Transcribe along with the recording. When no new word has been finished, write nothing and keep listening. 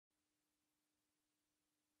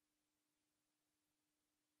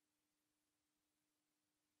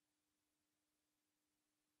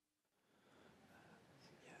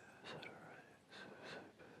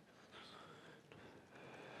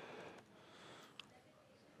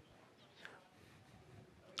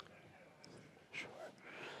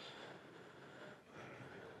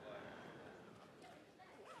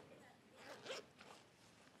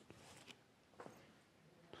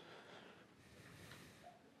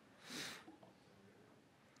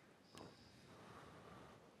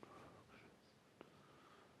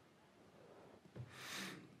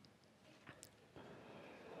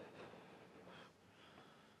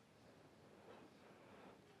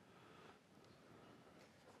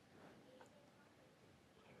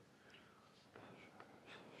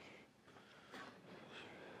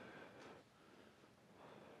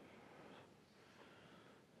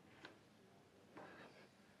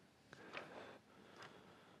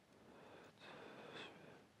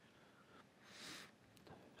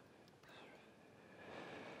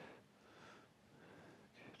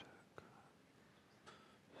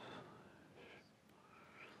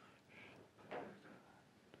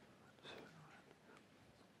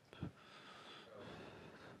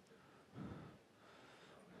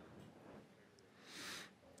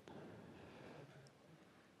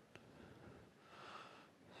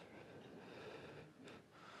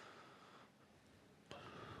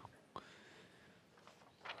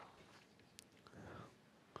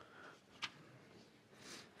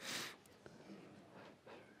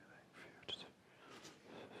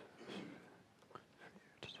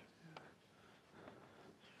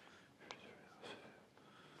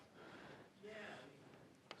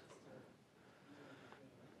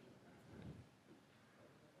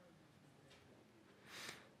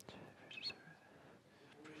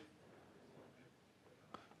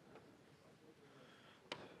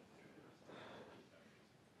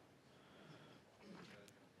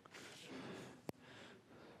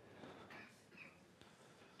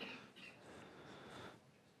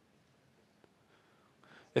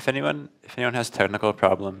If anyone has technical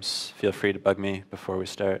problems, feel free to bug me before we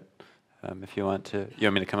start. If you want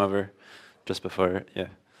me to come over just before? Yeah.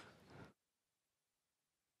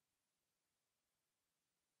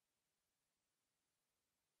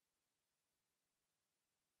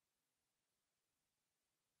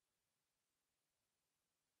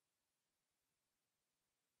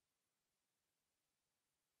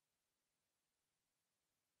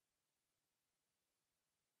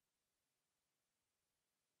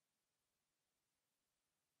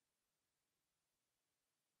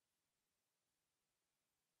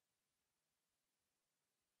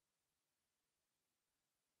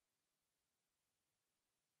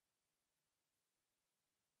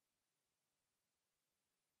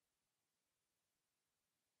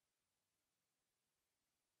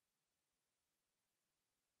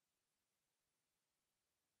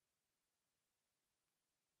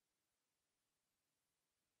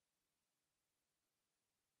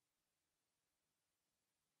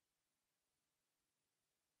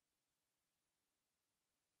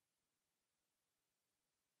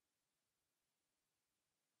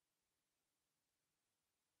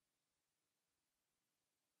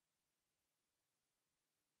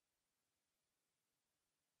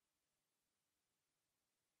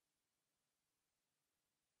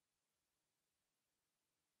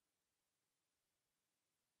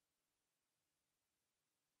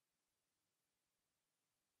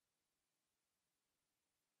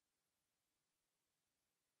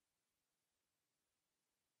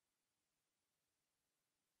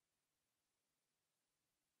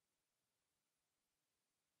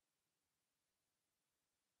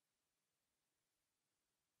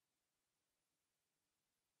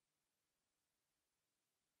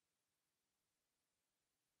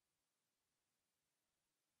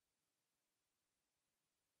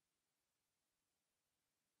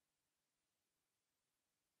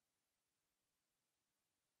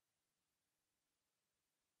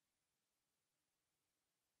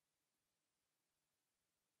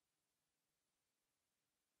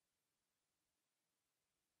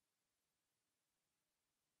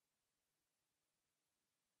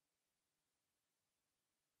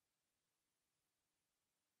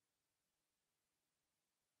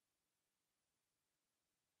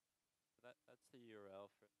 That's the URL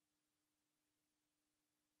for.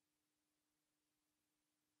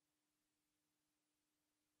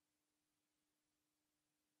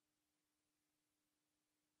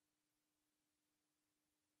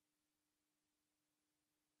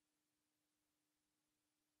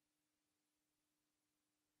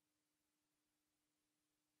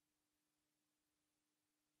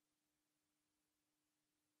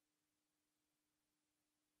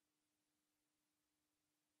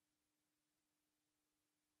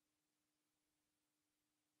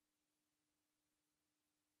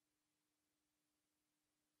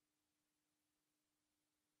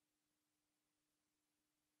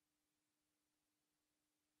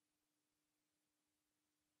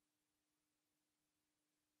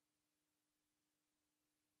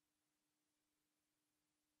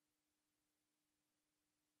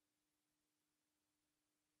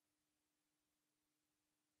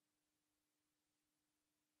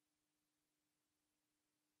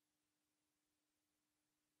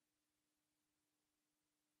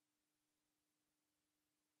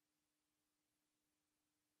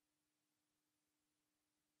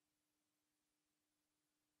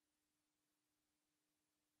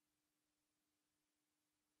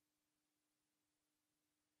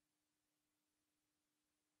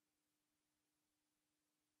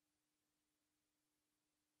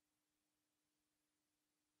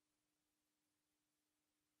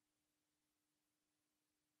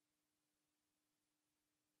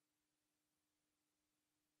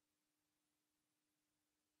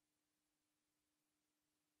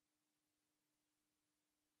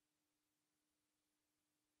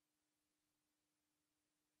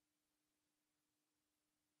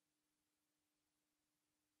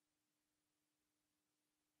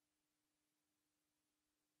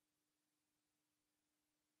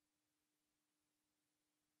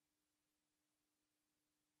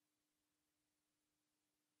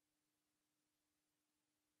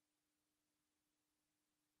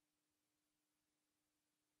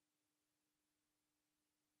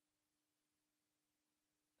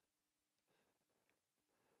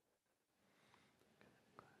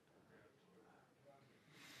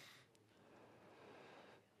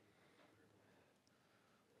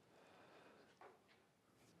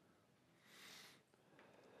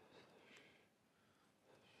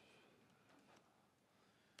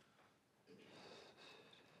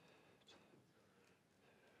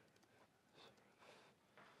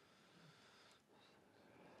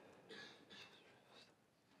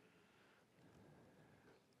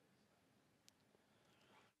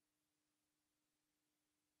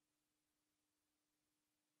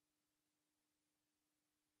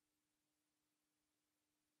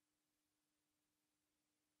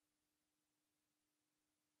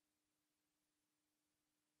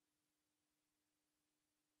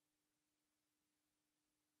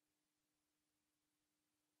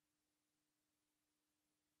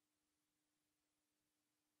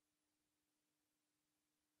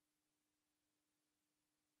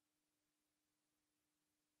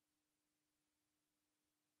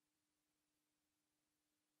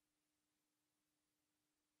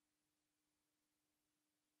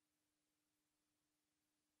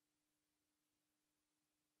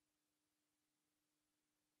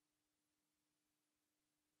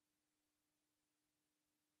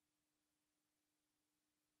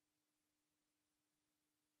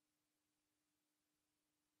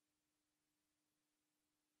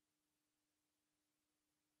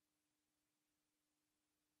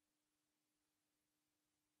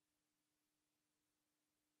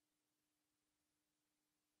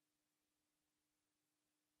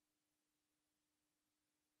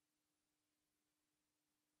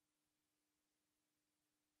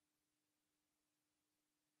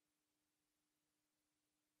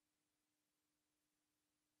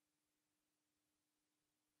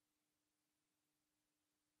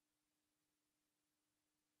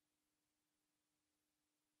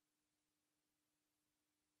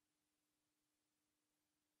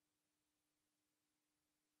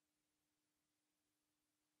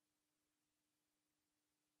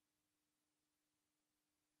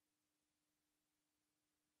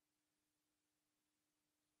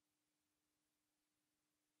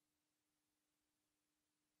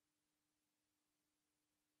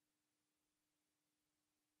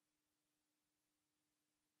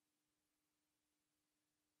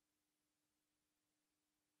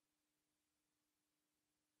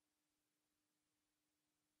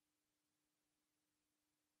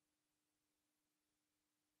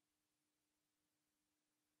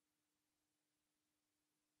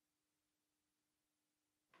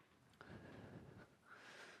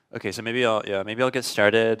 Okay, so maybe I'll get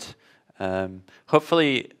started.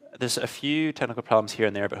 Hopefully, there's a few technical problems here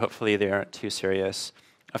and there, but hopefully they aren't too serious.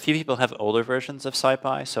 A few people have older versions of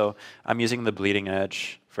scipy, so I'm using the bleeding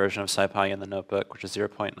edge version of scipy in the notebook, which is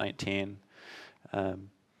 0.19.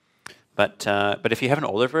 But if you have an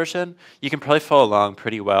older version, you can probably follow along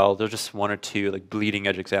pretty well. There's just one or two like bleeding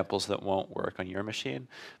edge examples that won't work on your machine,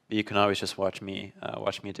 but you can always just watch me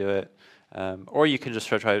do it, or you can just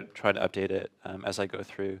try to update it as I go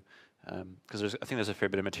through, because I think there's a fair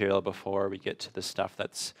bit of material before we get to the stuff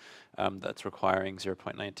that's requiring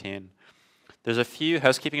 0.19. There's a few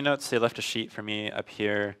housekeeping notes. They left a sheet for me up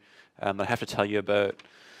here that I have to tell you about.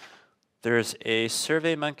 There's a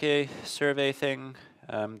SurveyMonkey survey thing.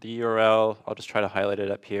 The URL, I'll just try to highlight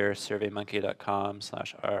it up here,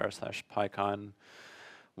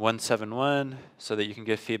 surveymonkey.com/r/PyCon171, so that you can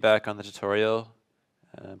give feedback on the tutorial.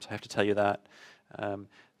 So I have to tell you that.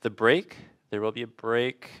 The break, there will be a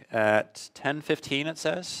break at 10:15, it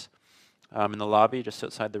says, in the lobby just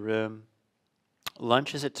outside the room.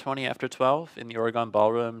 Lunch is at 20 after 12 in the Oregon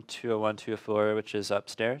Ballroom, 201, 204, which is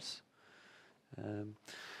upstairs.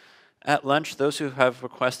 At lunch, those who have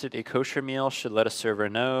requested a kosher meal should let a server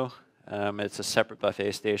know. It's a separate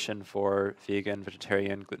buffet station for vegan,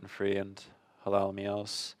 vegetarian, gluten-free, and halal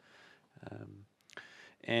meals.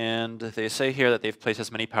 And they say here that they've placed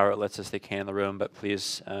as many power outlets as they can in the room, but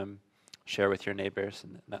please share with your neighbors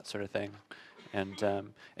and that sort of thing. And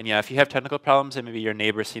yeah, if you have technical problems and maybe your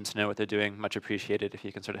neighbor seems to know what they're doing, much appreciated if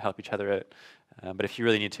you can sort of help each other out. But if you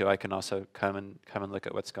really need to, I can also come and look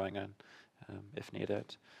at what's going on if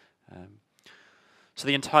needed. So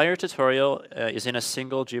the entire tutorial is in a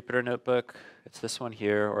single Jupyter notebook. It's this one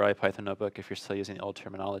here, or IPython notebook if you're still using the old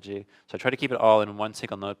terminology. So I try to keep it all in one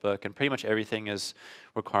single notebook, and pretty much everything is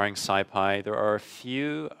requiring scipy. There are a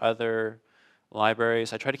few other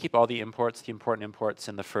libraries. I try to keep all the important imports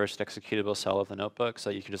in the first executable cell of the notebook, so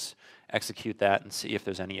you can just execute that and see if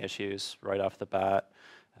there's any issues right off the bat.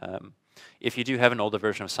 If you do have an older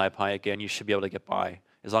version of scipy, again, you should be able to get by,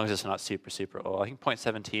 as long as it's not super old. I think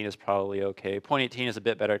 0.17 is probably okay. 0.18 is a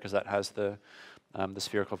bit better because that has the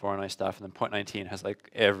spherical Voronoi stuff, and then 0.19 has like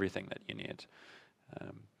everything that you need.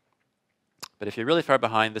 But if you're really far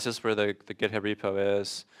behind, this is where the GitHub repo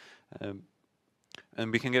is.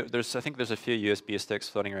 And we can get, I think there's a few USB sticks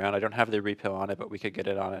floating around. I don't have the repo on it, but we could get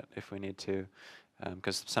it on it if we need to,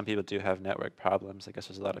 because some people do have network problems. I guess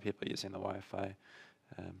there's a lot of people using the Wi-Fi.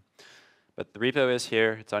 But the repo is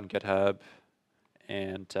here. It's on GitHub.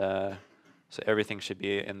 And so everything should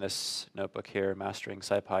be in this notebook here, mastering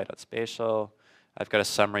scipy.spatial. I've got a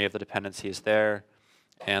summary of the dependencies there,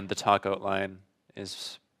 and the talk outline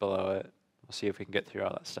is below it. We'll see if we can get through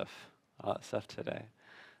all that stuff today.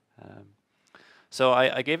 So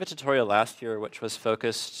I gave a tutorial last year which was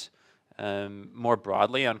focused more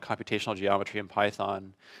broadly on computational geometry in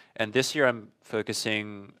Python. And this year I'm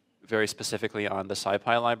focusing very specifically on the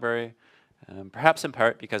scipy library. Perhaps in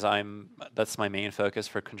part because that's my main focus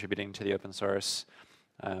for contributing to the open source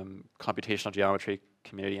computational geometry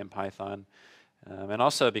community in Python. And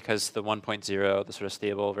also because the 1.0, the sort of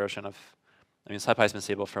stable version of, I mean, scipy's been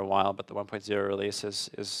stable for a while, but the 1.0 release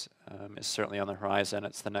is certainly on the horizon.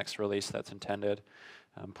 It's the next release that's intended.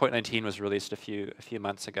 0.19 was released a few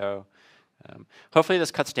months ago. Hopefully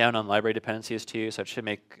this cuts down on library dependencies too, so it should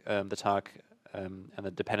make the talk and the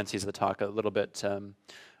dependencies of the talk a little bit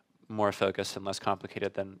more focused and less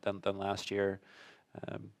complicated than last year.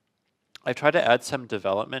 I've tried to add some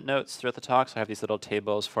development notes throughout the talk, so I have these little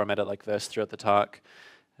tables formatted like this throughout the talk.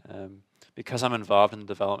 Because I'm involved in the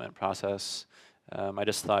development process, I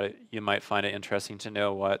just thought you might find it interesting to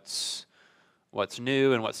know what's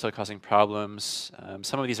new and what's still causing problems.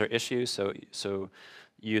 Some of these are issues, so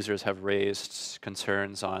users have raised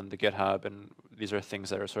concerns on the GitHub, and these are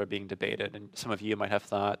things that are sort of being debated, and some of you might have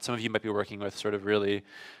thought, some of you might be working with sort of really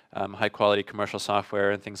high quality commercial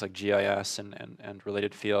software and things like GIS and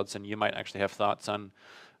related fields, and you might actually have thoughts on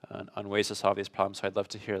ways to solve these problems, so I'd love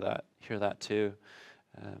to hear that too.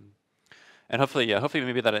 And hopefully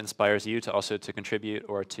maybe that inspires you to also to contribute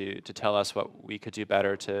or to tell us what we could do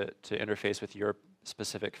better to interface with your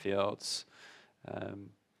specific fields.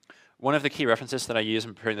 One of the key references that I used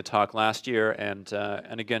in preparing the talk last year, and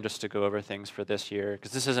again just to go over things for this year,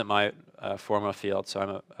 because this isn't my formal field, so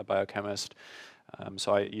I'm a biochemist,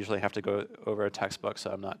 so I usually have to go over a textbook,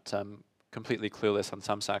 so I'm not completely clueless on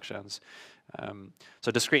some sections.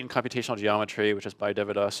 So discrete and computational geometry, which is by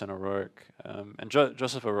Davidos and O'Rourke, and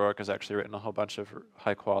Joseph O'Rourke has actually written a whole bunch of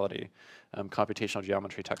high quality computational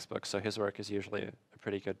geometry textbooks, so his work is usually a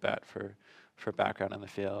pretty good bet for background in the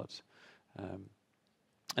field.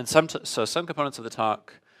 And some components of the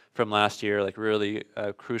talk from last year, like really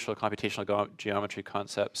crucial computational geometry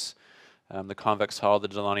concepts. The convex hull, the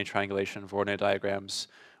Delaunay triangulation, Voronoi diagrams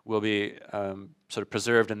will be sort of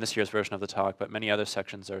preserved in this year's version of the talk, but many other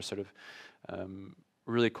sections are sort of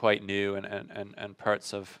really quite new and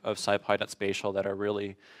parts of scipy.spatial that are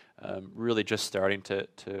really really just starting to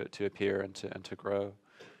appear and to grow.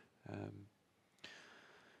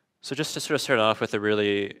 So just to sort of start off with a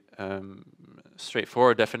really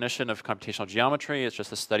straightforward definition of computational geometry, it's just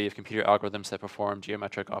the study of computer algorithms that perform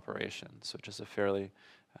geometric operations, which is a fairly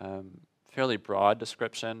broad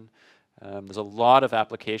description. There's a lot of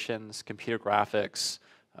applications: computer graphics,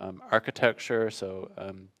 architecture, so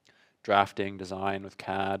drafting, design with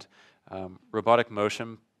CAD, robotic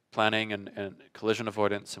motion planning and collision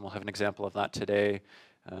avoidance, and we'll have an example of that today.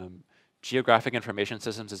 Geographic information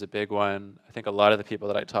systems is a big one. I think a lot of the people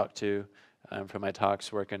that I talk to from my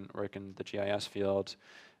talks work in the GIS field.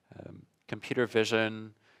 Computer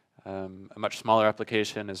vision, a much smaller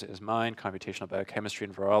application is mine, computational biochemistry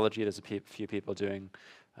and virology. There's a few people doing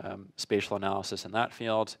spatial analysis in that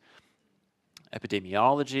field.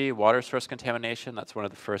 Epidemiology, water source contamination, that's one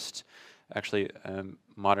of the first actually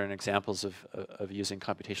modern examples of using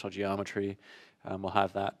computational geometry. We'll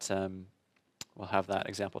have that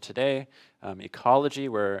example today. Ecology,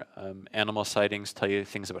 where animal sightings tell you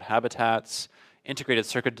things about habitats. Integrated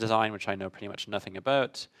circuit design, which I know pretty much nothing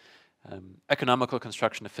about. Economical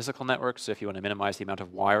construction of physical networks, so if you want to minimize the amount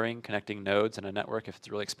of wiring connecting nodes in a network, if it's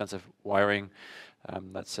really expensive wiring,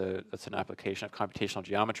 that's an application of computational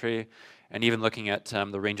geometry. And even looking at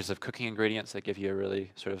the ranges of cooking ingredients that give you a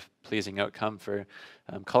really sort of pleasing outcome for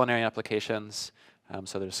culinary applications.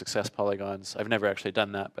 So there's success polygons. I've never actually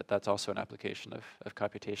done that, but that's also an application of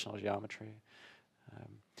computational geometry.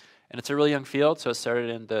 And it's a really young field, so it started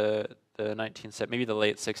in maybe the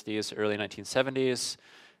late 60s, early 1970s.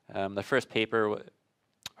 The first paper,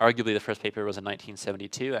 arguably the first paper, was in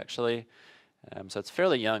 1972, actually. So it's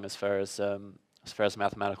fairly young as far as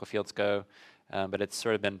mathematical fields go, but it's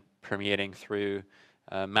sort of been permeating through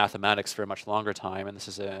mathematics for a much longer time. And this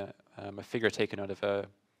is a figure taken out of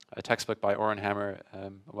a textbook by Orenhammer,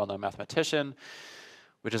 a well-known mathematician,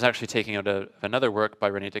 which is actually taking out of another work by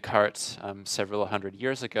René Descartes several hundred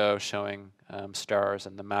years ago, showing stars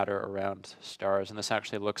and the matter around stars. And this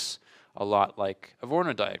actually looks a lot like a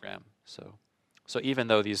Voronoi diagram. So even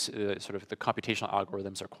though these sort of the computational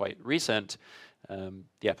algorithms are quite recent,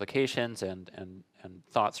 the applications and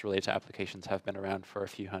thoughts related to applications have been around for a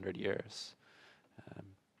few hundred years.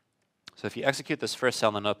 So if you execute this first cell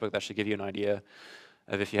in the notebook, that should give you an idea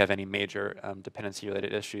of if you have any major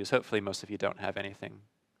dependency-related issues. Hopefully most of you don't have any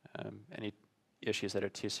issues that are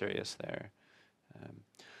too serious there.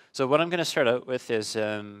 So what I'm going to start out with is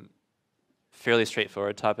fairly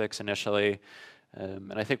straightforward topics initially.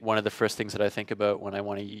 And I think one of the first things that I think about when I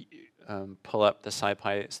want to pull up the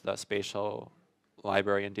scipy.spatial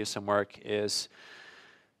library and do some work is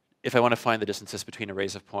if I want to find the distances between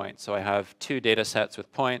arrays of points. So I have two data sets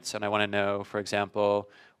with points, and I want to know, for example,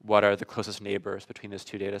 what are the closest neighbors between those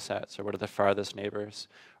two data sets, or what are the farthest neighbors,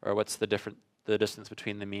 or what's the distance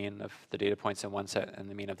between the mean of the data points in one set and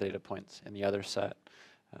the mean of the data points in the other set.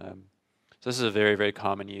 So this is a very, very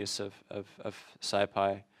common use of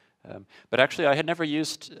scipy. But actually, I had never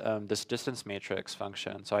used this distance matrix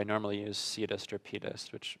function, so I normally use cdist or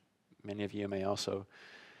pdist, which many of you may also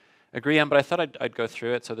agree on, but I thought I'd go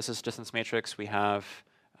through it. So this is distance matrix. We have,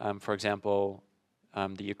 for example,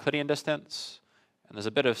 the Euclidean distance, and there's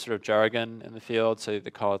a bit of sort of jargon in the field, so they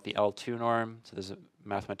call it the L2 norm. So there's a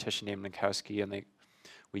mathematician named Minkowski, and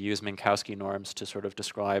we use Minkowski norms to sort of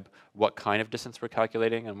describe what kind of distance we're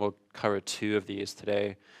calculating, and we'll cover two of these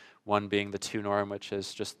today. One being the 2 norm, which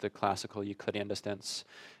is just the classical Euclidean distance,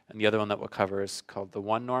 and the other one that we'll cover is called the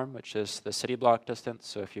 1 norm, which is the city block distance.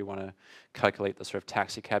 So if you want to calculate the sort of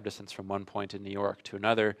taxi cab distance from one point in New York to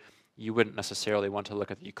another, you wouldn't necessarily want to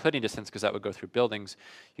look at the Euclidean distance because that would go through buildings.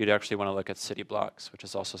 You'd actually want to look at city blocks, which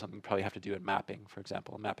is also something you probably have to do in mapping, for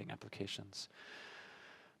example, mapping applications.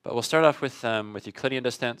 But we'll start off with Euclidean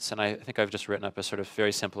distance, and I think I've just written up a sort of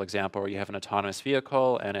very simple example where you have an autonomous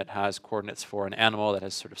vehicle and it has coordinates for an animal that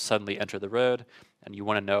has sort of suddenly entered the road, and you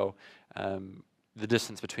want to know the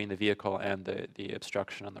distance between the vehicle and the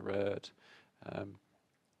obstruction on the road.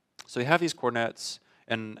 So we have these coordinates,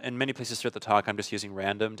 and in many places throughout the talk I'm just using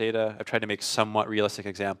random data. I've tried to make somewhat realistic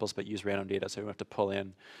examples, but use random data so we don't have to pull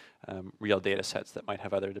in real data sets that might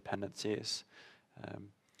have other dependencies.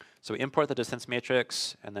 So we import the distance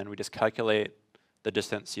matrix, and then we just calculate the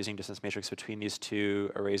distance using distance matrix between these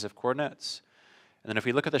two arrays of coordinates. And then if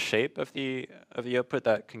we look at the shape of the output,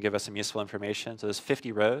 that can give us some useful information. So there's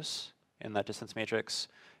 50 rows in that distance matrix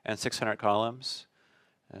and 600 columns.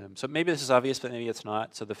 So maybe this is obvious, but maybe it's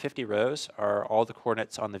not. So the 50 rows are all the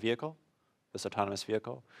coordinates on the vehicle, this autonomous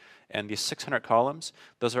vehicle. And these 600 columns,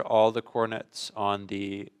 those are all the coordinates on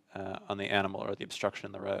the animal or the obstruction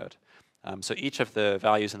in the road. So each of the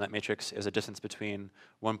values in that matrix is a distance between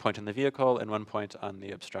one point in the vehicle and one point on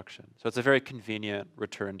the obstruction. So it's a very convenient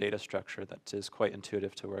return data structure that is quite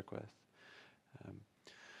intuitive to work with.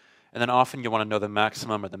 And then often you want to know the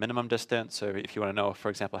maximum or the minimum distance. So if you want to know, for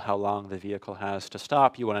example, how long the vehicle has to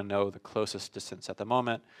stop, you want to know the closest distance at the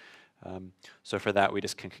moment. So for that, we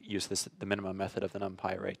just can use the minimum method of the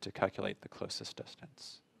NumPy array to calculate the closest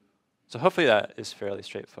distance. So hopefully that is fairly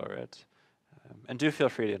straightforward. And do feel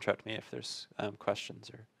free to interrupt me if there's questions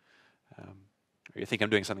or you think I'm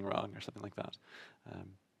doing something wrong or something like that.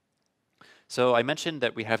 So I mentioned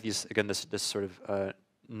that we have these, again, this sort of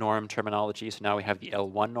norm terminology. So now we have the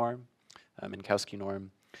L1 norm, Minkowski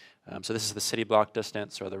norm. So this is the city block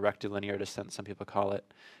distance or the rectilinear distance, some people call it.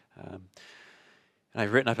 And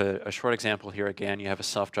I've written up a short example here again. You have a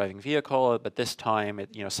self-driving vehicle, but this time,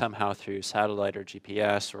 somehow through satellite or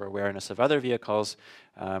GPS or awareness of other vehicles,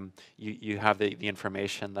 you have the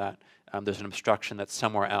information that there's an obstruction that's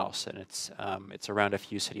somewhere else, and it's around a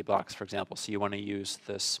few city blocks, for example. So you want to use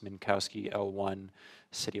this Minkowski L1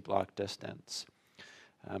 city block distance.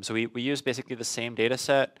 So we use basically the same data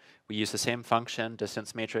set. We use the same function,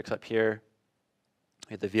 distance matrix up here.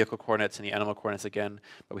 We have the vehicle coordinates and the animal coordinates again,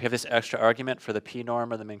 but we have this extra argument for the P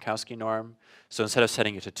norm or the Minkowski norm. So instead of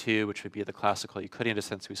setting it to 2, which would be the classical Euclidean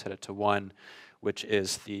distance, we set it to 1, which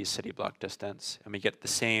is the city block distance. And we get the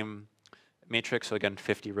same matrix, so again,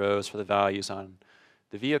 50 rows for the values on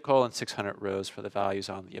the vehicle and 600 rows for the values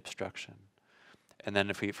on the obstruction. And then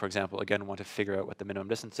if we, for example, again, want to figure out what the minimum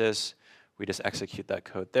distance is, we just execute that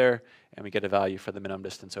code there, and we get a value for the minimum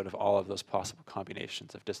distance out of all of those possible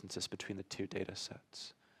combinations of distances between the two data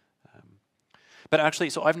sets. But actually,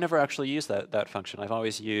 so I've never actually used that function. I've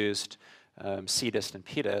always used cdist and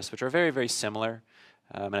pdist, which are very, very similar.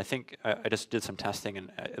 And I think I just did some testing,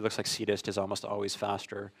 and it looks like cdist is almost always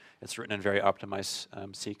faster. It's written in very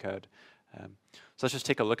optimized C code. So let's just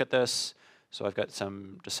take a look at this. So I've got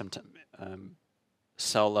some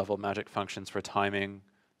cell-level magic functions for timing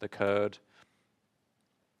the code.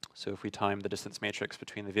 So if we time the distance matrix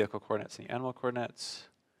between the vehicle coordinates and the animal coordinates,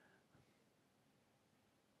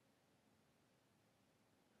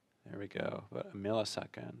 there we go, about a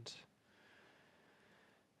millisecond.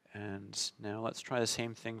 And now let's try the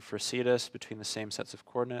same thing for cdist between the same sets of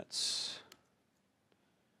coordinates.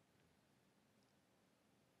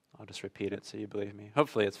 I'll just repeat it so you believe me.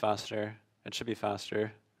 Hopefully it's faster. It should be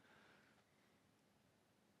faster.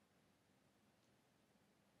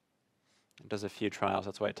 It does a few trials,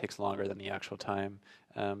 that's why it takes longer than the actual time.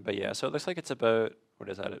 But yeah, so it looks like it's about, what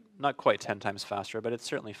is that? Not quite 10 times faster, but it's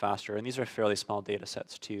certainly faster. And these are fairly small data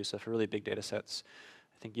sets too, so for really big data sets,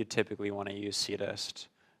 I think you typically want to use cdist.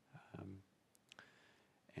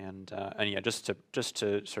 And yeah, just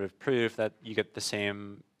to sort of prove that you get the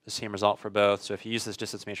same result for both. So if you use this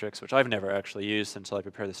distance matrix, which I've never actually used until I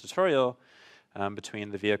prepared this tutorial, between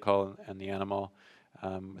the vehicle and the animal,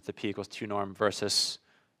 with the p equals 2 norm versus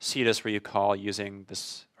cdist, where you call using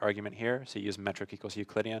this argument here. So you use metric equals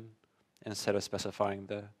Euclidean instead of specifying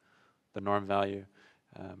the norm value,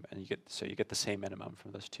 and you get the same minimum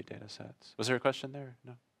from those two data sets. Was there a question there?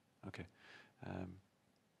 No. Okay.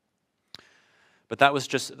 But that's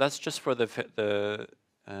just for the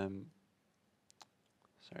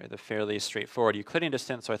fairly straightforward Euclidean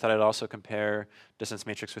distance. So I thought I'd also compare distance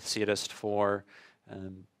matrix with cdist for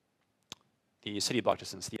the city block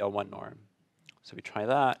distance, the L1 norm. So we try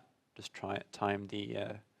that, just time the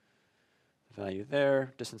value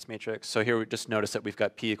there, distance matrix. So here we just notice that we've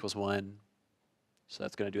got p equals 1. So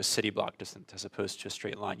that's going to do a city block distance as opposed to a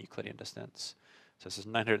straight line Euclidean distance. So this is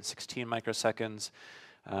 916 microseconds.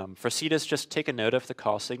 For cdist, just take a note of the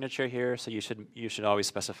call signature here. So you should always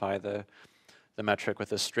specify the metric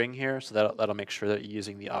with a string here. So that'll make sure that you're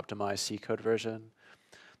using the optimized C code version.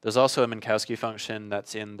 There's also a Minkowski function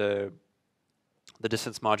that's in the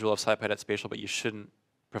distance module of scipy.spatial, but you shouldn't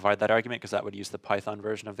provide that argument because that would use the Python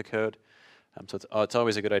version of the code. So it's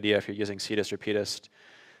always a good idea if you're using cdist or pdist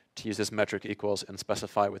to use this metric equals and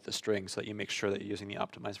specify with the string so that you make sure that you're using the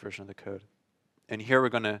optimized version of the code. And here we're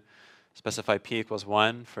going to specify p equals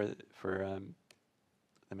 1 for the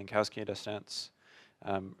Minkowski distance,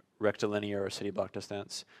 rectilinear or city block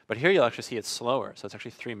distance. But here you'll actually see it's slower, so it's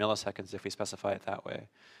actually 3 milliseconds if we specify it that way.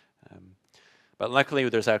 But luckily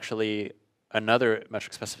there's actually another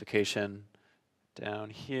metric specification down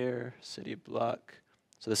here, city block.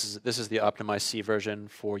 So this is the optimized C version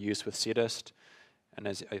for use with cdist. And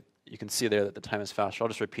as you can see there that the time is faster. I'll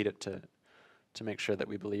just repeat it to to make sure that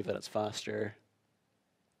we believe that it's faster.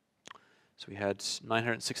 So we had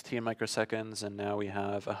 916 microseconds, and now we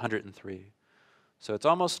have 103. So it's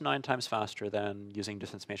almost 9 times faster than using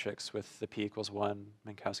distance matrix with the p=1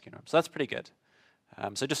 Minkowski norm. So that's pretty good.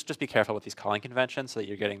 So just be careful with these calling conventions so that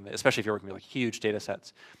you're getting, especially if you're working with like huge data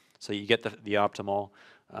sets, so you get the optimal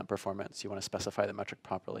performance. You want to specify the metric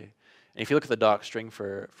properly. And if you look at the doc string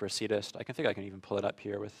for cdist, I think I can even pull it up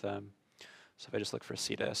here with, so if I just look for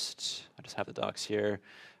cdist, I just have the docs here.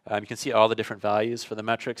 You can see all the different values for the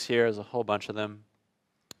metrics here. There's a whole bunch of them.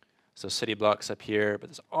 So city blocks up here, but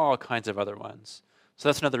there's all kinds of other ones. So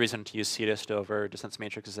that's another reason to use cdist over distance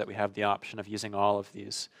matrix, is that we have the option of using all of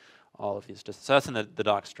these distance. So that's in the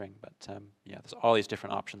doc string, but yeah, there's all these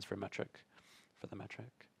different options for the metric.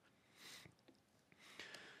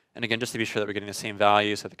 And again, just to be sure that we're getting the same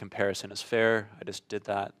value so the comparison is fair, I just did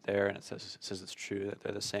that there, and it says it's true that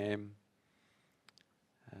they're the same.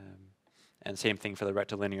 And same thing for the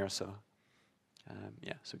rectilinear, so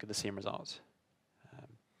yeah, so we get the same result.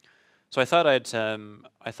 So I thought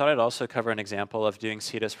I'd also cover an example of doing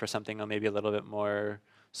cdist for something maybe a little bit more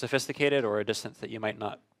sophisticated, or a distance that you might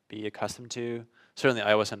not be accustomed to. Certainly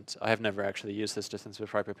I have never actually used this distance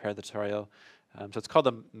before I prepared the tutorial. So it's called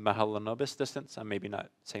the Mahalanobis distance. I'm maybe not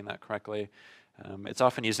saying that correctly. It's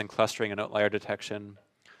often used in clustering and outlier detection.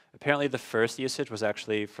 Apparently the first usage was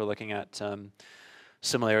actually for looking at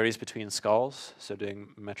similarities between skulls, so doing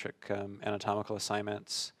metric anatomical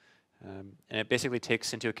assignments. And it basically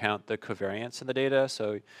takes into account the covariance in the data,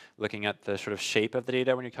 so looking at the sort of shape of the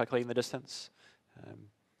data when you're calculating the distance.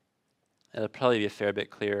 It'll probably be a fair bit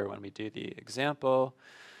clearer when we do the example.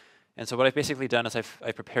 And so what I've basically done is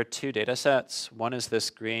I've prepared 2 data sets. One is this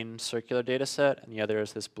green circular data set, and the other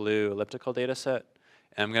is this blue elliptical data set.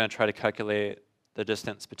 And I'm going to try to calculate the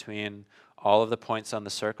distance between all of the points on the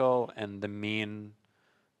circle and the mean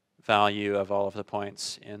value of all of the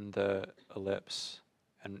points in the ellipse.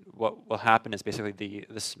 And what will happen is basically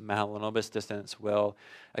this Mahalanobis distance will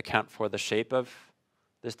account for the shape of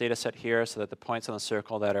this data set here, so that the points on the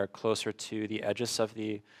circle that are closer to the edges of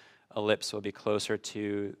the ellipse will be closer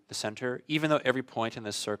to the center, even though every point in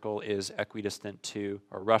this circle is equidistant to,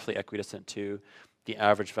 or roughly equidistant to, the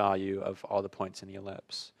average value of all the points in the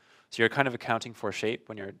ellipse. So you're kind of accounting for shape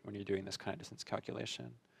when you're doing this kind of distance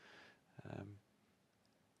calculation.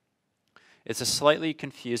 It's a slightly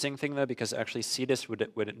confusing thing though, because actually cdist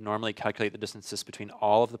would normally calculate the distances between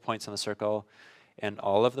all of the points on the circle and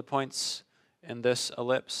all of the points in this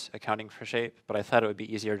ellipse, accounting for shape, but I thought it would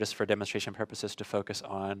be easier just for demonstration purposes to focus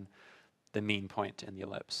on the mean point in the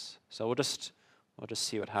ellipse. So we'll just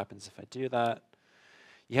see what happens if I do that.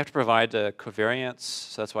 You have to provide a covariance,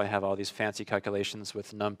 so that's why I have all these fancy calculations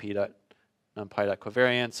with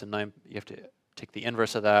numpy.covariance, and you have to take the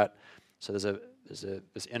inverse of that. So there's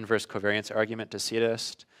this inverse covariance argument to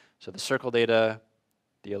cdist. So the circle data,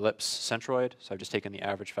 the ellipse centroid, so I've just taken the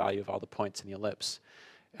average value of all the points in the ellipse.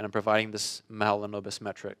 And I'm providing this Mahalanobis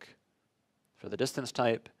metric for the distance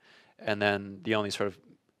type. And then the only sort of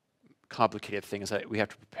complicated thing is that we have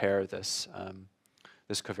to prepare this,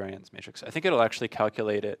 this covariance matrix. I think it'll actually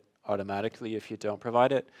calculate it automatically if you don't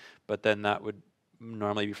provide it, but then that would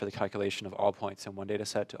normally be for the calculation of all points in one data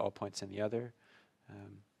set to all points in the other.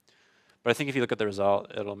 But I think if you look at the result,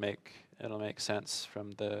 it'll make sense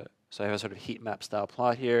from the, so I have a sort of heat map style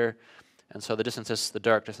plot here. And so the distances, the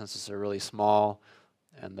dark distances are really small,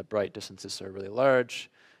 and the bright distances are really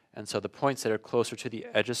large. And so the points that are closer to the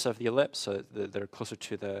edges of the ellipse, so that are closer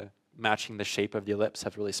to the matching the shape of the ellipse,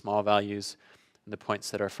 have really small values. And the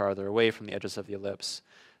points that are farther away from the edges of the ellipse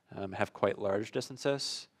have quite large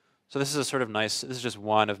distances. So this is a sort of nice, this is just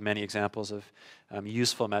one of many examples of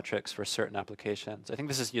useful metrics for certain applications. I think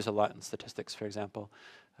this is used a lot in statistics, for example.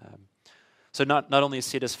 So not only is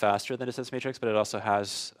cdist faster than distance matrix, but it also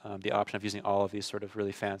has the option of using all of these sort of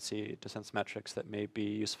really fancy distance metrics that may be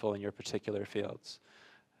useful in your particular fields.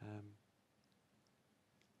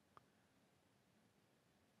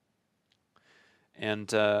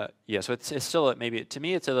 Yeah, so it's still maybe, to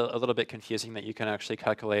me, it's a little bit confusing that you can actually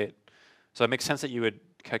calculate. So it makes sense that you would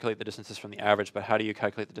calculate the distances from the average, but how do you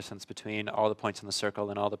calculate the distance between all the points in the circle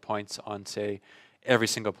and all the points on, say, every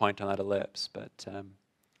single point on that ellipse? But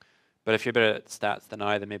if you're better at stats than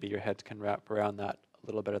I, then maybe your head can wrap around that a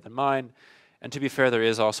little better than mine. And to be fair, there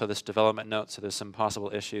is also this development note, so there's some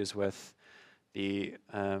possible issues with the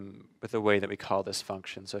way that we call this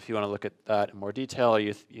function. So if you want to look at that in more detail, or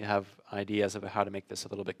you have ideas of how to make this a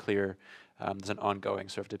little bit clearer, there's an ongoing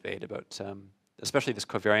sort of debate about, especially this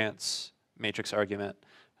covariance matrix argument,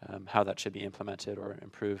 how that should be implemented or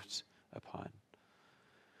improved upon.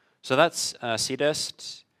 So that's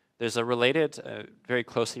cdist. there's a related, very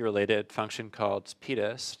closely related function called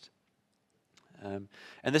pdist. And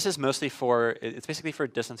this is mostly for, it's basically for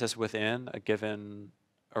distances within a given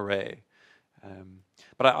array.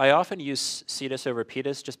 But I often use cdist over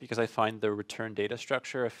pdist just because I find the return data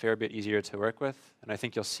structure a fair bit easier to work with. And I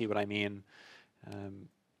think you'll see what I mean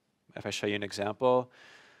if I show you an example.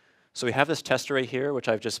 So we have this test array here, which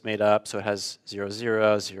I've just made up. So it has 0,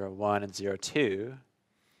 0, 0, 1, and 0, 2.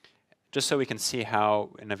 Just so we can see how,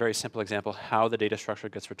 in a very simple example, how the data structure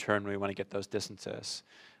gets returned when we want to get those distances.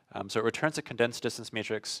 So it returns a condensed distance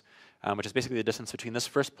matrix, which is basically the distance between this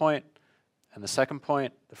first point and the second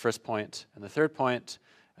point, the first point and the third point,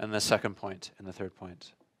 and the second point and the third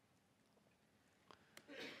point.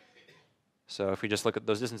 So if we just look at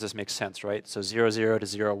those distances, makes sense, right? So 0, 0 to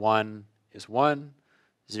 0, 1 is 1,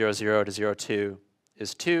 0, 0 to 0, 2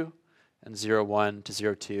 is 2, and 0, 1 to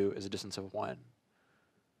 0, 2 is a distance of 1.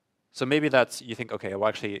 So maybe that's, you think, okay, well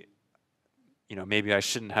actually, maybe I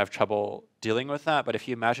shouldn't have trouble dealing with that, but if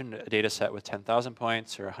you imagine a data set with 10,000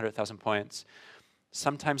 points or 100,000 points,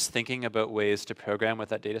 sometimes thinking about ways to program with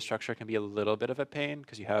that data structure can be a little bit of a pain,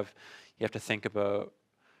 because you have to think about,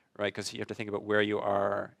 right, because you have to think about where you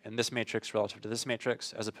are in this matrix relative to this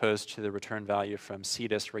matrix, as opposed to the return value from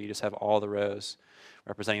cdist, where you just have all the rows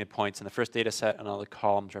representing the points in the first data set and all the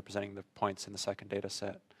columns representing the points in the second data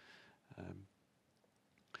set.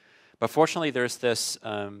 But fortunately, there's this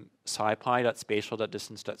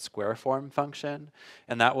scipy.spatial.distance.squareform function,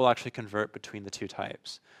 and that will actually convert between the two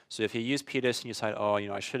types. So if you use pdist and you decide, oh,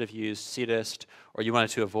 I should have used cdist, or you wanted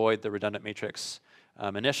to avoid the redundant matrix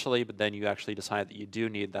initially, but then you actually decide that you do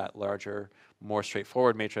need that larger, more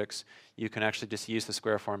straightforward matrix, you can actually just use the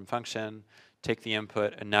squareform function, take the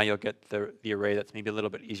input, and now you'll get the array that's maybe a little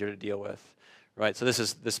bit easier to deal with, right? So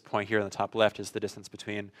this point here on the top left is the distance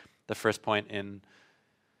between the first point in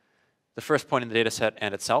the data set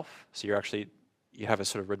and itself. So you have a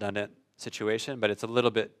sort of redundant situation, but it's a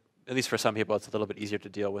little bit, at least for some people, it's a little bit easier to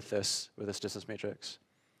deal with this distance matrix.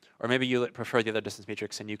 Or maybe you prefer the other distance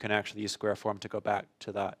matrix and you can actually use square form to go back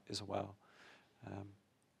to that as well.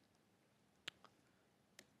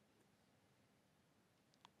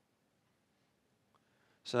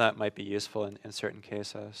 So that might be useful in certain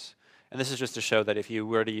cases. And this is just to show that if you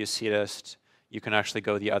were to use cdist, you can actually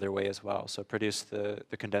go the other way as well. So produce the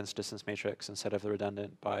condensed distance matrix instead of the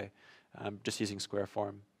redundant by just using square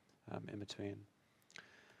form in between.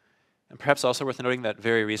 And perhaps also worth noting that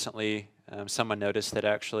very recently, someone noticed that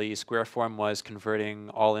actually square form was converting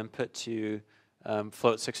all input to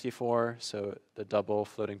float 64, so the double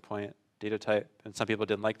floating point data type. And some people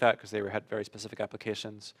didn't like that because they had very specific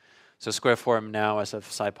applications. So square form now, as of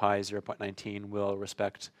scipy 0.19, will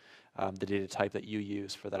respect the data type that you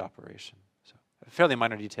use for that operation. A fairly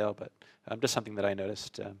minor detail, but just something that I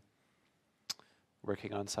noticed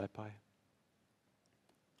working on scipy.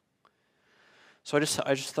 So I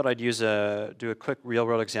just thought I'd do a quick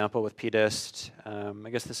real-world example with pdist. I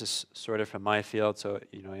guess this is sort of from my field. So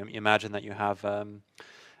imagine that you have a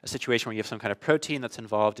situation where you have some kind of protein that's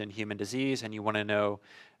involved in human disease, and you want to know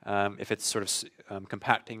if it's sort of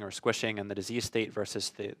compacting or squishing in the disease state versus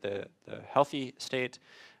the healthy state.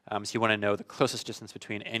 So you want to know the closest distance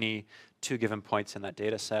between any two given points in that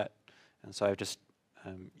data set. And so I've just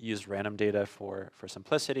used random data for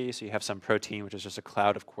simplicity. So you have some protein, which is just a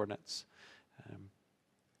cloud of coordinates.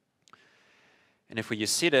 And if we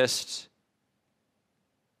use cdist,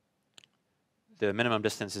 the minimum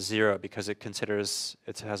distance is 0 because it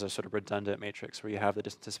has a sort of redundant matrix where you have the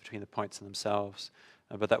distances between the points in themselves.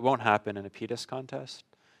 But that won't happen in a pdist context.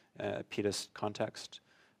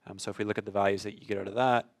 So if we look at the values that you get out of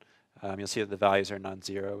that, you'll see that the values are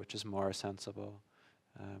non-zero, which is more sensible.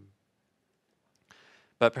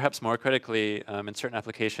 But perhaps more critically, in certain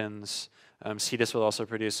applications, cdist will also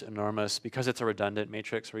produce enormous, because it's a redundant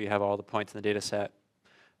matrix where you have all the points in the data set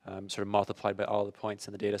sort of multiplied by all the points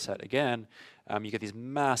in the data set again, you get these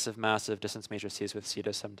massive, massive distance matrices with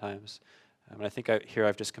cdist sometimes. And I think here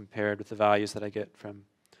I've just compared with the values that I get from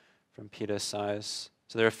pdist size.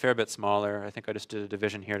 So they're a fair bit smaller. I think I just did a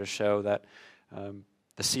division here to show that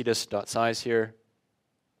the cdist.size here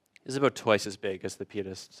is about twice as big as the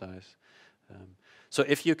pdist size. So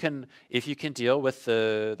if you can deal with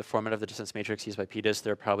the format of the distance matrix used by pdist,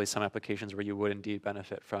 there are probably some applications where you would indeed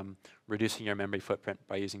benefit from reducing your memory footprint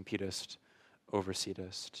by using pdist over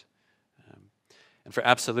cdist. And for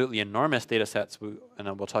absolutely enormous data sets,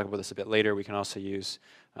 and we'll talk about this a bit later, we can also use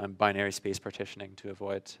binary space partitioning to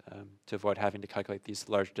avoid having to calculate these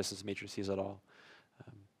large distance matrices at all.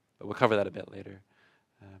 But we'll cover that a bit later.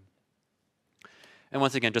 And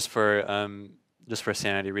once again, just for just for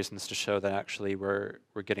sanity reasons, to show that actually we're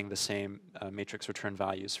getting the same matrix return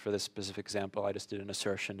values for this specific example. I just did an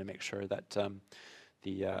assertion to make sure that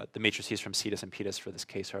the matrices from CDIS and PDIS for this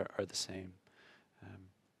case are the same.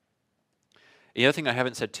 The other thing I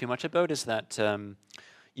haven't said too much about is that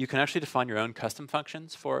you can actually define your own custom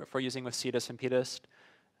functions for using with CDIS and PDIS.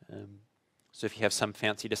 So if you have some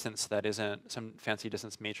fancy distance that isn't, some fancy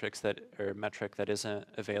distance matrix that, or metric that isn't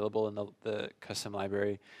available in the custom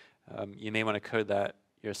library, you may want to code that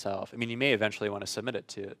yourself. I mean, you may eventually want to submit it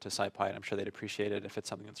to scipy, and I'm sure they'd appreciate it if it's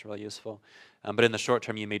something that's really useful. But in the short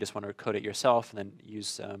term, you may just want to code it yourself and then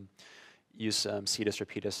use CDIS or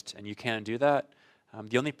PDIS, and you can do that.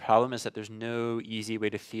 The only problem is that there's no easy way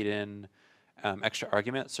to feed in extra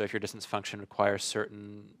arguments. So if your distance function requires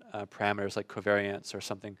certain parameters like covariance or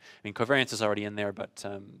something, I mean, covariance is already in there, but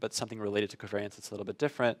something related to covariance that's a little bit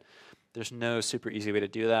different. There's no super easy way to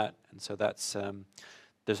do that, and so that's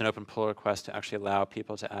there's an open pull request to actually allow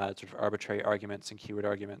people to add sort of arbitrary arguments and keyword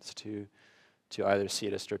arguments to either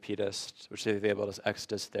CDIS or PDIS, which they've available as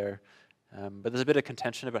XDIS there. But there's a bit of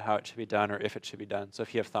contention about how it should be done or if it should be done. So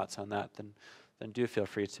if you have thoughts on that, then do feel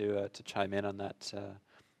free to chime in on that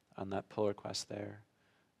pull request there.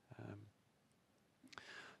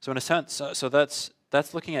 So in a sense, so that's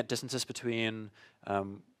looking at distances between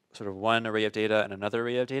sort of one array of data and another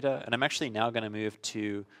array of data. And I'm actually now going to move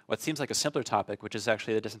to what seems like a simpler topic, which is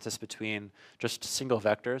actually the distances between just single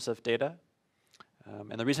vectors of data.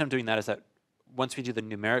 And the reason I'm doing that is that once we do the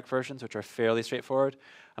numeric versions, which are fairly straightforward,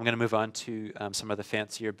 I'm going to move on to some of the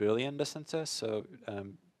fancier Boolean distances. So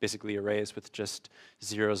basically arrays with just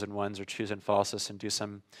zeros and ones or trues and falses, and do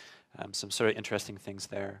some sort of interesting things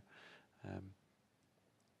there.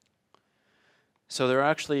 So there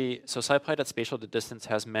are actually, so scipy.spatial distance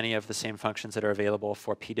has many of the same functions that are available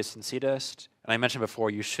for PDIS and CDIS. And I mentioned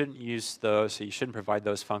before, you shouldn't use those, so you shouldn't provide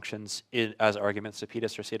those functions as arguments to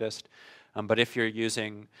PDIS or CDIS. But if you're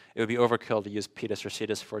using, it would be overkill to use PDIS or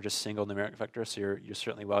CDIS for just single numeric vectors, so you're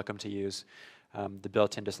certainly welcome to use the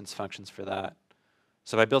built-in distance functions for that.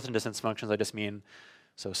 So by built-in distance functions, I just mean,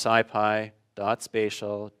 so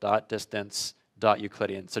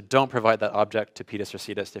scipy.spatial.distance.Euclidean. So don't provide that object to PDIS or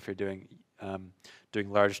CDIS if you're doing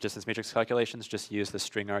large distance matrix calculations. Just use the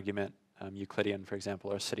string argument, Euclidean, for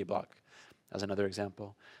example, or city block as another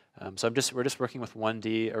example. So we're just working with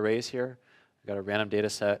 1D arrays here. We've got a random data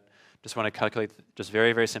set. Just want to calculate, just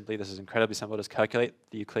very, very simply, this is incredibly simple, just calculate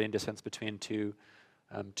the Euclidean distance between two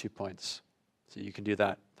points. So you can do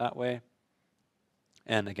that way.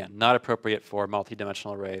 And again, not appropriate for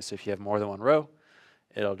multi-dimensional arrays. So if you have more than one row,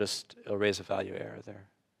 it'll raise a value error there.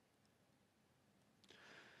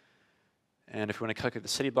 And if we want to calculate the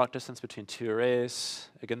city block distance between two arrays,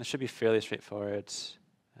 again, this should be fairly straightforward.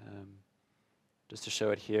 Just to show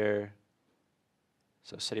it here,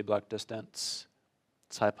 so city block distance,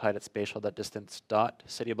 scipy.spatial.distance dot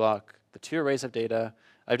city block, the two arrays of data.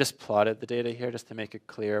 I've just plotted the data here just to make it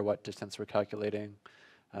clear what distance we're calculating.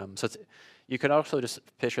 So you could also just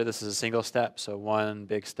picture this as a single step, so one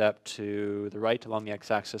big step to the right along the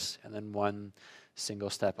x-axis, and then one single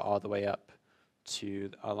step all the way up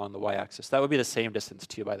along the y-axis. That would be the same distance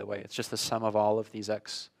too, by the way. It's just the sum of all of these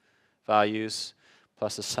x values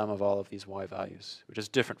plus the sum of all of these y values, which is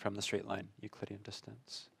different from the straight line Euclidean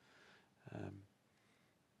distance.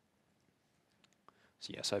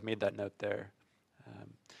 So I've made that note there.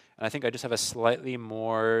 And I think I just have a slightly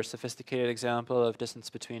more sophisticated example of distance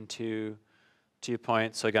between two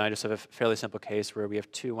points. So again, I just have a fairly simple case where we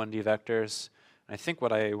have two 1D vectors. And I think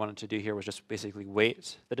what I wanted to do here was just basically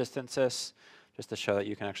weight the distances, just to show that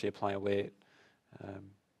you can actually apply a weight.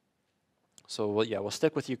 So we'll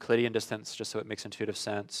stick with Euclidean distance just so it makes intuitive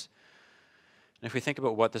sense. And if we think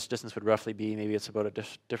about what this distance would roughly be, maybe it's about a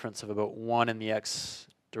difference of about 1 in the x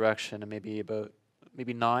direction and maybe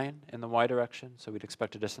 9 in the y direction. So we'd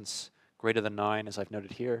expect a distance greater than 9, as I've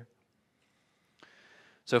noted here.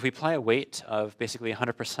 So if we apply a weight of basically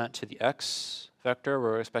 100% to the x vector,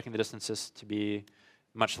 we're expecting the distances to be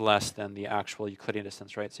much less than the actual Euclidean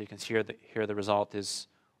distance, right? So you can see here the result is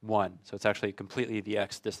 1. So it's actually completely the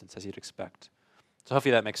x distance as you'd expect. So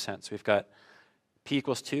hopefully that makes sense. We've got p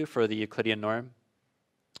equals 2 for the Euclidean norm,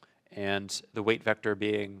 and the weight vector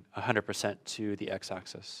being 100% to the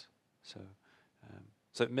x-axis. So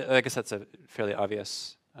I guess that's a fairly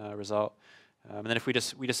obvious result. And then if we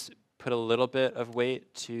just put a little bit of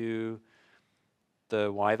weight to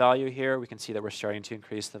the y value here, we can see that we're starting to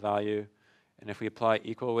increase the value. And if we apply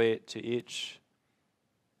equal weight to each,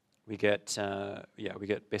 we get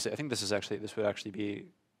basically, I think this would actually be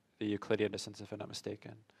the Euclidean distance if I'm not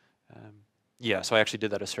mistaken. So I actually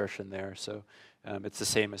did that assertion there. So it's the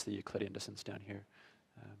same as the Euclidean distance down here.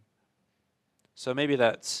 So maybe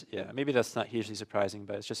that's, yeah, maybe that's not hugely surprising,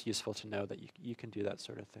 but it's just useful to know that you can do that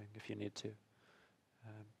sort of thing if you need to.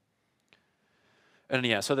 And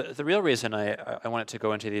yeah, so the real reason I wanted to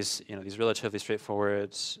go into these, these relatively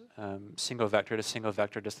straightforward single vector to single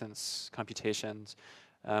vector distance computations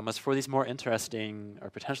was for these more interesting, or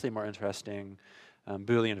potentially more interesting,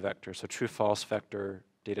 Boolean vectors, so true-false vector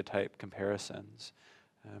data type comparisons,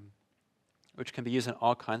 which can be used in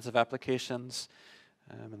all kinds of applications.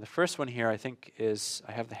 And the first one here, I think, is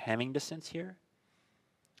I have the Hamming distance here.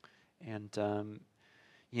 And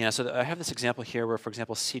yeah, so I have this example here where, for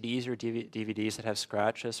example, CDs or DVDs that have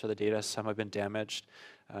scratches for the data, some have been damaged.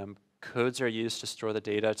 Codes are used to store the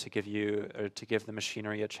data to give you, or to give the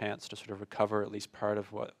machinery a chance to sort of recover at least part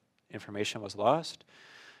of what information was lost.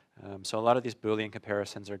 So a lot of these Boolean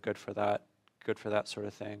comparisons are good for that sort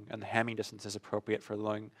of thing. And the Hamming distance is appropriate for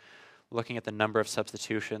looking at the number of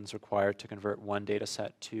substitutions required to convert one data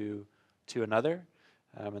set to another.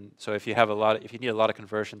 And so if you need a lot of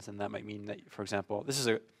conversions, then that might mean that, for example, this is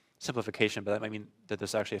a simplification, but that might mean that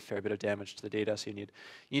there's actually a fair bit of damage to the data. So you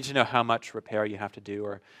need to know how much repair you have to do,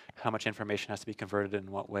 or how much information has to be converted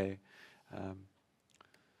in what way.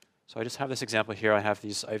 So I just have this example here.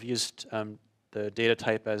 I've used the data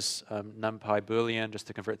type as numpy Boolean just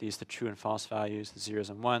to convert these to true and false values, the zeros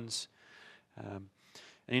and ones. And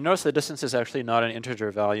you notice the distance is actually not an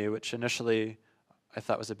integer value, which initially I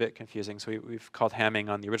thought was a bit confusing. So we've called Hamming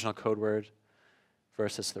on the original code word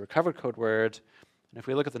versus the recovered code word. And if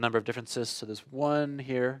we look at the number of differences, so there's 1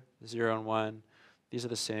 here, 0 and 1. These are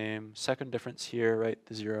the same. Second difference here, right,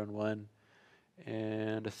 the 0 and 1.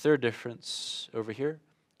 And a third difference over here.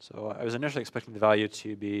 So I was initially expecting the value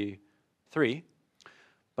to be 3.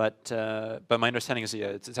 But my understanding is, yeah,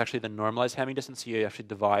 it's actually the normalized Hamming distance. So you actually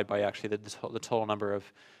divide by actually the total number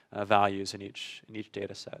of values in each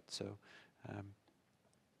data set.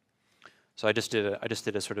 So I just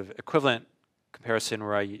did a sort of equivalent comparison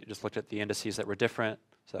where I just looked at the indices that were different.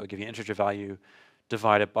 So that would give you an integer value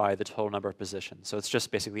divided by the total number of positions. So it's just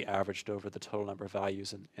basically averaged over the total number of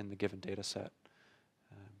values in the given data set.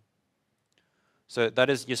 So that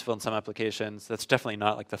is useful in some applications. That's definitely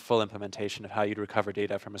not like the full implementation of how you'd recover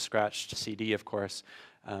data from a scratched CD, of course.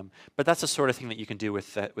 But that's the sort of thing that you can do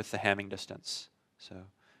with the Hamming distance. So.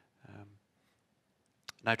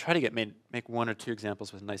 And I try to make 1 or 2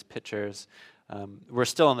 examples with nice pictures. We're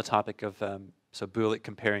still on the topic of Boolean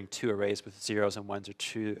comparing 2 arrays with zeros and ones or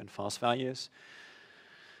true and false values.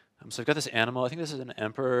 So I've got this animal. I think this is an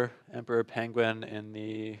emperor penguin in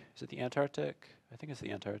is it the Antarctic? I think it's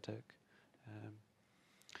the Antarctic.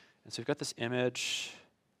 And so we've got this image,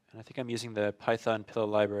 and I think I'm using the Python pillow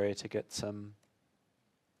library to get some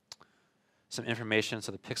information.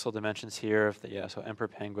 So the pixel dimensions here so emperor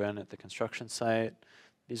penguin at the construction site.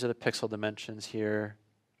 These are the pixel dimensions here.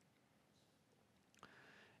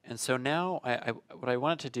 And so now what I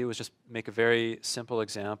wanted to do was just make a very simple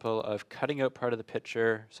example of cutting out part of the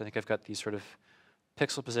picture. So I think I've got these sort of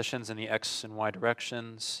pixel positions in the x and y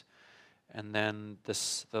directions. And then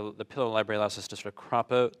the pillow library allows us to sort of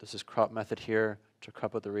crop out. This is crop method here to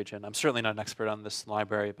crop out the region. I'm certainly not an expert on this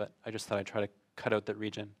library, but I just thought I'd try to cut out that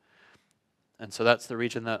region. And so that's the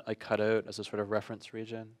region that I cut out as a sort of reference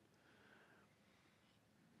region.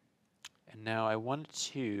 And now I want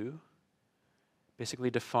to basically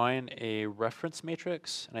define a reference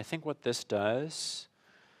matrix. And I think what this does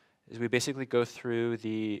is we basically go through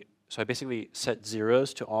so I basically set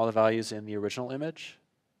zeros to all the values in the original image.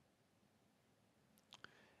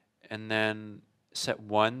 And then set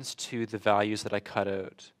ones to the values that I cut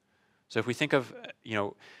out. So if we think of,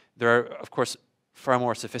 there are, of course, far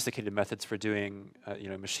more sophisticated methods for doing,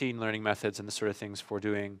 machine learning methods and this sort of things for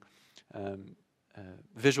doing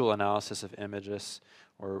visual analysis of images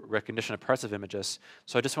or recognition of parts of images.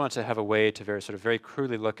 So I just wanted to have a way to very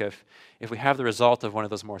crudely look if we have the result of one of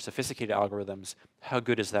those more sophisticated algorithms, how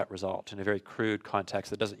good is that result in a very crude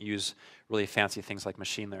context that doesn't use really fancy things like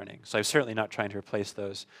machine learning. So I'm certainly not trying to replace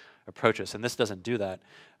those approaches, and this doesn't do that.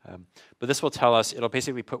 But this will tell us, it'll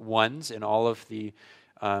basically put ones in all of the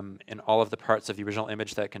parts of the original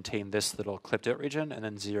image that contain this little clipped out region, and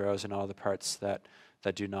then zeros in all the parts that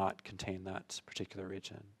do not contain that particular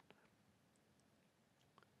region.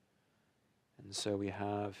 And so we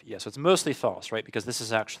have, so it's mostly false, right? Because this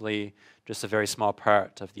is actually just a very small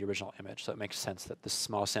part of the original image. So it makes sense that this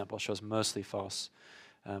small sample shows mostly false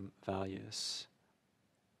values.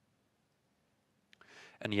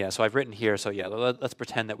 And so I've written here, let's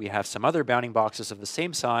pretend that we have some other bounding boxes of the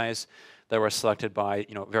same size that were selected by,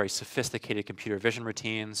 very sophisticated computer vision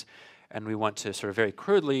routines, and we want to sort of very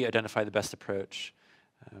crudely identify the best approach.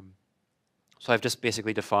 So I've just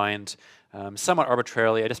basically defined somewhat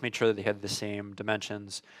arbitrarily. I just made sure that they had the same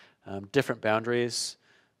dimensions, different boundaries.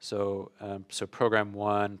 So, so program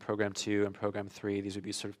 1, program 2, and program 3, these would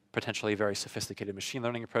be sort of potentially very sophisticated machine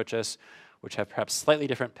learning approaches, which have perhaps slightly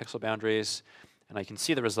different pixel boundaries. And I can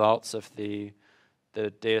see the results of the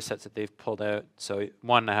data sets that they've pulled out. So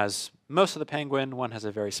one has most of the penguin, one has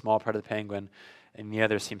a very small part of the penguin, and the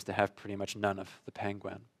other seems to have pretty much none of the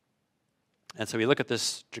penguin. And so we look at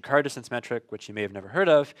this Jacquard distance metric, which you may have never heard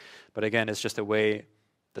of, but again, it's just a way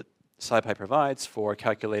that SciPy provides for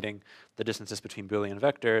calculating the distances between Boolean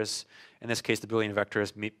vectors. In this case, the Boolean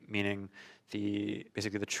vectors meaning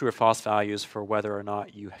basically the true or false values for whether or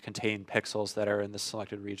not you contain pixels that are in the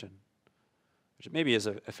selected region, which maybe is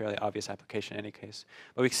a fairly obvious application in any case.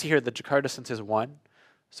 But we see here the Jacquard distance is 1,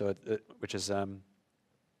 so which is a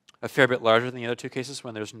fair bit larger than the other two cases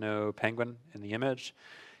when there's no penguin in the image.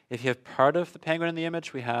 If you have part of the penguin in the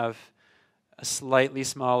image, we have a slightly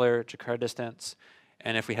smaller Jacquard distance.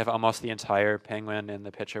 And if we have almost the entire penguin in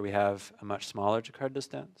the picture, we have a much smaller Jacquard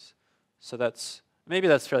distance. So maybe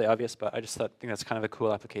that's fairly obvious, but I just think that's kind of a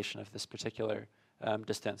cool application of this particular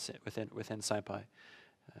distance within SciPy.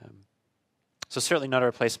 So certainly not a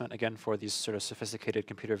replacement, again, for these sort of sophisticated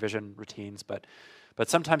computer vision routines, but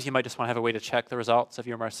sometimes you might just want to have a way to check the results of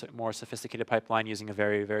your more sophisticated pipeline using a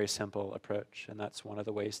very, very simple approach, and that's one of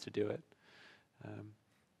the ways to do it.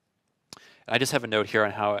 I just have a note here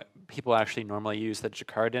on how people actually normally use the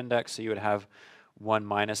Jacquard index, so you would have 1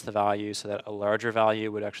 minus the value, so that a larger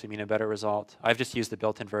value would actually mean a better result. I've just used the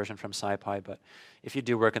built-in version from SciPy, but if you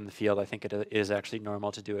do work in the field, I think it is actually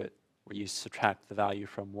normal to do it where you subtract the value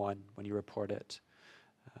from 1 when you report it.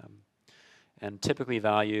 And typically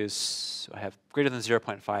values I have greater than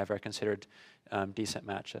 0.5 are considered decent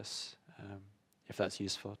matches, if that's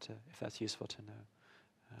useful to know.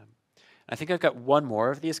 I think I've got one more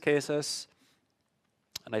of these cases,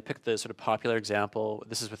 and I picked the sort of popular example.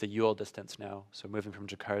 This is with the Yule distance now, so moving from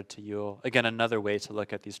Jacquard to Yule. Again, another way to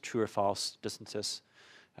look at these true or false distances,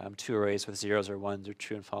 two arrays with zeros or ones or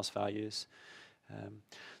true and false values.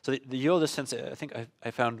 So the Yule distance, I think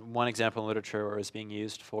I found one example in literature where it was being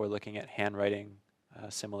used for looking at handwriting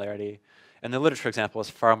similarity. And the literature example is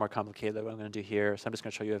far more complicated than what I'm going to do here. So I'm just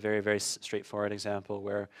going to show you a very, very straightforward example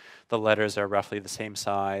where the letters are roughly the same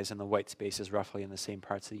size and the white space is roughly in the same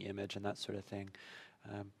parts of the image and that sort of thing.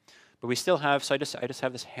 But we still have, so I just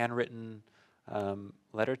have this handwritten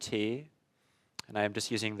letter T, and I'm just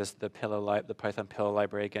using the Python pillow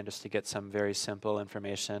library again just to get some very simple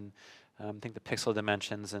information. I think the pixel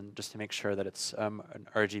dimensions, and just to make sure that it's an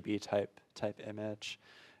RGB type image.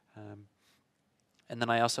 And then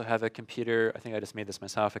I also have a computer, I think I just made this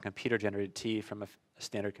myself, a computer-generated T from a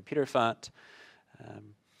standard computer font.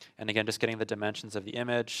 And again, just getting the dimensions of the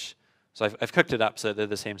image. So I've cooked it up so they're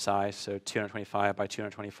the same size, so 225 by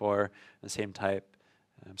 224, the same type.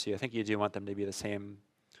 So I think you do want them to be the same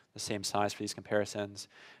size for these comparisons.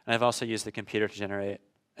 And I've also used the computer to generate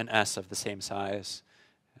an S of the same size.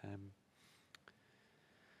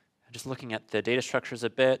 Just looking at the data structures a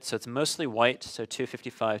bit, so it's mostly white, so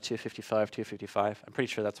 255, 255, 255. I'm pretty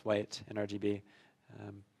sure that's white in RGB,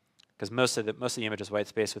 because most of the image is white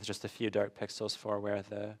space with just a few dark pixels for where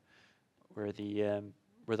the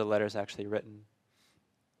letter's actually written.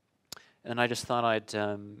 And I just thought I'd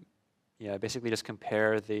basically just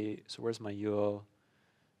compare so where's my Yule?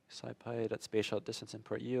 scipy.spatial distance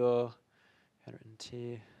import Yule, handwritten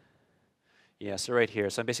T. Yeah, so right here.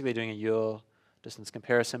 So I'm basically doing a Yule distance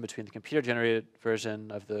comparison between the computer-generated version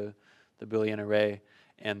of the Boolean array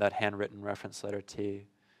and that handwritten reference letter T.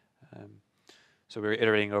 So we're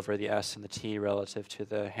iterating over the S and the T relative to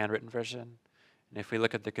the handwritten version. And if we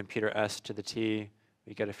look at the computer S to the T,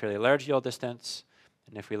 we get a fairly large Yule distance.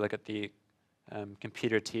 And if we look at the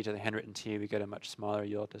computer T to the handwritten T, we get a much smaller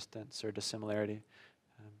Yule distance or dissimilarity.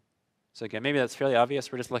 So again, maybe that's fairly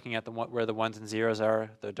obvious. We're just looking at where the ones and zeros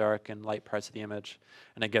are, the dark and light parts of the image.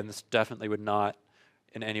 And again, this definitely would not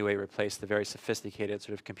in any way replace the very sophisticated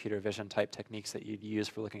sort of computer vision type techniques that you'd use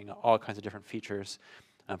for looking at all kinds of different features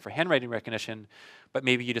for handwriting recognition. But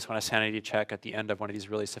maybe you just want a sanity check at the end of one of these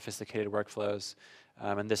really sophisticated workflows.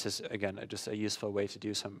 And this is, again, just a useful way to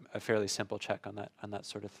do a fairly simple check on that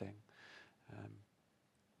sort of thing.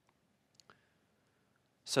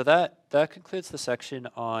 So that concludes the section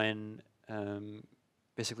on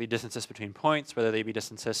basically distances between points, whether they be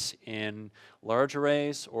distances in large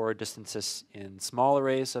arrays or distances in small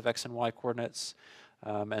arrays of x and y coordinates,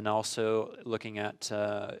 and also looking at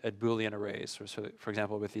Boolean arrays, or so, for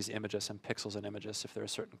example, with these images and pixels in images, if they're a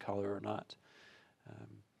certain color or not.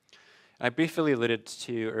 I briefly alluded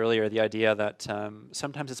to earlier the idea that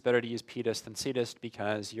sometimes it's better to use pdist than cdist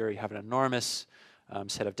because you have an enormous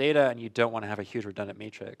set of data, and you don't want to have a huge redundant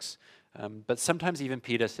matrix. But sometimes even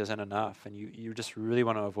p just isn't enough, and you just really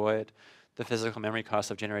want to avoid the physical memory cost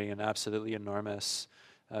of generating an absolutely enormous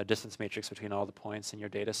distance matrix between all the points in your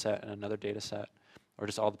data set and another data set, or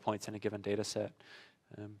just all the points in a given data set.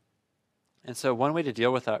 And so one way to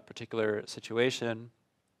deal with that particular situation,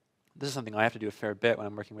 this is something I have to do a fair bit when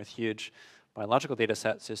I'm working with huge biological data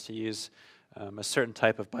sets, is to use a certain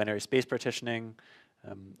type of binary space partitioning.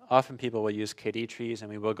 Often people will use KD trees, and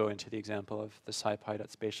we will go into the example of the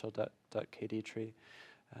scipy.spatial.kd tree.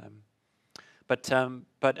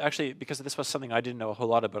 But actually, because this was something I didn't know a whole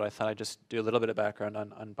lot about, I thought I'd just do a little bit of background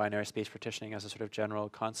on binary space partitioning as a sort of general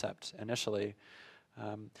concept initially.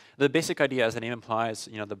 The basic idea, as the name implies,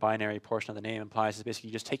 the binary portion of the name implies, is basically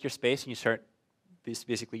you just take your space and you start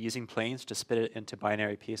basically using planes to split it into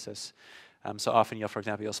binary pieces. So often, for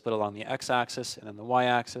example, you'll split along the x-axis and then the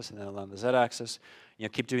y-axis and then along the z-axis. You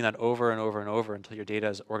keep doing that over and over and over until your data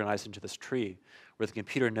is organized into this tree, where the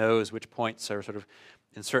computer knows which points are sort of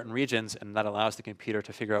in certain regions, and that allows the computer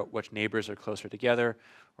to figure out which neighbors are closer together,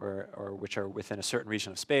 or which are within a certain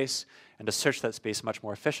region of space, and to search that space much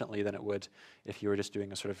more efficiently than it would if you were just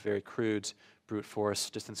doing a sort of very crude brute force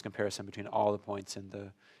distance comparison between all the points in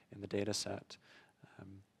the data set.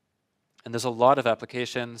 And there's a lot of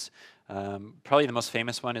applications. Probably the most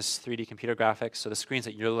famous one is 3D computer graphics. So the screens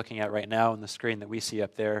that you're looking at right now and the screen that we see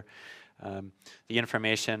up there, the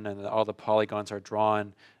information and all the polygons are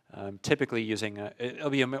drawn typically using,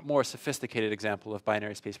 it'll be a more sophisticated example of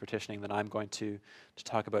binary space partitioning than I'm going to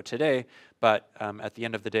talk about today. But at the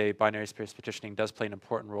end of the day, binary space partitioning does play an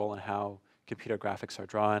important role in how computer graphics are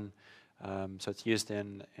drawn. So it's used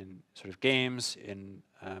in sort of games, in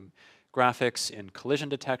graphics, in collision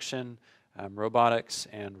detection, robotics,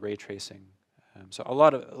 and ray tracing. So a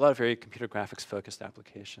lot of very computer graphics focused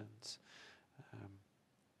applications.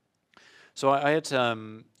 So I had, so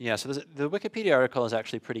the Wikipedia article is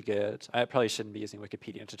actually pretty good. I probably shouldn't be using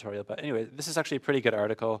Wikipedia in a tutorial, but anyway, this is actually a pretty good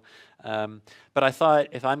article. But I thought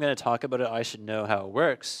if I'm going to talk about it, I should know how it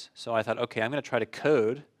works. So I thought, okay, I'm going to try to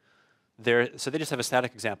code there. So they just have a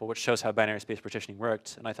static example which shows how binary space partitioning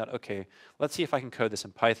worked. And I thought, okay, let's see if I can code this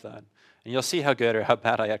in Python. And you'll see how good or how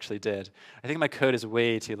bad I actually did. I think my code is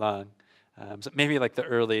way too long. So maybe like the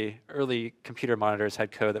early computer monitors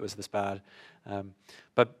had code that was this bad.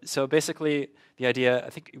 But so basically, the idea, I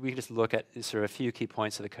think we can just look at sort of a few key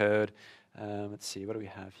points of the code. Let's see, what do we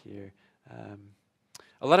have here?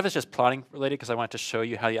 A lot of it's just plotting related because I want to show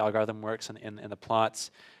you how the algorithm works in the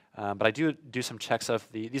plots. But I do some checks of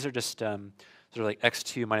these are just sort of like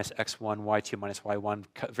x2 minus x1, y2 minus y1,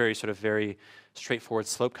 very straightforward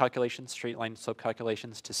slope calculations, straight line slope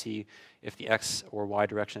calculations to see if the x or y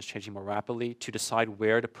direction is changing more rapidly, to decide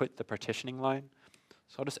where to put the partitioning line.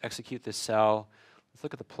 So I'll just execute this cell. Let's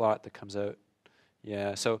look at the plot that comes out.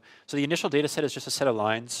 Yeah, so the initial data set is just a set of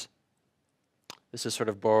lines. This is sort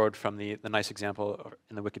of borrowed from the nice example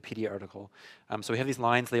in the Wikipedia article. So we have these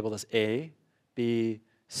lines labeled as A, B,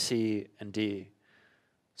 C, and D.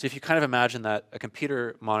 So if you kind of imagine that a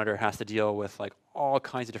computer monitor has to deal with like all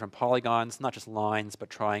kinds of different polygons, not just lines, but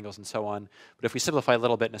triangles and so on. But if we simplify a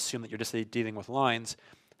little bit and assume that you're just dealing with lines,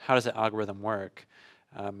 how does the algorithm work?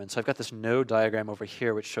 And so I've got this node diagram over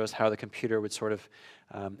here which shows how the computer would sort of,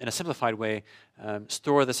 in a simplified way,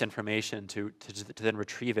 store this information to then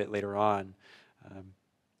retrieve it later on.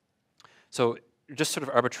 So just sort of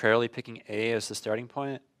arbitrarily picking A as the starting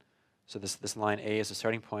point. So this line A is the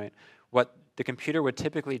starting point. What the computer would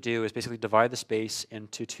typically do is basically divide the space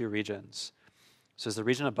into two regions. So there's the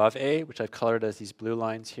region above A, which I've colored as these blue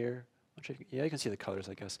lines here. Yeah, you can see the colors,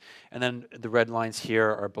 I guess. And then the red lines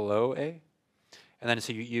here are below A. And then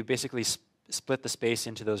so you basically split the space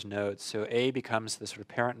into those nodes. So A becomes the sort of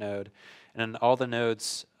parent node, and then all the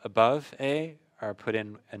nodes above A are put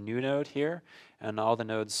in a new node here, and all the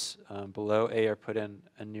nodes below A are put in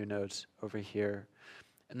a new node over here.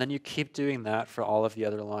 And then you keep doing that for all of the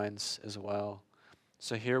other lines as well.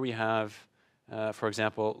 So here we have, for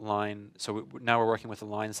example, now we're working with the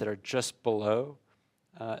lines that are just below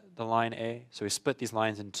the line A. So we split these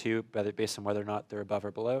lines in two based on whether or not they're above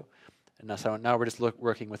or below. And so now we're just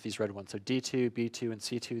working with these red ones. So D2, B2, and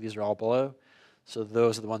C2, these are all below. So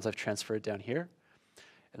those are the ones I've transferred down here.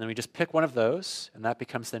 And then we just pick one of those, and that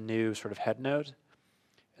becomes the new sort of head node.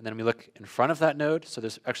 And then we look in front of that node, so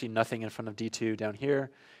there's actually nothing in front of D2 down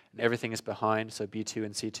here, and everything is behind, so B2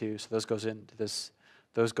 and C2. So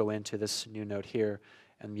those go into this new node here,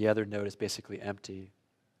 and the other node is basically empty.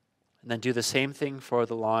 And then do the same thing for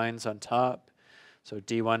the lines on top. So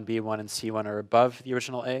D1, B1, and C1 are above the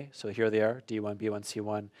original A. So here they are, D1, B1,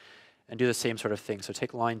 C1. And do the same sort of thing. So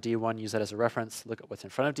take line D1, use that as a reference, look at what's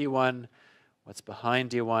in front of D1, what's behind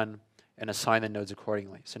D1, and assign the nodes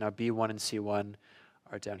accordingly. So now B1 and C1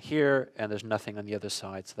 are down here, and there's nothing on the other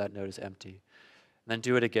side, so that node is empty. And then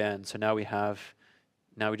do it again. So now we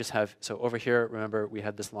just have, so over here, remember we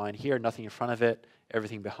had this line here, nothing in front of it,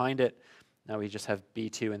 everything behind it. Now we just have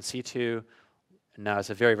B2 and C2. And now it's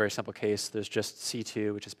a very, very simple case. There's just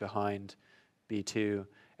C2, which is behind B2,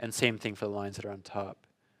 and same thing for the lines that are on top.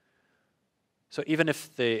 So even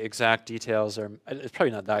if the exact details are, it's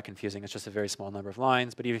probably not that confusing, it's just a very small number of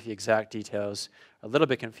lines, but even if the exact details are a little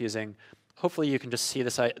bit confusing, hopefully you can just see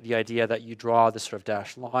the idea that you draw this sort of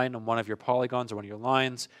dashed line on one of your polygons or one of your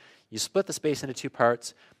lines, you split the space into two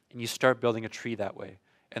parts, and you start building a tree that way.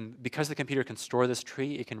 And because the computer can store this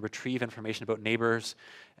tree, it can retrieve information about neighbors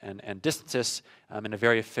and distances in a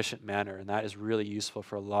very efficient manner, and that is really useful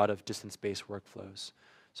for a lot of distance-based workflows.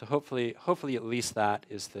 So hopefully at least that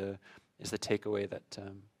is the takeaway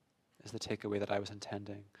that I was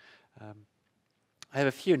intending. I have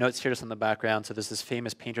a few notes here just on the background. So there's this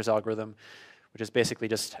famous painter's algorithm, which is basically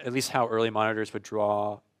just at least how early monitors would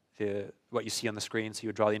draw what you see on the screen. So you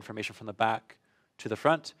would draw the information from the back to the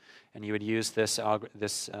front, and you would use this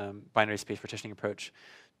binary space partitioning approach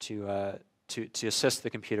to assist the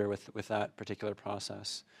computer with that particular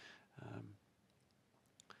process.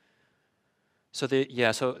 So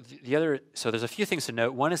there's a few things to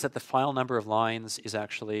note. One is that the final number of lines is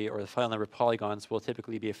actually, or the final number of polygons will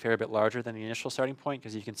typically be a fair bit larger than the initial starting point,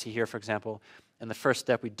 because you can see here, for example, in the first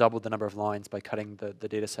step, we doubled the number of lines by cutting the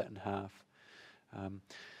data set in half.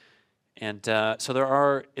 So there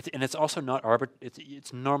are, it's also not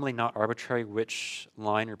it's normally not arbitrary which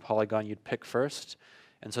line or polygon you'd pick first.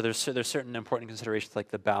 And so there's certain important considerations like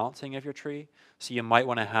the balancing of your tree. So you might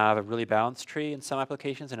want to have a really balanced tree in some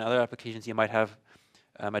applications, and in other applications you might have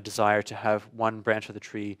a desire to have one branch of the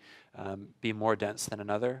tree be more dense than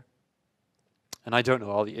another. And I don't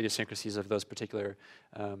know all the idiosyncrasies of those particular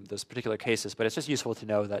cases, but it's just useful to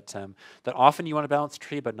know that that often you want a balanced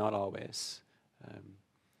tree, but not always.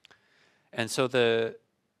 And so the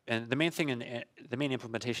main thing the main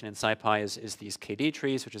implementation in SciPy is these KD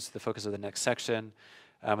trees, which is the focus of the next section.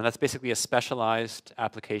 And that's basically a specialized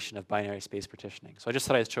application of binary space partitioning. So I just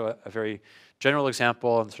thought I'd show a very general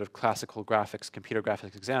example and sort of classical graphics, computer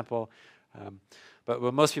graphics example. But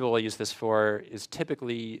what most people will use this for is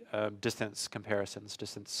typically distance comparisons,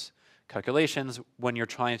 distance calculations when you're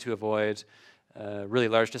trying to avoid really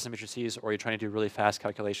large distance matrices, or you're trying to do really fast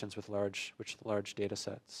calculations with large data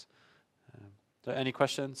sets. So any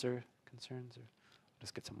questions or concerns? Or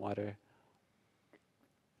just get some water.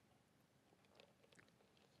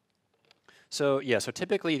 So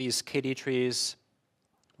typically these KD trees,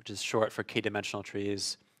 which is short for k-dimensional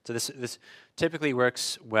trees, so this typically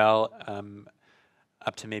works well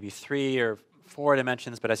up to maybe 3 or 4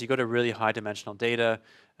 dimensions, but as you go to really high dimensional data,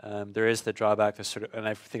 there is the drawback, and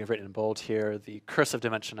I think I've written in bold here, the curse of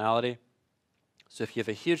dimensionality. So if you have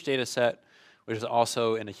a huge data set, which is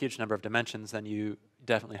also in a huge number of dimensions, then you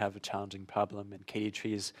definitely have a challenging problem, and KD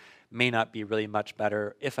trees may not be really much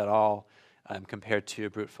better, if at all, compared to a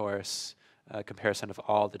brute force comparison of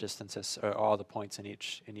all the distances or all the points in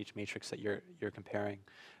each matrix that you're comparing.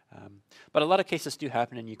 But a lot of cases do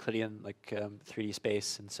happen in Euclidean 3D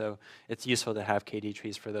space, and so it's useful to have KD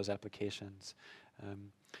trees for those applications.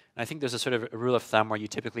 And I think there's a sort of a rule of thumb where you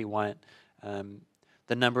typically want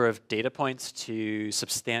the number of data points to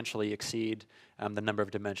substantially exceed the number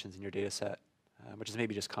of dimensions in your data set, which is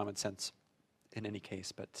maybe just common sense in any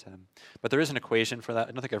case. But there is an equation for that.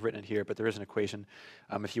 I don't think I've written it here, but there is an equation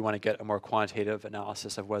if you want to get a more quantitative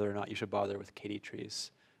analysis of whether or not you should bother with KD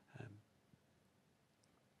trees.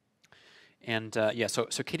 So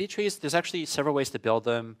KD trees, there's actually several ways to build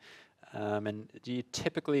them. And you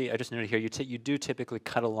typically, I just noted here, you do typically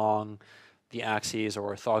cut along the axes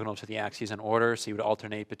or orthogonal to the axes in order. So you would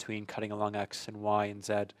alternate between cutting along X and Y and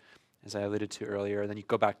Z, as I alluded to earlier. Then you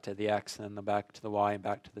go back to the X and then back to the Y and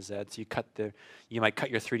back to the Z. So you might cut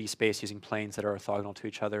your 3D space using planes that are orthogonal to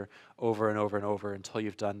each other over and over and over until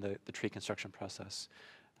you've done the tree construction process.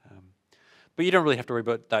 But you don't really have to worry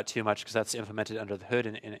about that too much because that's implemented under the hood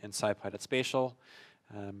in scipy.spatial.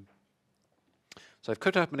 So I've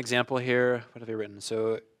cooked up an example here. What have I written?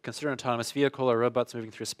 So consider an autonomous vehicle or robots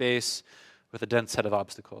moving through space with a dense set of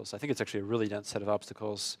obstacles. I think it's actually a really dense set of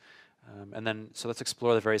obstacles. So let's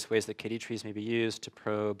explore the various ways that KD trees may be used to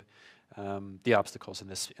probe the obstacles in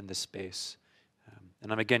this space.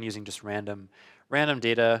 And I'm again using just random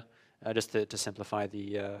data just to simplify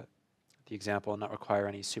the example and not require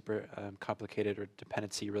any super complicated or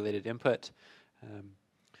dependency related input.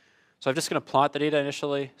 So I'm just going to plot the data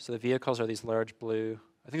initially. So the vehicles are these large blue.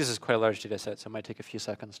 I think this is quite a large data set, so it might take a few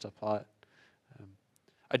seconds to plot.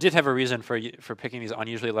 I did have a reason for picking these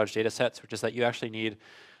unusually large data sets, which is that you actually need,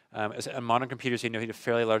 on modern computers, you need a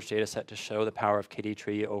fairly large data set to show the power of KD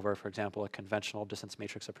tree over, for example, a conventional distance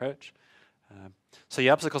matrix approach. So the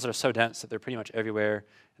obstacles are so dense that they're pretty much everywhere,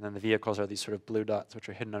 and then the vehicles are these sort of blue dots which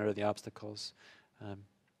are hidden under the obstacles.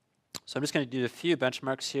 So I'm just going to do a few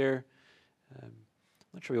benchmarks here. I'm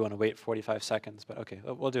not sure we want to wait 45 seconds, but okay,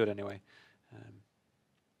 we'll do it anyway.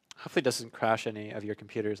 Hopefully it doesn't crash any of your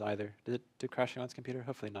computers either. Did it crash anyone's computer?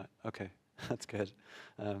 Hopefully not. Okay, that's good.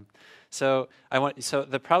 So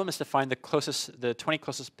the problem is to find the 20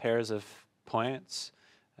 closest pairs of points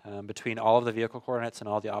between all of the vehicle coordinates and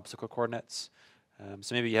all the obstacle coordinates.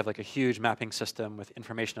 So maybe you have like a huge mapping system with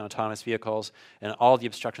information on autonomous vehicles and all the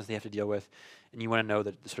obstructions they have to deal with, and you want to know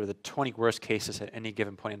sort of the 20 worst cases at any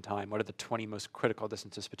given point in time. What are the 20 most critical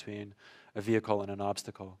distances between a vehicle and an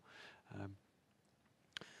obstacle?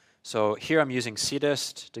 So here I'm using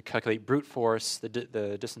cdist to calculate brute force the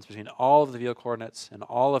distance between all of the vehicle coordinates and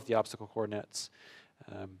all of the obstacle coordinates,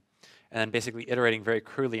 and then basically iterating very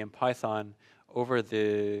crudely in Python over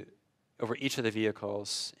each of the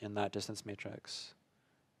vehicles in that distance matrix.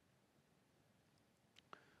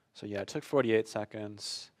 So yeah, it took 48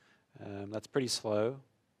 seconds. That's pretty slow.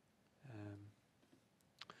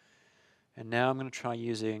 And now I'm going to try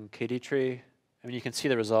using KD tree. I mean, you can see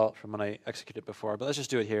the result from when I executed it before, but let's just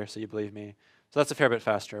do it here so you believe me. So that's a fair bit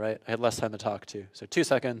faster, right? I had less time to talk too. So 2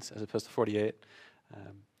 seconds as opposed to 48.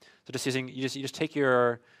 So just using, you just take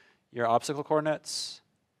your obstacle coordinates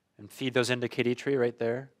and feed those into KD tree right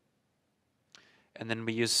there. And then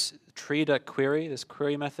we use tree.query, this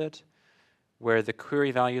query method, where the query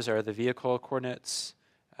values are the vehicle coordinates.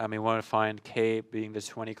 We want to find k being the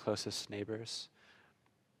 20 closest neighbors.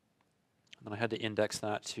 And then I had to index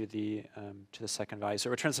that to the second value. So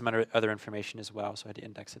it returns some other information as well, so I had to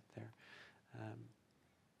index it there.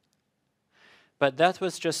 But that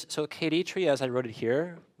was just, so KD tree as I wrote it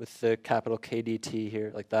here, with the capital KDT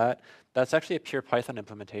here, like that, that's actually a pure Python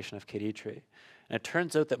implementation of KD tree. And it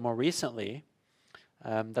turns out that more recently,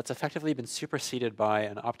 that's effectively been superseded by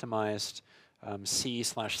an optimized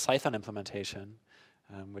C/Python implementation,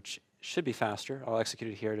 which should be faster. I'll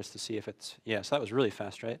execute it here just to see if it's, yeah, so that was really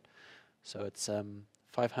fast, right? So it's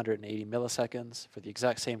 580 milliseconds for the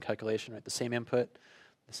exact same calculation, right? The same input,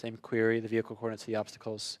 the same query, the vehicle coordinates, the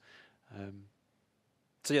obstacles.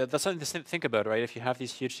 So yeah, that's something to think about, right? If you have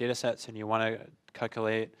these huge data sets and you want to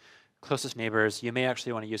calculate closest neighbors, you may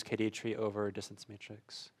actually want to use KD tree over a distance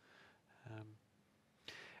matrix.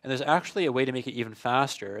 And there's actually a way to make it even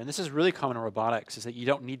faster, and this is really common in robotics, is that you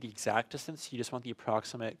don't need the exact distance, you just want the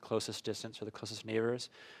approximate closest distance or the closest neighbors.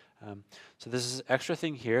 So this is extra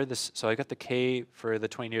thing here. So I got the K for the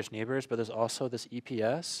 20 nearest neighbors, but there's also this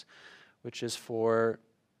EPS, which is for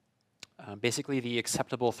basically the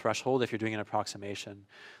acceptable threshold if you're doing an approximation.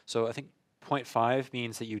 So I think 0.5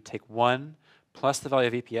 means that you take 1 plus the value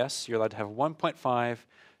of EPS. You're allowed to have 1.5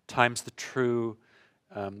 times the true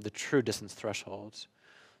distance threshold.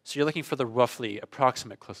 So you're looking for the roughly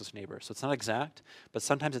approximate closest neighbor. So it's not exact, but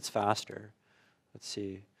sometimes it's faster. Let's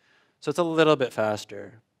see. So it's a little bit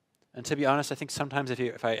faster. And to be honest, I think sometimes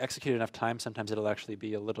if I execute enough time, sometimes it'll actually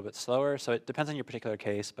be a little bit slower. So it depends on your particular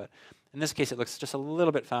case, but in this case, it looks just a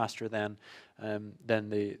little bit faster than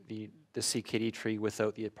the CKD tree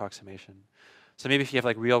without the approximation. So maybe if you have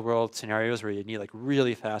like real-world scenarios where you need like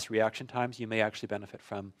really fast reaction times, you may actually benefit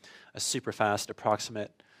from a super fast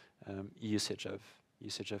approximate usage of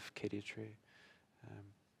KD tree.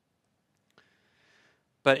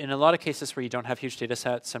 But in a lot of cases where you don't have huge data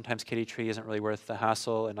sets, sometimes KD tree isn't really worth the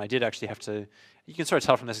hassle. And I did actually have to, you can sort of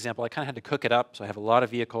tell from this example, I kind of had to cook it up. So I have a lot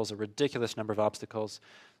of vehicles, a ridiculous number of obstacles.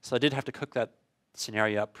 So I did have to cook that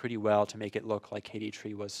scenario up pretty well to make it look like KD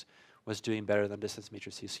tree was doing better than distance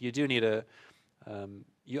matrices. So you do need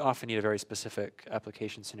you often need a very specific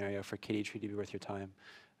application scenario for KD tree to be worth your time.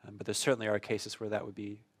 But there certainly are cases where that would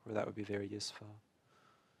be very useful.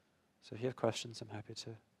 So if you have questions, I'm happy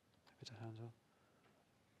to handle.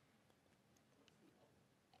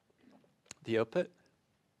 The output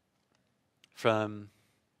from,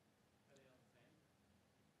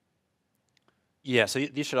 yeah, so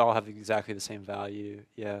these should all have exactly the same value.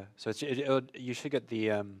 Yeah, so you should get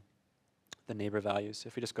the neighbor values.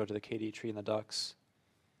 If we just go to the KD tree in the docs,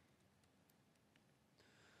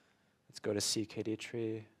 let's go to CKD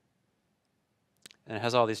tree, and it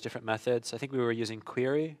has all these different methods. I think we were using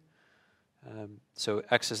query. So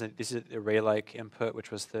X this is array-like input, which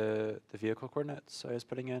was the vehicle coordinates I was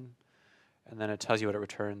putting in. And then it tells you what it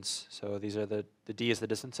returns. So these are the D is the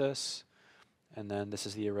distances, and then this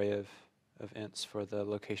is the array of ints for the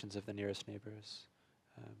locations of the nearest neighbors.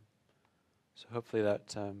 So hopefully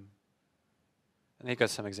that And they've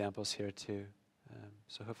got some examples here too.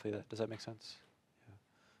 So hopefully does that make sense?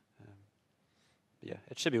 Yeah. But yeah,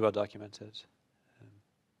 it should be well documented.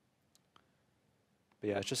 But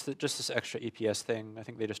yeah, it's just this extra EPS thing. I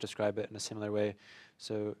think they just describe it in a similar way.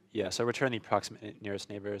 So yeah, so return the approximate nearest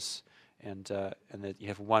neighbors, and that you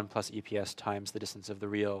have 1 plus EPS times the distance of the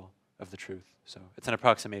real of the truth. So it's an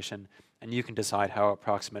approximation, and you can decide how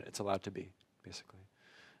approximate it's allowed to be, basically.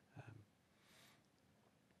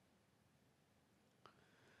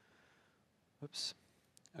 Whoops.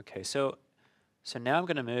 Okay, so now I'm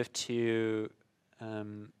going to move to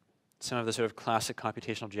some of the sort of classic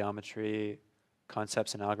computational geometry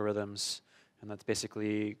concepts and algorithms, and that's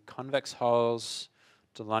basically convex halls,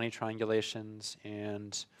 Delaunay triangulations,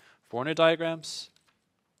 and Voronoi diagrams.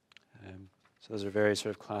 So those are very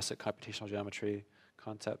sort of classic computational geometry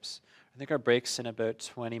concepts. I think our break's in about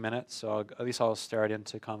 20 minutes, so at least I'll start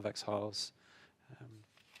into convex halls.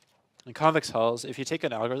 In convex halls, if you take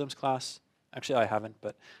an algorithms class, actually I haven't,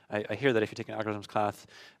 but I hear that if you take an algorithms class,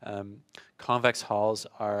 convex halls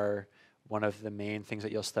are one of the main things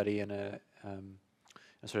that you'll study in a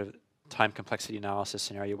sort of time complexity analysis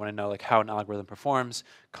scenario. You want to know like how an algorithm performs.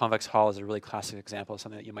 Convex hall is a really classic example of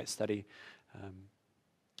something that you might study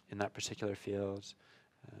in that particular field.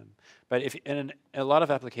 But if in a lot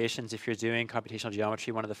of applications, if you're doing computational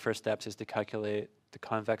geometry, one of the first steps is to calculate the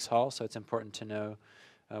convex hall. So it's important to know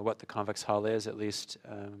what the convex hall is, at least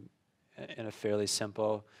in a fairly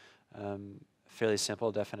simple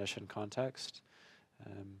definition context.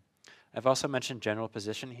 I've also mentioned general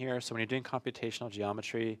position here. So when you're doing computational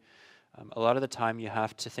geometry, a lot of the time you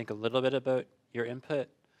have to think a little bit about your input.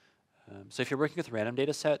 So if you're working with random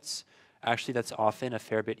data sets, actually that's often a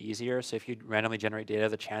fair bit easier. So if you randomly generate data,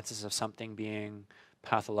 the chances of something being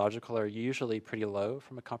pathological are usually pretty low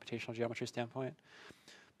from a computational geometry standpoint.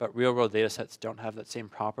 But real-world data sets don't have that same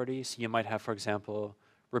property. So you might have, for example,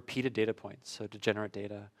 repeated data points, so degenerate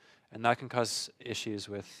data. And that can cause issues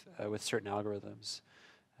with certain algorithms.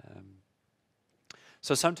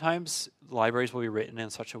 So sometimes libraries will be written in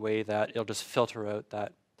such a way that it'll just filter out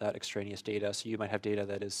that extraneous data. So you might have data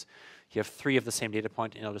that is, you have 3 of the same data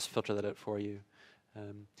point, and it'll just filter that out for you. But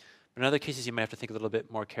in other cases, you might have to think a little bit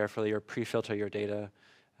more carefully or pre-filter your data.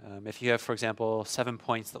 If you have, for example, 7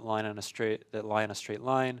 points that lie on a straight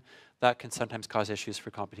line, that can sometimes cause issues for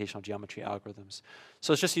computational geometry algorithms.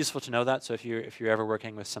 So it's just useful to know that. So if you're ever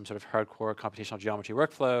working with some sort of hardcore computational geometry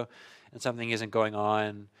workflow, and something isn't going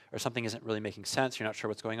on, or something isn't really making sense, you're not sure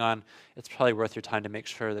what's going on, it's probably worth your time to make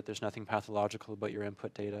sure that there's nothing pathological about your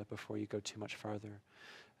input data before you go too much farther.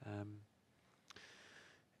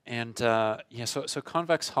 So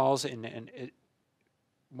convex halls,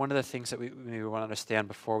 one of the things that we maybe want to understand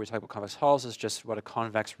before we talk about convex halls is just what a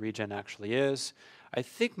convex region actually is. I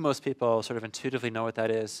think most people sort of intuitively know what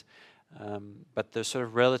that is, but the sort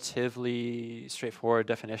of relatively straightforward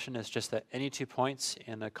definition is just that any 2 points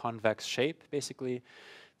in a convex shape, basically,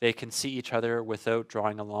 they can see each other without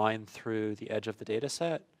drawing a line through the edge of the data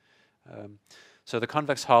set. So the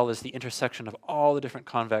convex hall is the intersection of all the different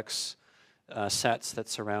convex sets that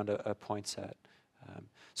surround a point set.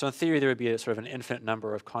 So in theory, there would be a sort of an infinite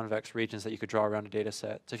number of convex regions that you could draw around a data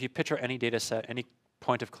set. So if you picture any data set, any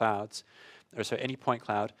point of clouds, or so any point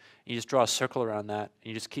cloud, and you just draw a circle around that, and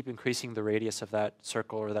you just keep increasing the radius of that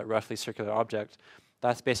circle or that roughly circular object,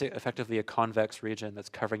 that's basically effectively a convex region that's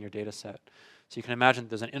covering your data set. So you can imagine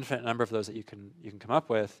there's an infinite number of those that you can come up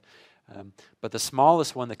with, but the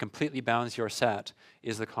smallest one that completely bounds your set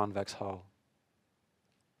is the convex hall.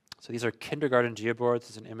 So these are kindergarten geoboards.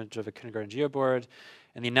 This is an image of a kindergarten geoboard.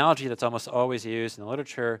 And the analogy that's almost always used in the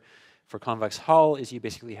literature for convex hull is you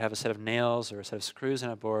basically have a set of nails or a set of screws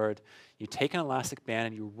in a board. You take an elastic band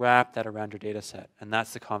and you wrap that around your data set. And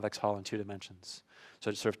that's the convex hull in 2 dimensions.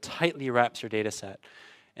 So it sort of tightly wraps your data set.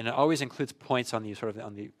 And it always includes points on the sort of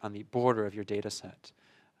on the border of your data set.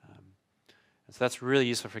 And so that's really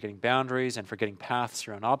useful for getting boundaries and for getting paths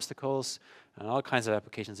around obstacles and all kinds of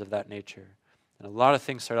applications of that nature. And a lot of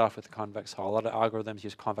things start off with the convex hall. A lot of algorithms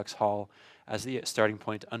use convex hall as the starting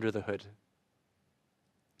point under the hood.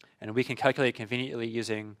 And we can calculate conveniently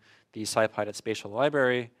using the scipy.spatial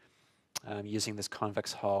library using this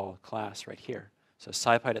convex hall class right here. So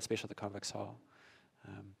scipy.spatial, the convex hall.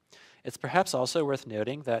 It's perhaps also worth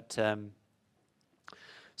noting that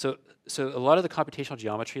so a lot of the computational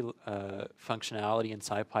geometry functionality in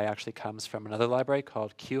scipy actually comes from another library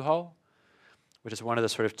called QHull, which is one of the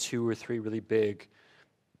sort of 2 or 3 really big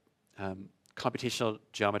computational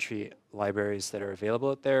geometry libraries that are available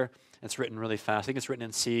out there. It's written really fast. I think it's written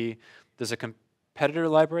in C. There's a competitor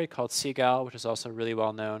library called Seagal, which is also really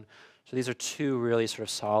well known. So these are 2 really sort of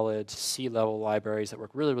solid C-level libraries that work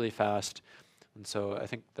really, really fast. And so I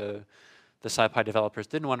think the scipy developers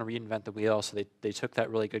didn't want to reinvent the wheel, so they took that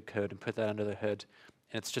really good code and put that under the hood,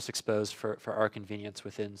 and it's just exposed for our convenience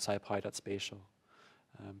within scipy.spatial.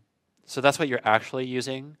 So that's what you're actually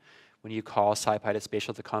using when you call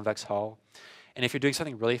scipy.spatial to convex hull. And if you're doing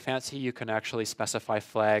something really fancy, you can actually specify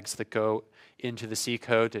flags that go into the C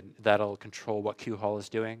code, and that'll control what QHull is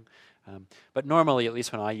doing. But normally, at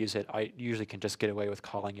least when I use it, I usually can just get away with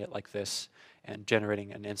calling it like this and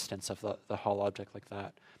generating an instance of the hull object like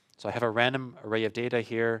that. So I have a random array of data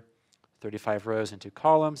here, 35 rows and 2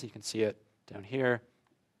 columns. You can see it down here.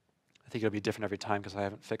 I think it'll be different every time because I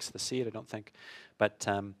haven't fixed the seed, I don't think. But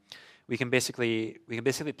we can basically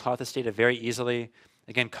plot this data very easily.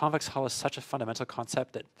 Again, convex hull is such a fundamental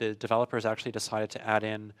concept that the developers actually decided to add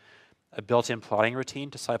in a built-in plotting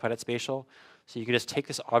routine to scipy.spatial. So you can just take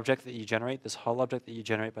this object that you generate, this hull object that you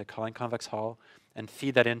generate by calling convex hull, and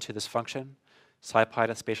feed that into this function,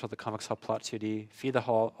 scipy.spatial the convex hull plot 2D, feed the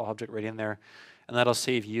hull object right in there, and that'll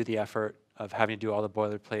save you the effort of having to do all the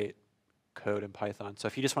boilerplate code in Python. So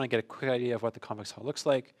if you just want to get a quick idea of what the convex hull looks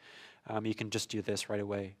like, you can just do this right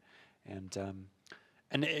away.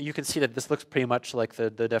 And you can see that this looks pretty much like the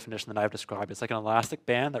definition that I've described. It's like an elastic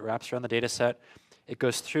band that wraps around the data set. It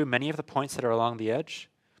goes through many of the points that are along the edge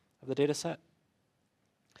of the data set.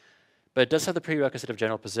 But it does have the prerequisite of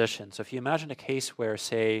general position. So if you imagine a case where,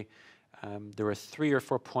 say, there were 3 or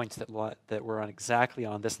 4 points that were exactly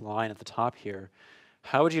on this line at the top here,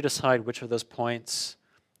 how would you decide which of those points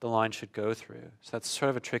the line should go through? So that's sort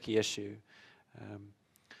of a tricky issue.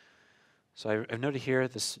 So I've noted here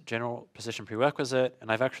this general position prerequisite,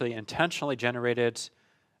 and I've actually intentionally generated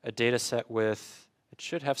a data set with, it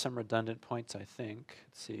should have some redundant points, I think.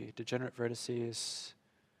 Let's see, degenerate vertices,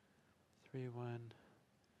 3, 1,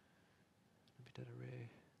 data array.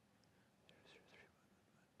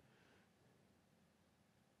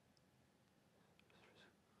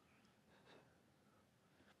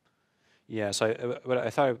 Yeah, so I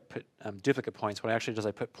thought I put duplicate points. What I actually did is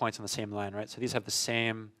I put points on the same line, right? So these have the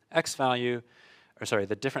same x value, or sorry,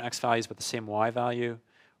 the different x values but the same y value.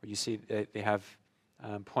 Where you see they have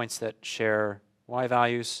points that share y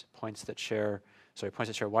values, points that share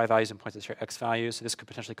y values, and points that share x values. So this could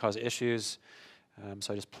potentially cause issues.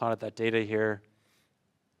 So I just plotted that data here.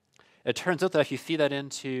 It turns out that if you feed that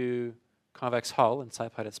into convex hull and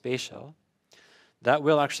scipy.spatial, that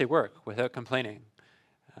will actually work without complaining.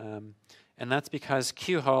 And that's because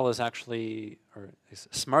QHull is actually, or is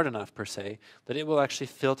smart enough per se, that it will actually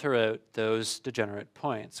filter out those degenerate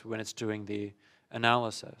points when it's doing the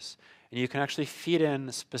analysis. And you can actually feed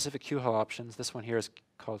in specific QHull options. This one here is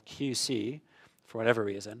called QC for whatever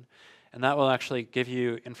reason. And that will actually give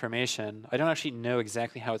you information. I don't actually know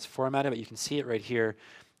exactly how it's formatted, but you can see it right here.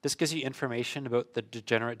 This gives you information about the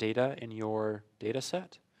degenerate data in your data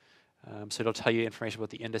set. So it'll tell you information about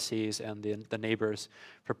the indices and the neighbors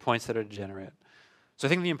for points that are degenerate. So I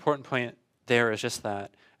think the important point there is just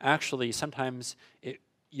that actually sometimes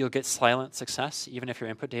you'll get silent success even if your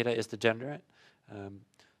input data is degenerate.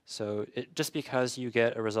 So just because you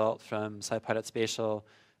get a result from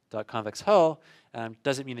scipy.spatial.convex hull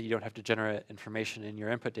doesn't mean that you don't have degenerate information in your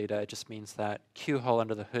input data. It just means that QHull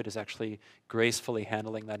under the hood is actually gracefully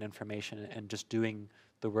handling that information and just doing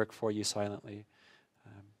the work for you silently.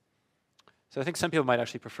 So I think some people might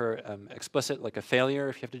actually prefer explicit, like a failure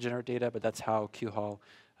if you have degenerate data, but that's how QHull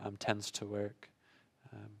tends to work.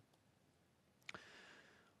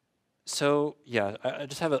 So yeah, I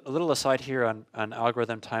just have a little aside here on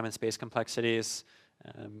algorithm time and space complexities.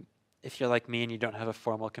 If you're like me and you don't have a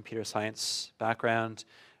formal computer science background,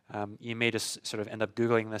 you may just sort of end up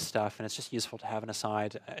Googling this stuff, and it's just useful to have an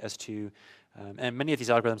aside as to, and many of these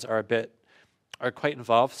algorithms are quite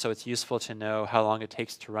involved, so it's useful to know how long it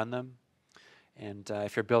takes to run them. And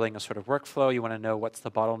if you're building a sort of workflow, you want to know what's the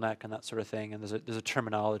bottleneck and that sort of thing. And there's a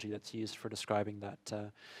terminology that's used for describing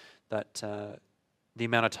the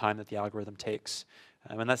amount of time that the algorithm takes.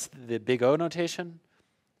 And that's the big O notation.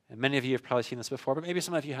 And many of you have probably seen this before, but maybe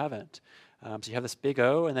some of you haven't. So you have this big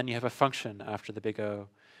O, and then you have a function after the big O.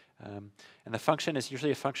 And the function is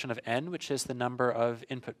usually a function of n, which is the number of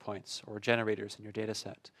input points or generators in your data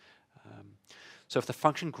set. So if the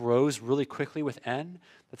function grows really quickly with n,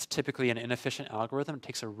 that's typically an inefficient algorithm. It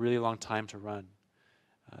takes a really long time to run.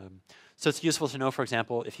 So it's useful to know, for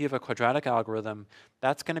example, if you have a quadratic algorithm,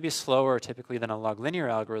 that's going to be slower typically than a log linear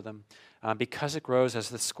algorithm because it grows as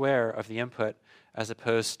the square of the input as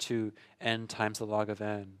opposed to n times the log of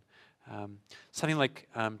n. Something like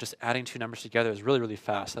just adding 2 numbers together is really, really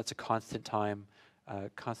fast. That's a constant time,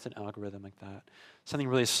 constant algorithm like that. Something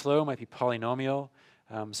really slow might be polynomial.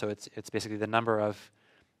 So it's basically the number of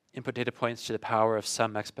input data points to the power of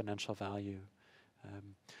some exponential value.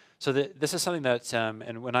 So this is something that,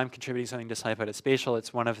 and when I'm contributing something to scipy.spatial,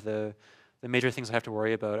 it's one of the major things I have to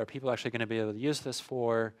worry about. Are people actually going to be able to use this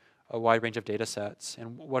for a wide range of data sets?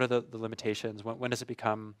 And what are the limitations? When does it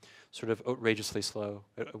become sort of outrageously slow?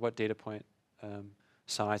 At what data point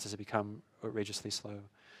size does it become outrageously slow?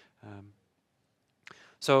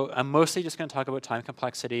 So I'm mostly just going to talk about time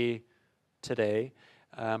complexity today.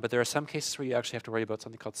 But there are some cases where you actually have to worry about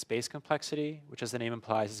something called space complexity, which, as the name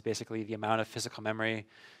implies, is basically the amount of physical memory,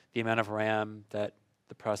 the amount of RAM that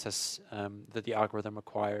the process, that the algorithm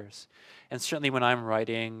requires. And certainly when I'm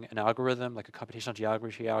writing an algorithm, like a computational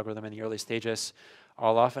geometry algorithm in the early stages,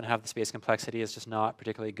 I'll often have the space complexity is just not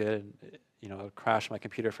particularly good. It'll crash my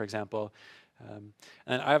computer, for example.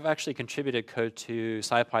 And I've actually contributed code to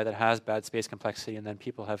SciPy that has bad space complexity, and then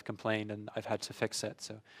people have complained, and I've had to fix it.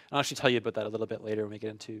 So I'll actually tell you about that a little bit later when we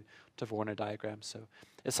get into Voronoi diagrams. So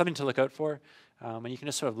it's something to look out for, and you can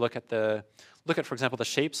just sort of look at, for example, the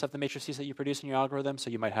shapes of the matrices that you produce in your algorithm.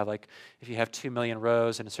 So you might have, like, if you have 2 million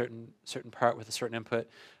rows in a certain part with a certain input,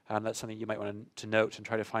 that's something you might want to note and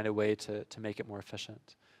try to find a way to make it more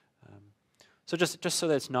efficient. So just so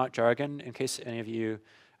that it's not jargon, in case any of you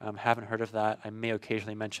haven't heard of that, I may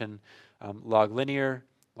occasionally mention log linear.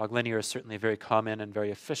 Log linear is certainly a very common and very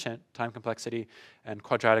efficient time complexity, and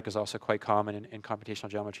quadratic is also quite common in computational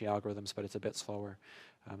geometry algorithms, but it's a bit slower.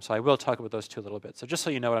 So I will talk about those two a little bit. So just so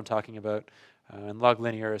you know what I'm talking about, and log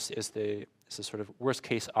linear is the sort of worst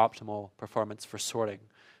case optimal performance for sorting.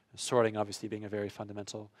 Sorting obviously being a very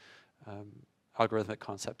fundamental algorithmic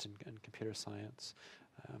concept in computer science.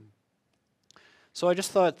 So I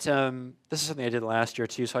just thought, this is something I did last year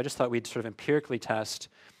too, so I just thought we'd sort of empirically test.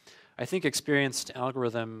 I think experienced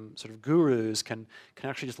algorithm sort of gurus can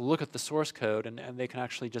actually just look at the source code, and they can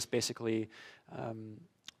actually just basically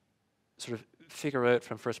sort of figure out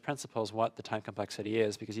from first principles what the time complexity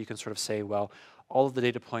is, because you can sort of say, well, all of the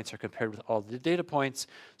data points are compared with all of the data points,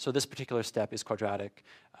 so this particular step is quadratic.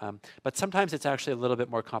 But sometimes it's actually a little bit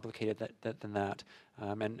more complicated than that.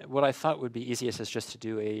 And what I thought would be easiest is just to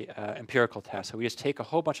do a empirical test. So we just take a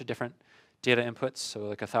whole bunch of different data inputs, so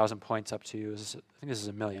like 1,000 points up to, I think this is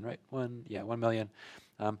 1 million, right? 1 million.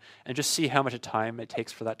 And just see how much time it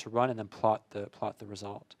takes for that to run, and then plot the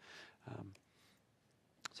result.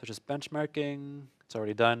 So just benchmarking, it's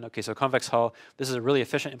already done. Okay, so convex hull, this is a really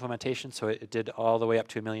efficient implementation, so it did all the way up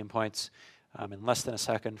to 1 million points in less than a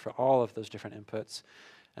second for all of those different inputs.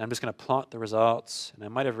 And I'm just going to plot the results, and I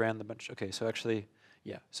might have ran the bunch. Okay, so actually,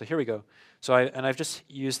 yeah, so here we go. So I've just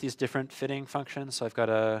used these different fitting functions. So I've got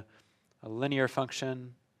a linear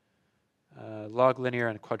function, log linear,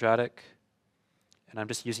 and a quadratic. And I'm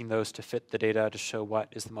just using those to fit the data to show what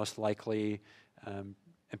is the most likely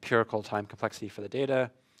empirical time complexity for the data.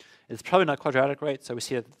 It's probably not quadratic, right? So we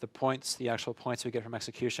see that the actual points we get from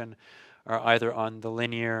execution are either on the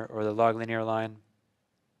linear or the log linear line.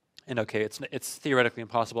 And okay, it's theoretically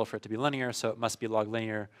impossible for it to be linear, so it must be log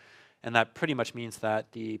linear. And that pretty much means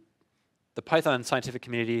that the Python scientific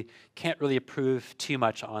community can't really improve too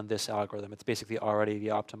much on this algorithm. It's basically already the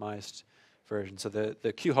optimized version. So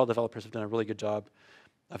the Q-Hall developers have done a really good job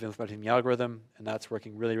of implementing the algorithm, and that's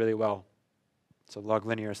working really, really well. So log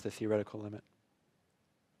linear is the theoretical limit.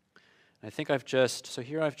 And I think I've just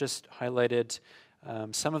highlighted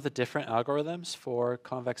some of the different algorithms for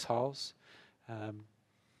convex hulls.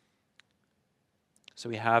 So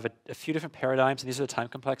we have a few different paradigms, and these are the time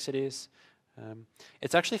complexities.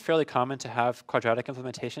 It's actually fairly common to have quadratic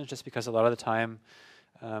implementations, just because a lot of the time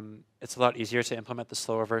it's a lot easier to implement the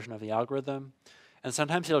slower version of the algorithm. And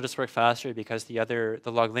sometimes it'll just work faster because the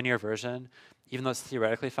log linear version, even though it's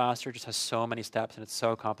theoretically faster, just has so many steps and it's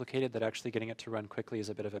so complicated that actually getting it to run quickly is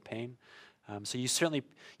a bit of a pain. So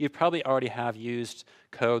you probably already have used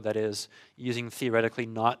code that is using theoretically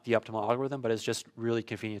not the optimal algorithm, but is just really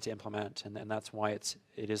convenient to implement, and that's why it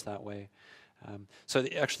is that way. So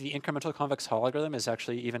actually the incremental convex Hull algorithm is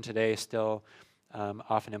actually even today still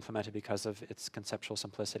often implemented because of its conceptual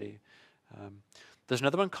simplicity. There's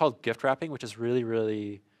another one called gift wrapping, which is really,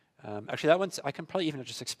 really, actually that one's, I can probably even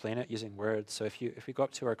just explain it using words. So if we go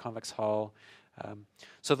up to our convex Hull,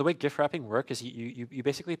 so the way gift wrapping works is you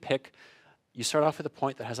basically you start off with a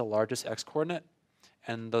point that has the largest x coordinate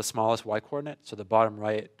and the smallest y coordinate, so the bottom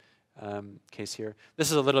right case here.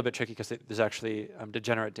 This is a little bit tricky because there's actually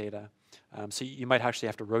degenerate data. So you might actually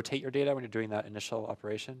have to rotate your data when you're doing that initial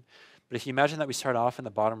operation. But if you imagine that we start off in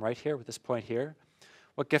the bottom right here with this point here,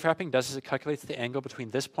 what gift wrapping does is it calculates the angle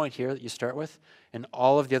between this point here that you start with and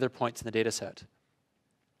all of the other points in the data set.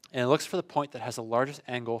 And it looks for the point that has the largest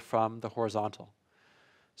angle from the horizontal.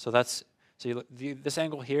 So So you look, this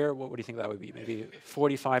angle here, what do you think that would be? Maybe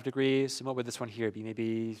 45 degrees. And what would this one here be?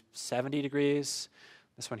 Maybe 70 degrees.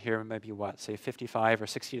 This one here might be what? Say 55 or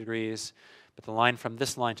 60 degrees. But the line from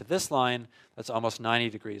this line to this line, that's almost 90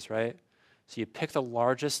 degrees, right? So you pick the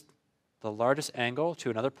largest angle to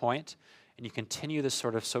another point, and you continue this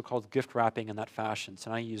sort of so-called gift wrapping in that fashion. So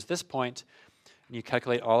now you use this point, and you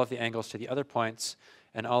calculate all of the angles to the other points,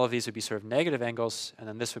 and all of these would be sort of negative angles, and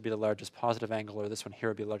then this would be the largest positive angle, or this one here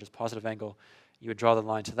would be the largest positive angle. You would draw the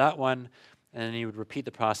line to that one, and then you would repeat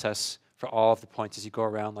the process for all of the points as you go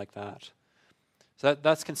around like that. So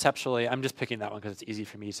that's conceptually, I'm just picking that one because it's easy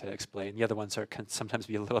for me to explain. The other ones can sometimes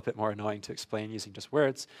be a little bit more annoying to explain using just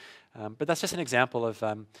words. But that's just an example of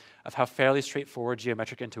how fairly straightforward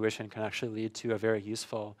geometric intuition can actually lead to a very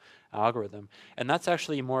useful algorithm. And that's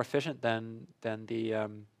actually more efficient than the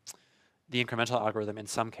incremental algorithm in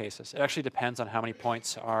some cases. It actually depends on how many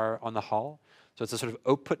points are on the hull. So it's a sort of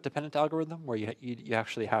output-dependent algorithm where you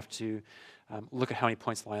actually have to look at how many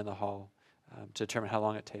points lie on the hull to determine how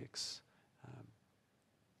long it takes.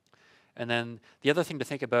 And then the other thing to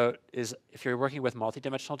think about is if you're working with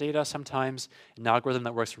multidimensional data, sometimes an algorithm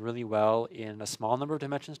that works really well in a small number of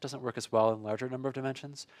dimensions doesn't work as well in a larger number of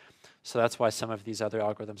dimensions. So that's why some of these other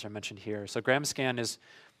algorithms are mentioned here. So GramScan is,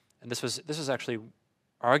 and this was actually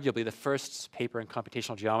arguably the first paper in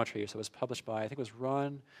computational geometry. So it was published by, I think it was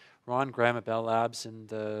Ron Graham at Bell Labs in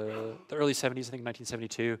the early 70s, I think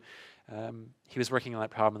 1972. He was working on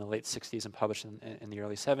that problem in the late 60s and published in the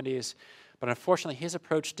early 70s. But unfortunately, his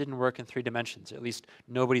approach didn't work in 3 dimensions. At least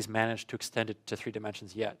nobody's managed to extend it to 3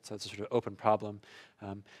 dimensions yet. So it's a sort of open problem.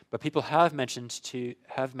 But people have managed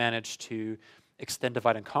to extend,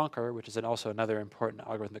 divide, and conquer, which is also another important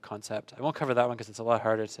algorithmic concept. I won't cover that one because it's a lot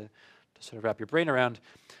harder to sort of wrap your brain around.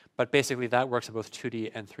 But basically, that works in both 2D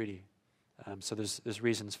and 3D. So there's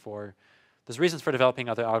reasons for developing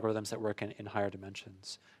other algorithms that work in higher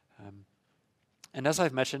dimensions. And as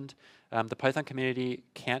I've mentioned, the Python community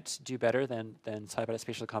can't do better than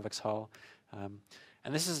scipy.spatial convex hull.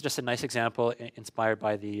 And this is just a nice example inspired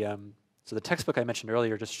by so the textbook I mentioned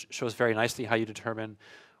earlier just shows very nicely how you determine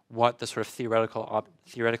what the sort of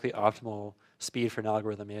theoretically optimal speed for an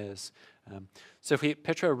algorithm is. So if we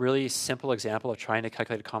picture a really simple example of trying to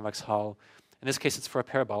calculate a convex hull, in this case it's for a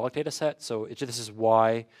parabolic data set, so this is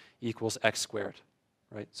y equals x squared,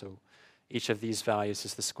 right? So each of these values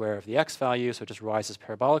is the square of the x value, so it just rises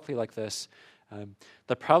parabolically like this.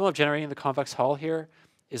 The problem of generating the convex hull here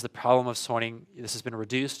is the problem of sorting. This has been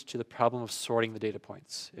reduced to the problem of sorting the data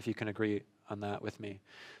points, if you can agree on that with me.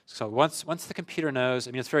 So once the computer knows,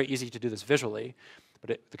 I mean, it's very easy to do this visually,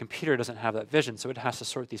 but the computer doesn't have that vision, so it has to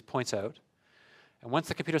sort these points out. And once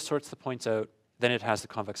the computer sorts the points out, then it has the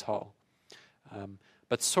convex hull.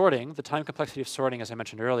 But sorting, the time complexity of sorting, as I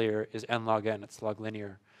mentioned earlier, is n log n, it's log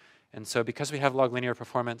linear. And so because we have log linear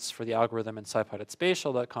performance for the algorithm in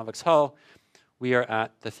scipy.spatial, that convex hull, we are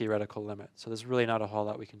at the theoretical limit. So there's really not a whole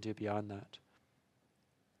lot we can do beyond that.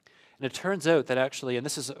 And it turns out that actually, and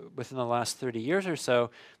this is within the last 30 years or so,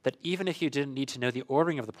 that even if you didn't need to know the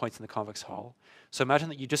ordering of the points in the convex hull, so imagine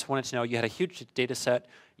that you just wanted to know, you had a huge data set,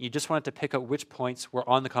 you just wanted to pick out which points were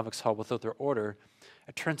on the convex hull without their order,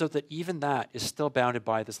 it turns out that even that is still bounded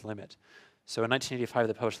by this limit. So in 1985,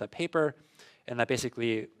 they published that paper, and that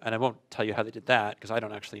basically, and I won't tell you how they did that because I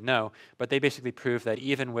don't actually know, but they basically proved that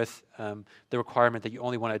even with the requirement that you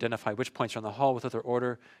only want to identify which points are on the hull without their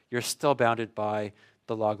order, you're still bounded by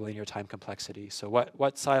the log linear time complexity. So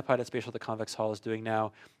what scipy.spatial, the convex hull, is doing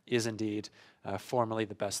now is indeed formally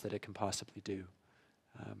the best that it can possibly do.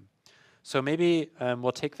 So maybe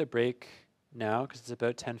we'll take the break now because it's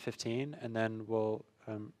about 10:15, and then we'll,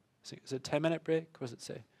 is it a 10-minute break? What does it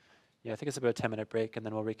say? Yeah, I think it's about a 10-minute break, and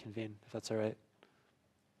then we'll reconvene, if that's all right.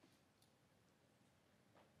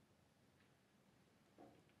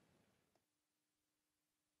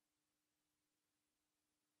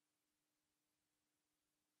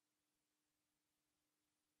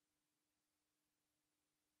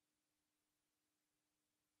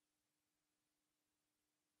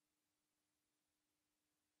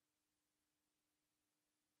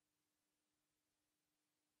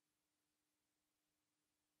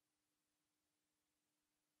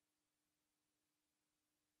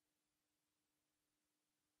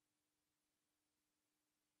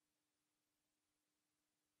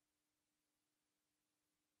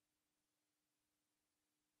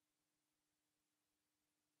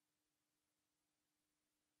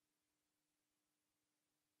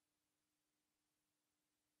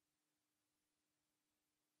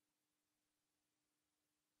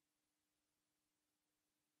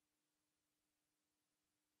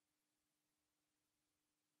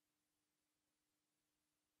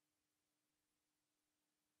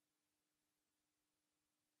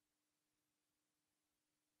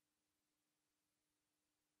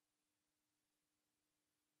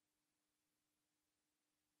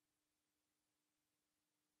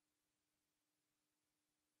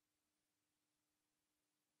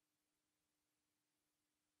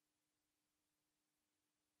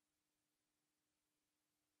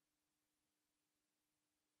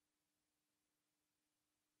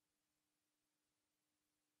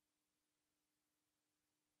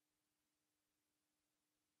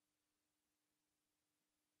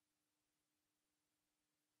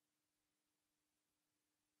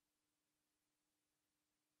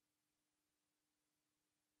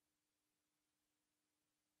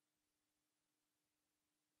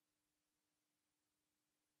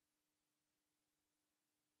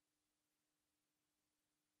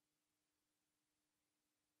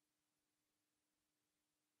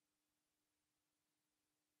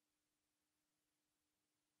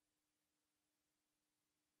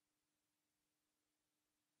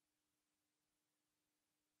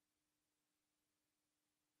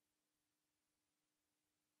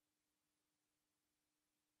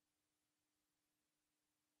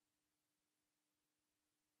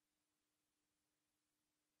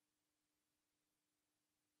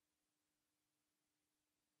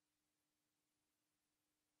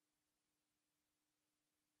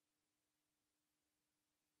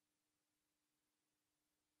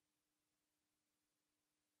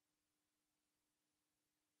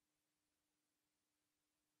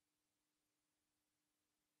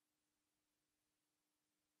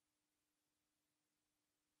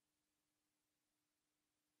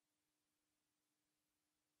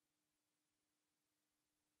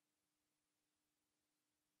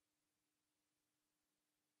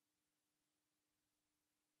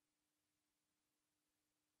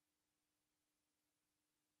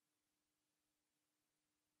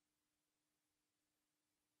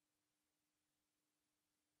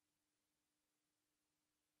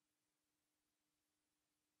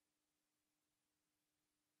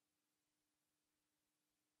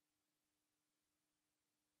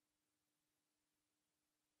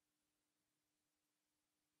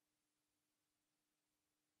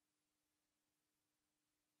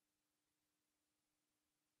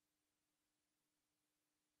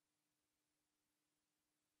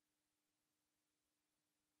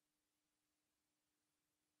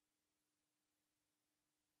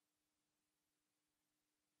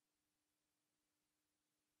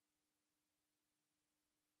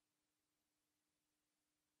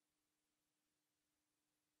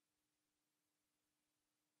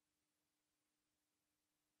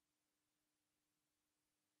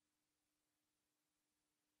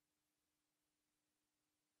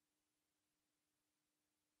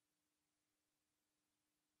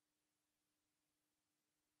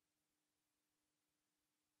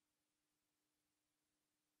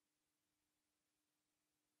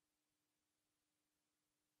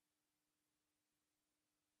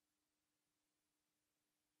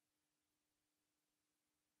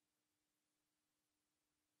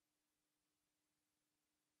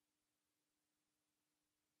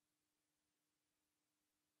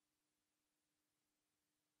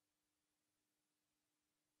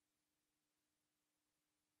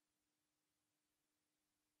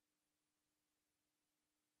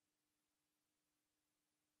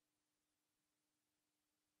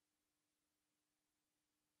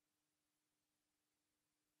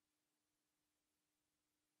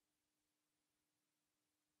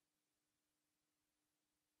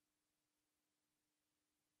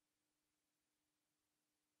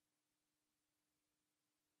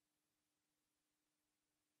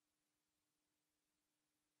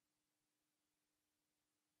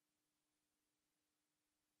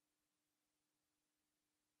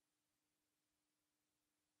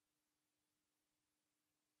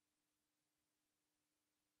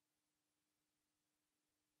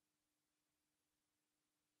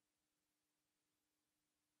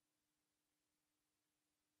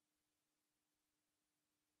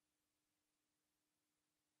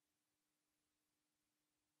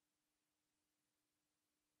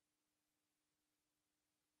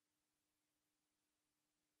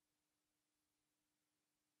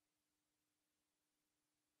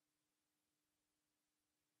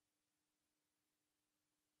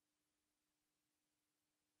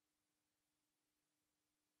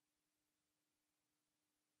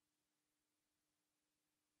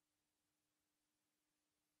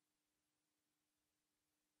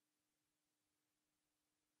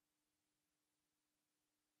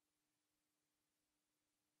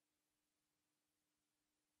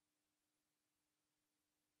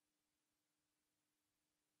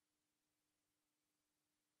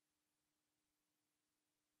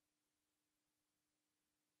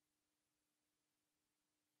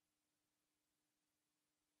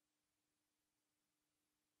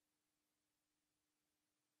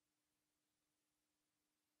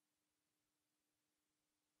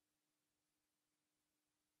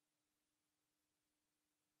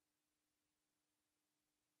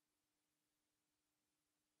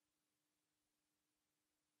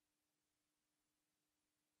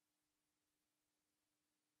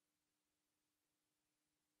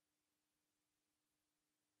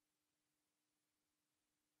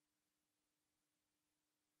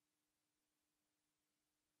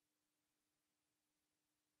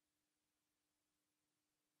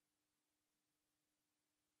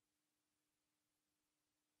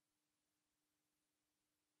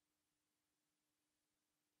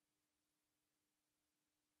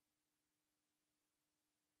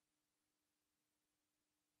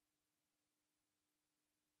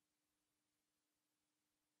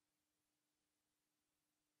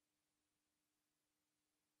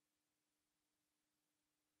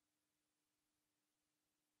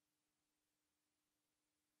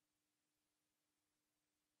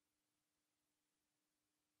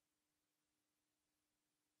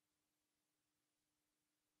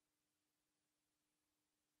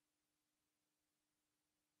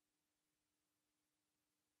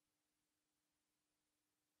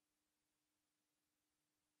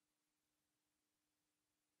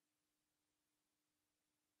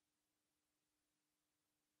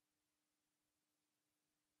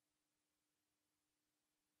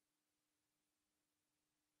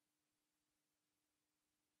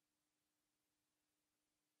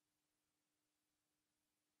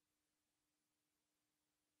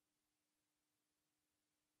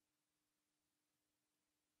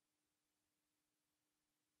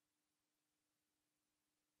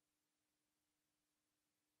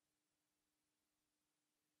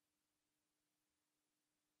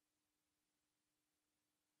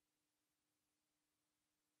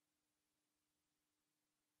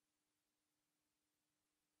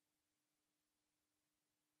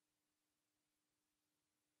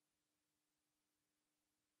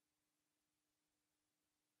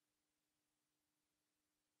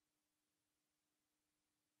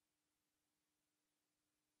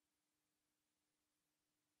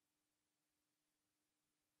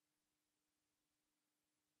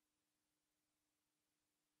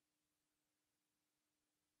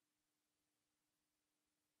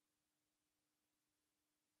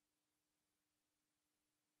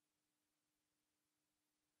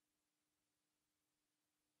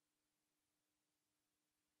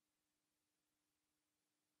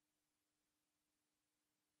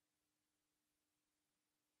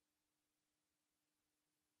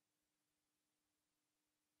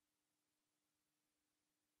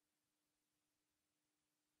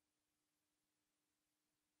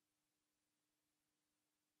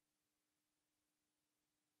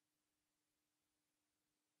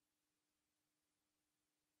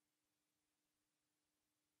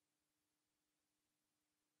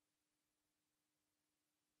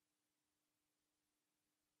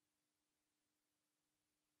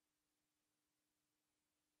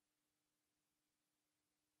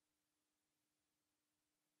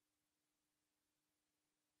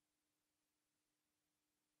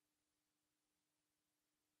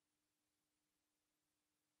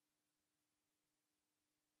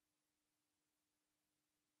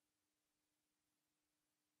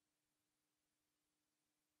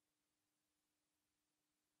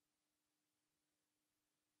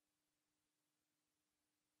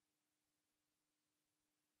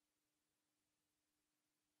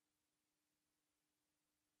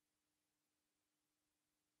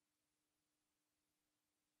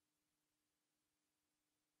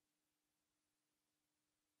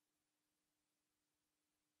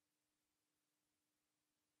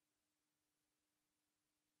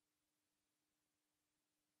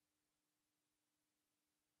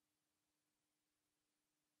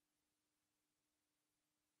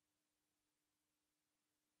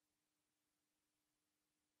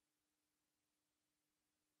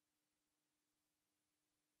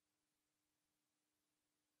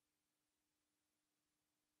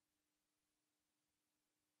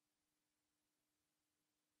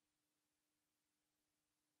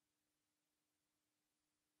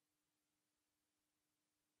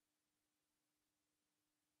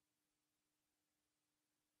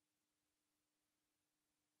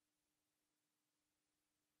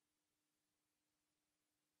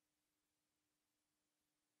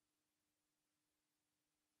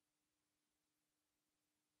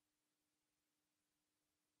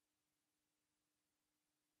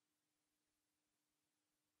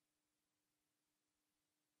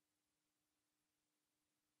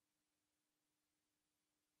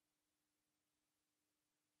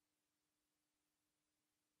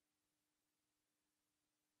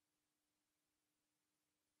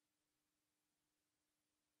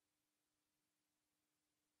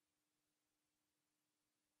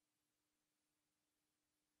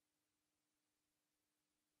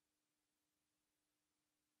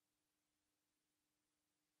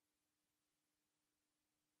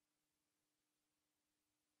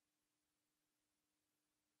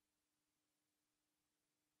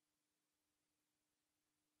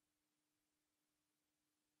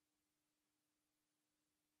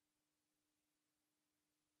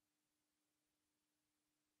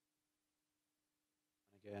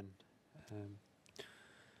 again. Um,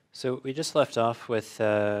 so we just left off with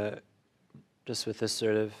this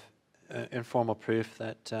sort of informal proof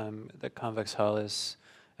that that convex hull is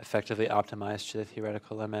effectively optimized to the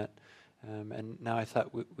theoretical limit. And now I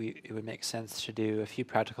thought it would make sense to do a few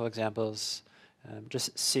practical examples,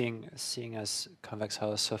 just seeing as convex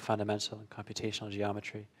hull is so fundamental in computational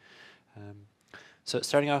geometry. So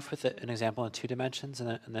starting off with an example in 2 dimensions,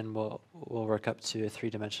 and then we'll work up to a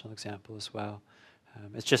 3-dimensional example as well.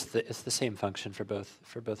 It's the same function for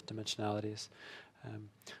both dimensionalities,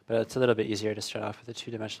 but it's a little bit easier to start off with a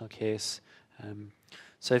 2-dimensional case.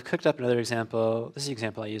 So I've cooked up another example. This is the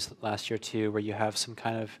example I used last year too, where you have some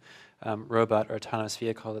kind of robot or autonomous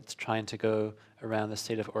vehicle that's trying to go around the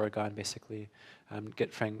state of Oregon, basically,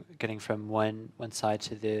 getting from one side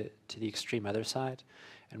to the extreme other side,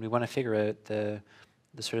 and we want to figure out the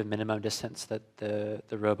sort of minimum distance that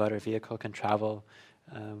the robot or vehicle can travel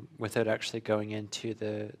without actually going into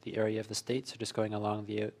the area of the state, so just going along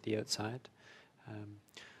the outside.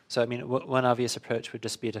 So I mean, one obvious approach would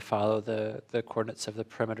just be to follow the coordinates of the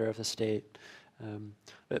perimeter of the state.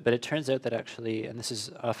 But it turns out that actually, and this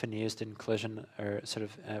is often used in collision or sort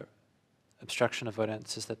of obstruction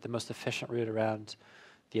avoidance, is that the most efficient route around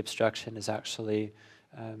the obstruction is actually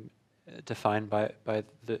defined by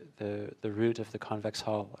the route of the convex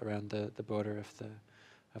hull around the border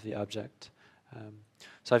of the object.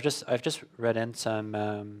 So I've just read in some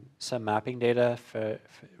mapping data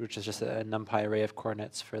which is just a NumPy array of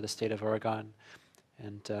coordinates for the state of Oregon,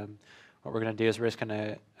 and what we're going to do is we're just going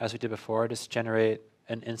to, as we did before, just generate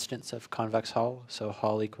an instance of convex hull. So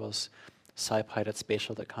hull equals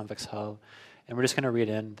scipy.spatial.convex hull, and we're just going to read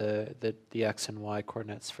in the x and y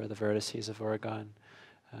coordinates for the vertices of Oregon.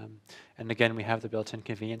 And again, we have the built-in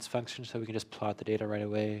convenience function, so we can just plot the data right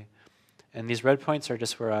away. And these red points are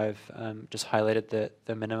just where I've just highlighted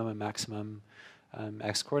the minimum and maximum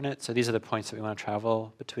x coordinates. So these are the points that we want to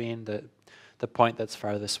travel between, the point that's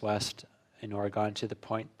farthest west in Oregon to the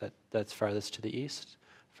point that's farthest to the east,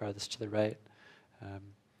 farthest to the right.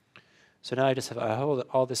 So now I just have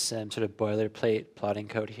all this sort of boilerplate plotting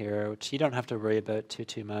code here, which you don't have to worry about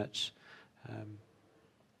too much.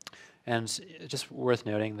 And it's just worth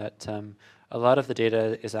noting that a lot of the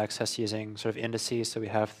data is accessed using sort of indices. So we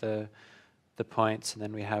have the points, and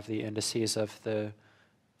then we have the indices of the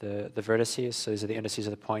vertices. So these are the indices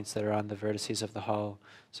of the points that are on the vertices of the hull.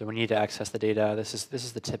 So when you need to access the data, this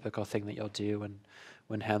is the typical thing that you'll do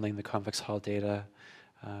when handling the convex hull data.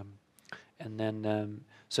 And then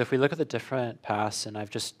so if we look at the different paths, and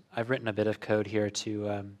I've written a bit of code here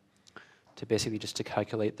to basically just to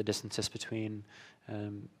calculate the distances between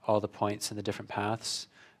all the points and the different paths.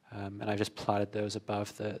 And I've just plotted those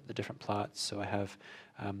above the different plots. So I have,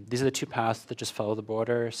 these are the 2 paths that just follow the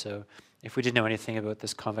border. So if we didn't know anything about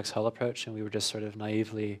this convex hull approach and we were just sort of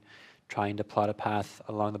naively trying to plot a path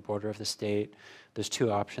along the border of the state, there's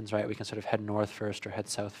 2 options, right? We can sort of head north first or head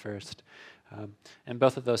south first. And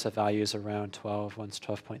both of those have values around 12. One's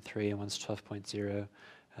 12.3 and one's 12.0.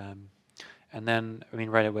 And then, I mean,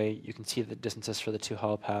 right away, you can see the distances for the 2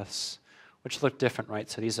 hull paths, which look different, right?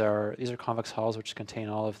 So these are convex hulls which contain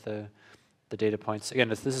all of the data points. Again,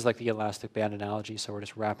 this is like the elastic band analogy, so we're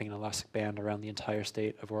just wrapping an elastic band around the entire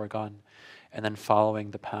state of Oregon and then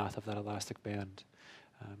following the path of that elastic band.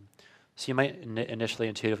 So you might initially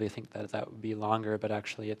intuitively think that would be longer, but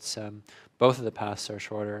actually it's both of the paths are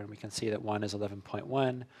shorter, and we can see that one is 11.1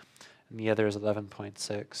 and the other is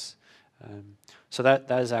 11.6. So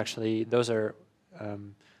that is actually, that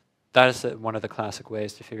is one of the classic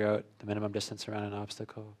ways to figure out the minimum distance around an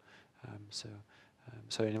obstacle.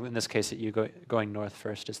 So in this case, going north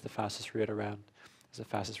first is the fastest route around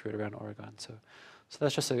Oregon. So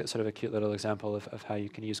that's just a sort of a cute little example of how you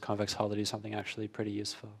can use convex hull to do something actually pretty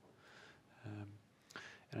useful.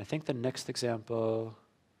 And I think the next example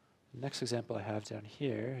I have down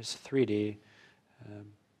here is 3D.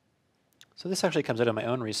 So this actually comes out of my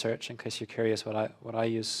own research, in case you're curious what I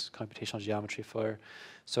use computational geometry for.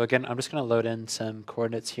 So again, I'm just going to load in some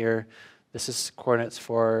coordinates here. This is coordinates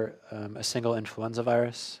for a single influenza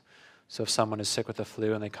virus. So if someone is sick with the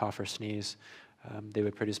flu and they cough or sneeze, they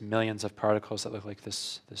would produce millions of particles that look like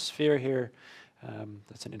this sphere here.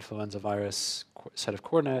 That's an influenza virus set of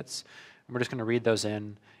coordinates. And we're just going to read those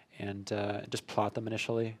in and just plot them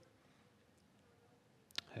initially.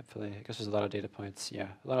 Hopefully, I guess there's a lot of data points. Yeah,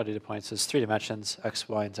 a lot of data points. There's 3 dimensions, x,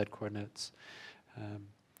 y, and z coordinates.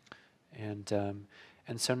 And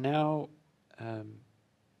so now,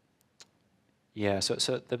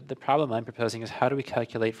 so the problem I'm proposing is how do we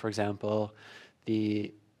calculate, for example,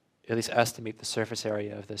 at least estimate the surface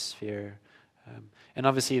area of this sphere. And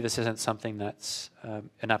obviously this isn't something that's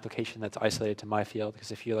an application that's isolated to my field,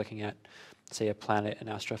 because if you're looking at, say, a planet in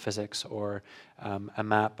astrophysics or a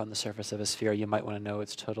map on the surface of a sphere, you might want to know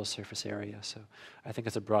its total surface area. So I think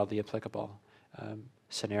it's a broadly applicable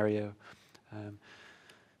scenario.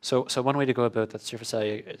 So one way to go about that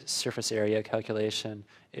surface area calculation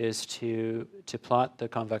is to plot the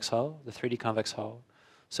convex hull, the 3D convex hull.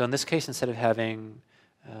 So in this case, instead of having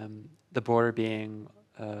the border being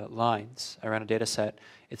lines around a data set,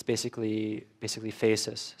 it's basically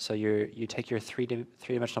faces. So you take your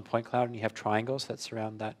three-dimensional point cloud and you have triangles that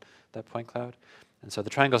surround that point cloud. And so the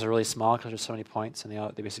triangles are really small because there's so many points, and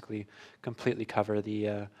they basically completely cover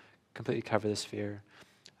the sphere.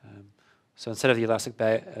 So instead of the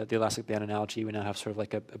elastic band analogy, we now have sort of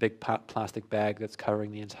like a big plastic bag that's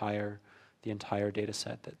covering the entire data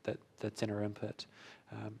set that's in our input.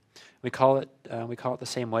 We call it the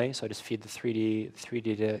same way. So I just feed the 3D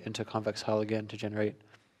data into a convex hull again to generate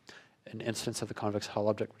an instance of the convex hull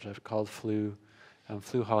object, which I've called flu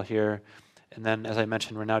hull here. And then, as I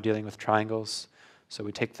mentioned, we're now dealing with triangles. So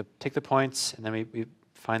we take the points, and then we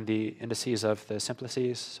find the indices of the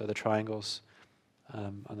simplices, so the triangles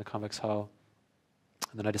on the convex hull.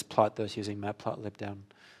 And then I just plot those using matplotlib down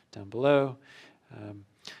below.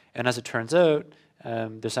 And as it turns out,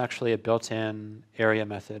 there's actually a built-in area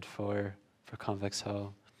method for convex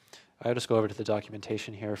hull. I'll just go over to the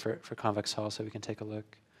documentation here for convex hull so we can take a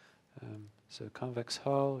look. So convex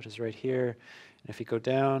hull, which is right here. And if you go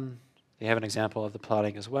down, they have an example of the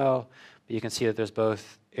plotting as well. But you can see that there's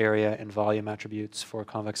both area and volume attributes for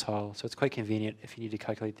convex hull. So it's quite convenient if you need to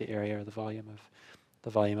calculate the area or the volume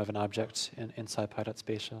of an object in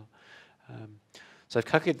scipy.spatial. So I've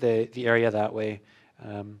calculated the area that way.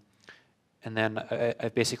 And then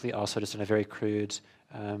I've basically also just done a very crude,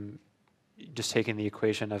 just taken the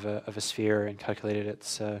equation of a sphere and calculated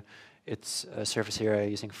its surface area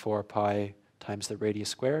using 4 pi times the radius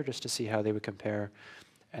squared, just to see how they would compare,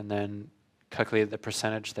 and then calculated the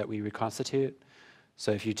percentage that we reconstitute.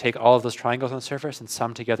 So if you take all of those triangles on the surface and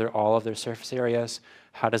sum together all of their surface areas,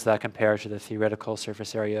 how does that compare to the theoretical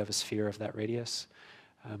surface area of a sphere of that radius?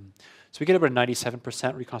 So we get about a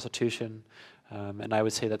 97% reconstitution, and I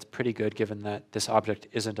would say that's pretty good given that this object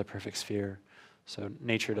isn't a perfect sphere. So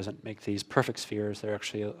nature doesn't make these perfect spheres. They're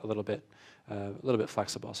actually a little bit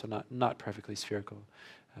flexible, so not perfectly spherical.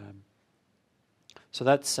 So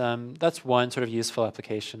that's one sort of useful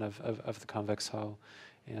application of the convex hull,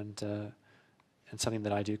 and something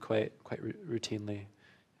that I do quite routinely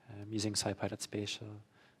using scipy.spatial.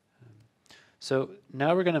 So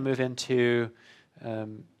now we're going to move into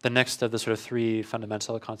the next of the sort of 3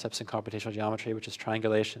 fundamental concepts in computational geometry, which is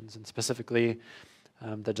triangulations, and specifically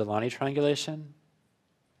the Delaunay triangulation,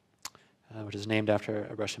 which is named after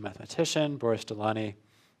a Russian mathematician, Boris Delaunay.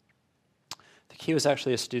 I think he was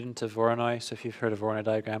actually a student of Voronoi, so if you've heard of Voronoi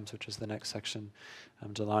diagrams, which is the next section,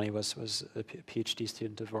 Delaunay was a PhD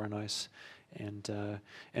student of Voronoi's. And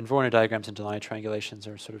Voronoi diagrams and Delaunay triangulations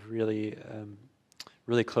are sort of really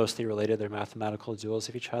closely related. They're mathematical duals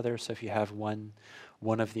of each other. So if you have one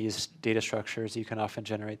of these data structures, you can often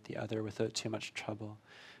generate the other without too much trouble.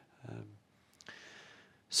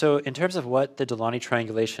 So in terms of what the Delaunay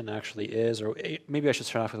triangulation actually is, or maybe I should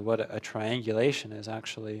start off with what a triangulation is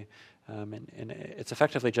actually. And it's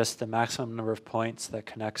effectively just the maximum number of points that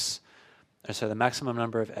connects, so the maximum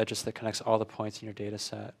number of edges that connects all the points in your data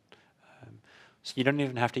set. So you don't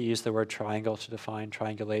even have to use the word triangle to define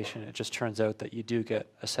triangulation. It just turns out that you do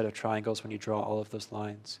get a set of triangles when you draw all of those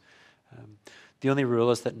lines. The only rule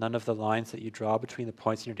is that none of the lines that you draw between the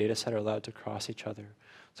points in your data set are allowed to cross each other.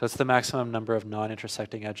 So it's the maximum number of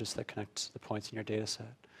non-intersecting edges that connect the points in your data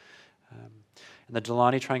set. And the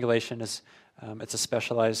Delaunay triangulation is it's a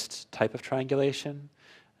specialized type of triangulation.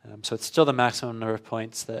 So it's still the maximum number of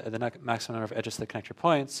points, the maximum number of edges that connect your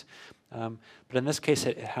points. But in this case,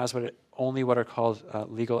 it has only what are called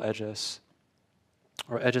legal edges,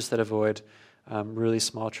 or edges that avoid really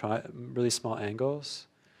small angles.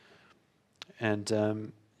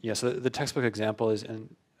 And yeah, so the textbook example is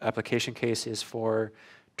an application case is for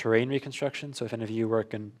terrain reconstruction. So if any of you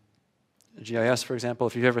work in GIS, for example,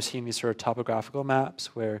 if you've ever seen these sort of topographical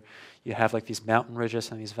maps where you have like these mountain ridges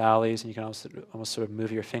and these valleys, and you can almost sort of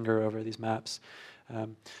move your finger over these maps.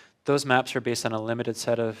 Those maps are based on a limited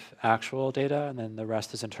set of actual data, and then the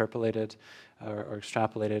rest is interpolated or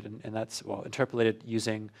extrapolated, and that's, well, interpolated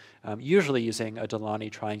usually using a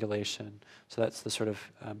Delaunay triangulation. So that's the sort of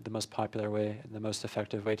the most popular way and the most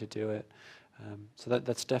effective way to do it. So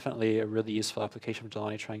that's definitely a really useful application of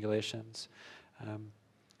Delaunay triangulations.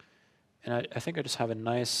 And I think I just have a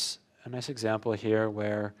nice example here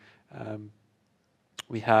where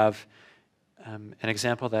we have an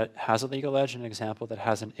example that has a legal edge and an example that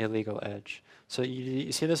has an illegal edge. So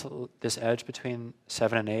you see this edge between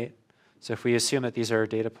 7 and 8? So if we assume that these are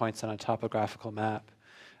data points on a topographical map,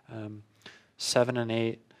 7 and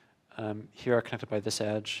 8 here are connected by this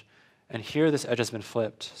edge, and here this edge has been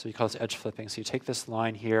flipped, so we call this edge flipping. So you take this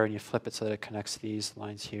line here and you flip it so that it connects these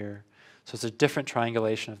lines here. So it's a different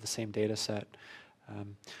triangulation of the same data set.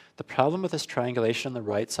 The problem with this triangulation on the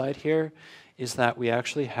right side here is that we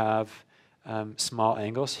actually have small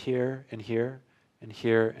angles here and here and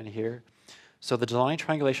here and here. So the Delaunay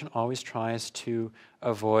triangulation always tries to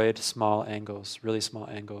avoid small angles, really small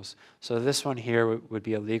angles. So this one here would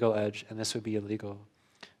be a legal edge, and this would be illegal.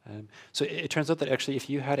 So it turns out that actually if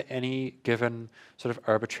you had any given sort of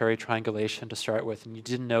arbitrary triangulation to start with, and you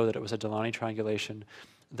didn't know that it was a Delaunay triangulation,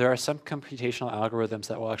 there are some computational algorithms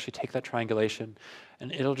that will actually take that triangulation,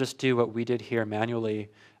 and it'll just do what we did here manually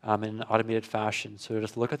in an automated fashion. So it'll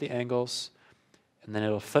just look at the angles, and then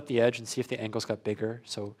it'll flip the edge and see if the angles got bigger.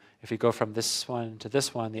 So if you go from this one to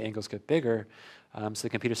this one, the angles get bigger. So the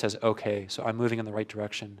computer says, okay, so I'm moving in the right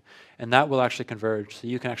direction. And that will actually converge. So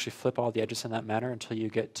you can actually flip all the edges in that manner until you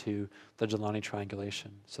get to the Delaunay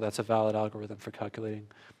triangulation. So that's a valid algorithm for calculating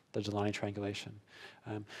the Delaunay triangulation.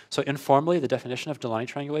 So informally, the definition of Delaunay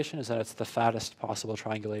triangulation is that it's the fattest possible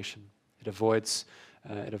triangulation. It avoids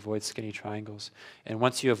skinny triangles. And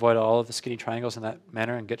once you avoid all of the skinny triangles in that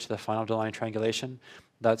manner and get to the final Delaunay triangulation,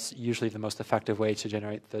 that's usually the most effective way to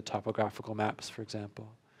generate the topographical maps, for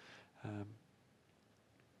example.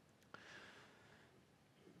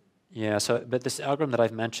 Yeah, but this algorithm that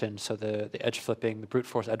I've mentioned, so the edge flipping, the brute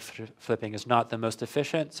force edge flipping is not the most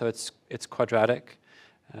efficient, so it's quadratic,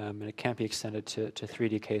 and it can't be extended to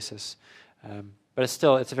 3D cases. But it's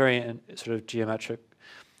a very sort of geometric,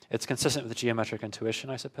 it's consistent with the geometric intuition,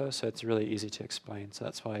 I suppose, so it's really easy to explain. So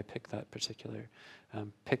that's why I picked that particular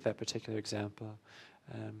example.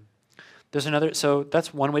 There's another, so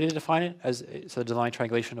that's one way to define it, so the Delaunay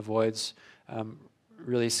triangulation avoids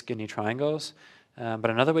really skinny triangles. But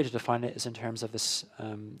another way to define it is in terms of this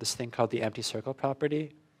thing called the empty circle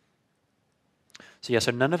property. So yeah,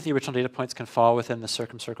 so none of the original data points can fall within the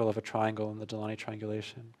circumcircle of a triangle in the Delaunay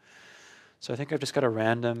triangulation. So I think I've just got a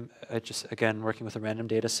random, again, working with a random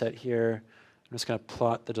data set here. I'm just going to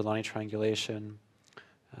plot the Delaunay triangulation.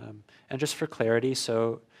 And just for clarity,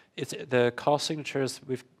 so it's the call signatures,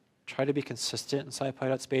 we've tried to be consistent in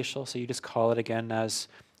scipy.spatial, so you just call it again as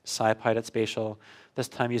scipy.spatial, this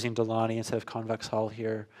time using Delaunay instead of convex hull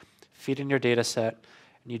here. Feed in your data set,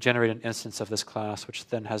 and you generate an instance of this class, which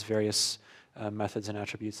then has various methods and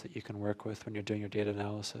attributes that you can work with when you're doing your data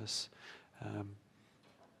analysis.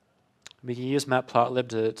 We can use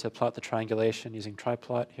matplotlib to plot the triangulation using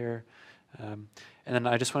triplot here. And then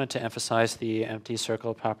I just wanted to emphasize the empty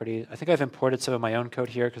circle property. I think I've imported some of my own code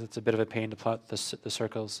here because it's a bit of a pain to plot the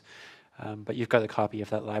circles. But you've got a copy of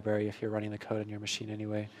that library if you're running the code on your machine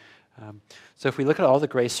anyway. So if we look at all the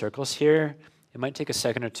gray circles here, it might take a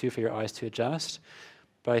second or two for your eyes to adjust.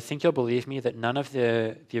 But I think you'll believe me that none of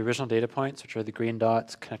the original data points, which are the green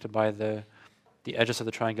dots connected by the edges of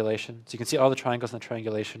the triangulation. So you can see all the triangles in the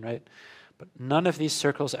triangulation, right? But none of these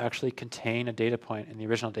circles actually contain a data point in the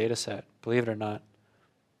original data set, believe it or not,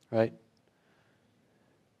 right?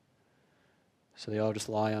 So they all just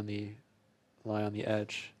lie on the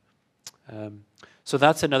edge. So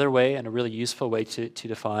that's another way and a really useful way to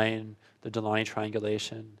define the Delaunay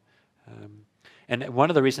triangulation. And one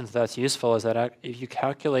of the reasons that's useful is that if you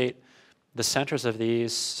calculate the centers of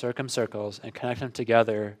these circumcircles and connect them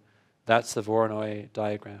together, that's the Voronoi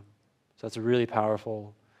diagram. So that's a really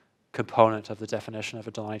powerful component of the definition of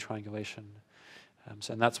a Delaunay triangulation.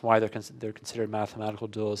 And that's why they're considered mathematical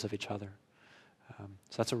duals of each other.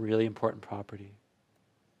 So that's a really important property.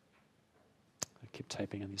 I keep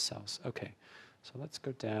typing in these cells. Okay, so let's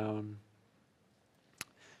go down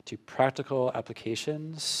to practical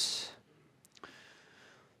applications.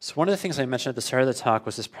 So one of the things I mentioned at the start of the talk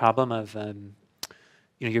was this problem of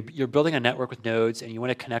you're building a network with nodes and you want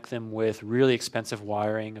to connect them with really expensive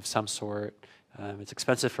wiring of some sort. It's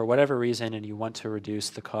expensive for whatever reason and you want to reduce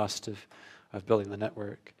the cost of building the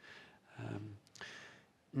network.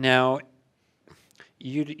 Now,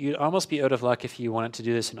 you'd almost be out of luck if you wanted to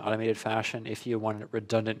do this in automated fashion if you wanted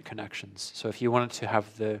redundant connections. So if you wanted to have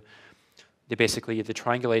basically the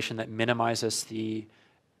triangulation that minimizes the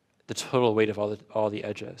total weight of all the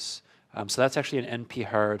edges. So that's actually an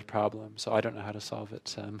NP-hard problem, so I don't know how to solve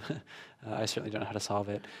it. I certainly don't know how to solve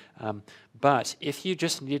it. But if you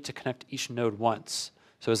just needed to connect each node once,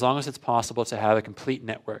 so as long as it's possible to have a complete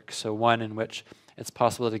network, so one in which it's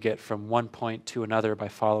possible to get from one point to another by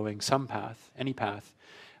following some path, any path,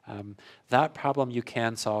 That problem you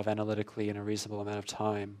can solve analytically in a reasonable amount of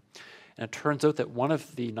time. And it turns out that one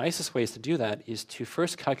of the nicest ways to do that is to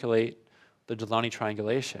first calculate the Delaunay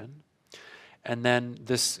triangulation, and then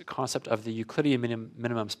this concept of the Euclidean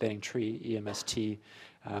minimum spanning tree, EMST,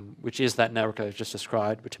 which is that network I've just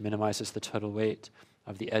described, which minimizes the total weight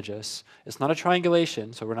of the edges. It's not a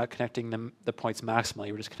triangulation, so we're not connecting the points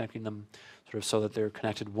maximally, we're just connecting them sort of so that they're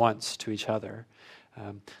connected once to each other.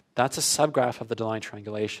 That's a subgraph of the Delaunay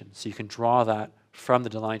triangulation, so you can draw that from the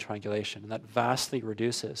Delaunay triangulation, and that vastly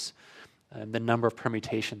reduces the number of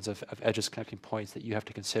permutations of edges connecting points that you have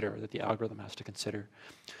to consider, that the algorithm has to consider.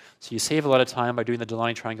 So you save a lot of time by doing the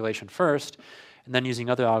Delaunay triangulation first, and then using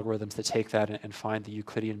other algorithms that take that and find the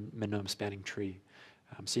Euclidean minimum spanning tree.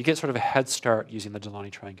 So you get sort of a head start using the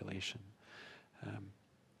Delaunay triangulation.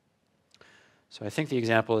 So I think the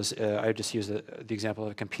example is, I just use the example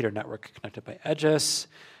of a computer network connected by edges.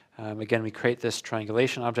 Again, we create this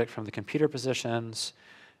triangulation object from the computer positions,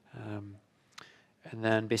 and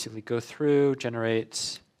then basically go through,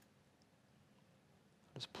 generate,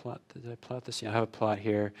 let's plot, did I plot this? Yeah, I have a plot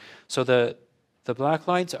here. So the black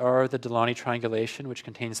lines are the Delaunay triangulation, which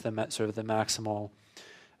contains the sort of the maximum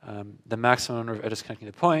number of edges connecting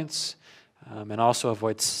the points, and also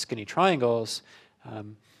avoids skinny triangles.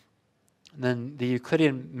 And then the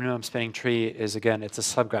Euclidean minimum spanning tree is, again, it's a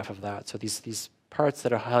subgraph of that. So these parts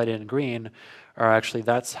that are highlighted in green are actually,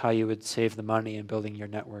 that's how you would save the money in building your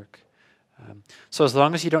network. So as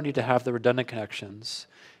long as you don't need to have the redundant connections,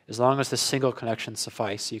 as long as the single connections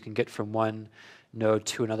suffice, so you can get from one node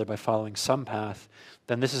to another by following some path,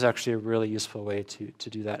 then this is actually a really useful way to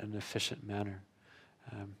do that in an efficient manner.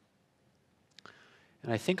 And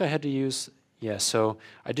I think I had to use, yeah, so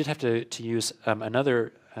I did have to use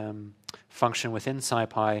another function within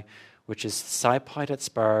scipy, which is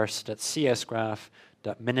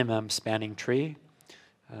scipy.sparse.csgraph.minimum spanning tree.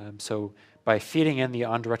 So by feeding in the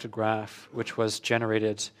undirected graph, which was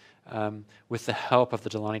generated with the help of the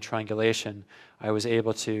Delaunay triangulation, I was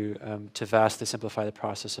able to vastly simplify the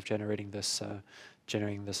process of generating this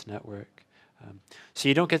network. So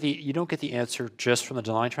you don't get the answer just from the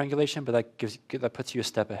Delaunay triangulation, but that puts you a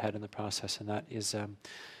step ahead in the process, and that is a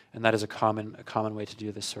common way to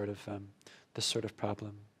do this sort of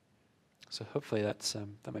problem. So hopefully that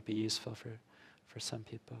might be useful for some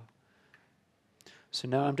people. So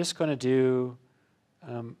now I'm just going to do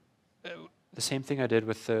the same thing I did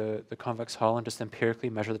with the convex hull and just empirically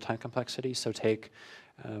measure the time complexity. So take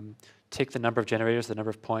the number of generators, the number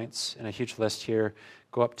of points in a huge list here,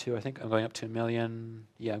 go up to, I think I'm going up to 1 million.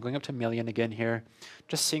 Yeah, I'm going up to 1 million again here,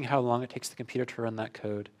 just seeing how long it takes the computer to run that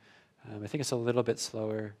code. I think it's a little bit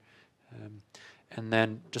slower. And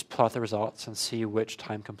then just plot the results and see which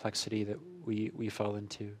time complexity that we fall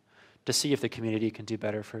into, to see if the community can do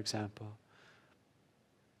better, for example.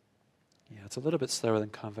 Yeah, it's a little bit slower than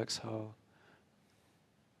convex hull.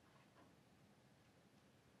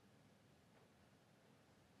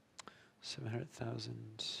 $700,000.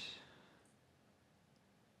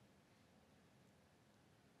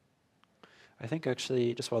 I think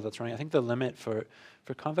actually, just while that's running, I think the limit for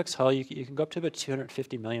convex hull, you can go up to about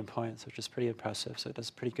 250 million points, which is pretty impressive. So it does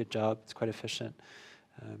a pretty good job. It's quite efficient.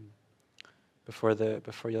 Before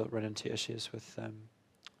you'll run into issues with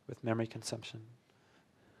memory consumption.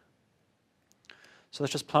 So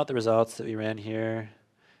let's just plot the results that we ran here,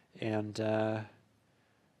 and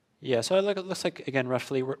yeah. So it looks like, again,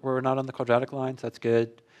 roughly we're not on the quadratic line. So that's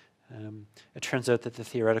good. It turns out that the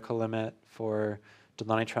theoretical limit for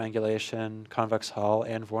Delaunay triangulation, convex hull,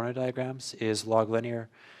 and Voronoi diagrams is log linear.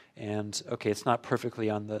 And okay, it's not perfectly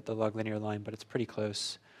on the log linear line, but it's pretty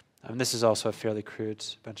close. This is also a fairly crude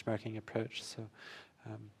benchmarking approach. So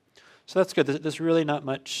that's good. There's really not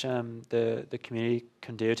much the community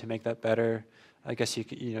can do to make that better. I guess you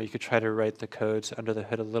could try to write the codes under the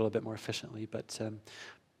hood a little bit more efficiently, but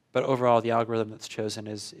overall the algorithm that's chosen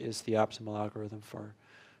is the optimal algorithm for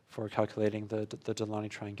calculating the Delaunay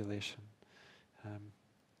triangulation.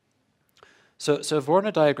 So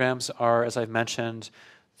Voronoi diagrams are, as I've mentioned,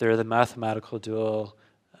 they're the mathematical dual.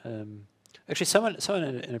 Actually, someone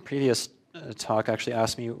in a previous talk actually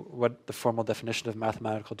asked me what the formal definition of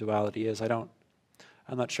mathematical duality is. I'm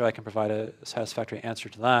not sure I can provide a satisfactory answer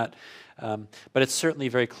to that, but it's certainly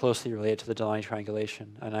very closely related to the Delaunay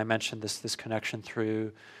triangulation. And I mentioned this connection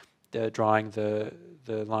through drawing the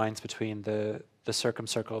lines between the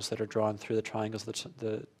circumcircles that are drawn through the triangles,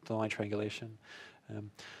 the Delaunay triangulation.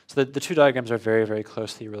 So the two diagrams are very, very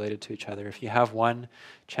closely related to each other. If you have one,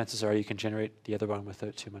 chances are you can generate the other one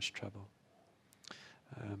without too much trouble.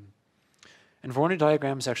 And Voronoi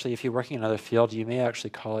diagrams, actually, if you're working in another field, you may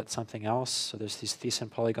actually call it something else. So there's these Thiessen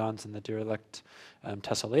polygons and the Dirichlet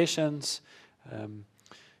tessellations.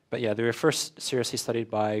 But yeah, they were first seriously studied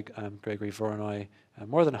by Gregory Voronoi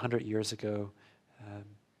more than 100 years ago.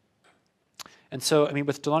 And so, I mean,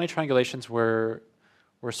 with Delaunay triangulations, we're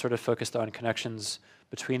sort of focused on connections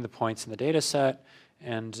between the points in the data set.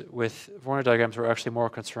 And with Voronoi diagrams, we're actually more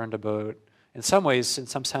concerned about, in some ways, in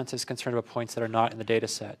some senses, concerned about points that are not in the data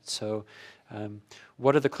set. So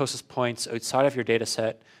what are the closest points outside of your data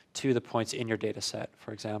set to the points in your data set,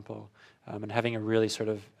 for example, and having a really sort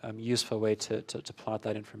of useful way to plot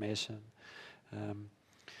that information.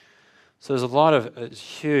 So there's a lot of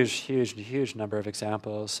huge number of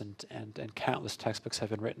examples, and countless textbooks have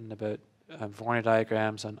been written about Voronoi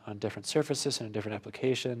diagrams on different surfaces and in different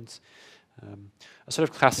applications. A sort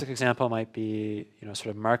of classic example might be, sort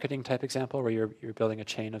of marketing type example where you're building a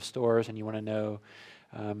chain of stores and you want to know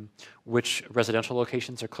which residential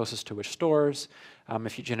locations are closest to which stores.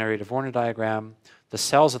 If you generate a Voronoi diagram, the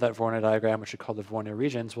cells of that Voronoi diagram, which are called the Voronoi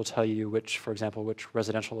regions, will tell you which, for example, which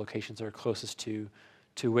residential locations are closest to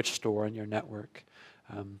which store in your network.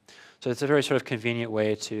 So it's a very sort of convenient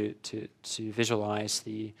way to visualize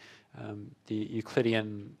the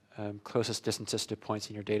Euclidean closest distances to points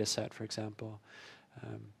in your data set, for example.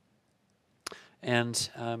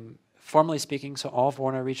 Formally speaking, so all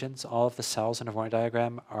Voronoi regions, all of the cells in a Voronoi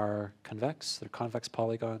diagram are convex. They're convex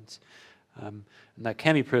polygons. And that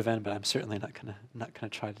can be proven, but I'm certainly not gonna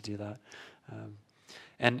try to do that.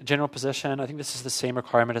 And general position, I think this is the same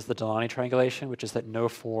requirement as the Delaunay triangulation, which is that no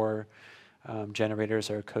four generators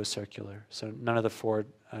are co-circular. So none of the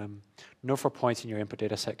no four points in your input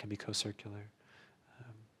data set can be co-circular.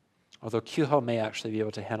 Although QHAL may actually be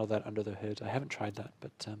able to handle that under the hood. I haven't tried that,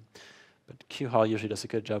 but QHAL usually does a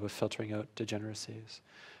good job of filtering out degeneracies.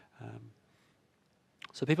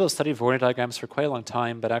 So people have studied Voronoi diagrams for quite a long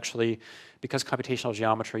time, but actually, because computational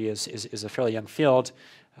geometry is a fairly young field,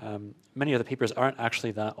 many of the papers aren't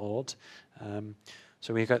actually that old.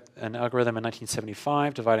 So we got an algorithm in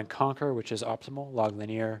 1975, divide and conquer, which is optimal, log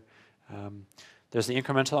linear. There's the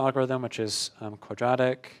incremental algorithm, which is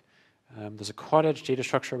quadratic. There's a quad-edge data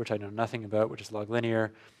structure, which I know nothing about, which is log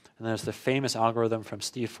linear. And there's the famous algorithm from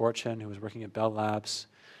Steve Fortune, who was working at Bell Labs.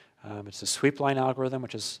 It's a sweep line algorithm,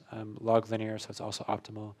 which is log linear, so it's also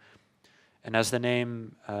optimal. And as the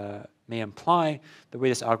name may imply, the way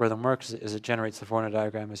this algorithm works is it generates the Voronoi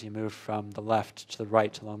diagram as you move from the left to the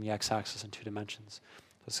right along the x-axis in 2 dimensions.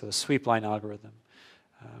 So the sweep line algorithm.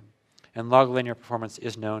 And log linear performance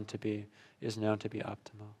is known to be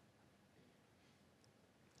optimal.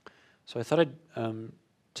 So I thought I'd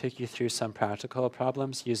take you through some practical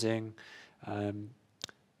problems using the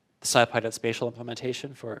scipy.spatial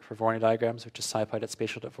implementation for Voronoi diagrams, which is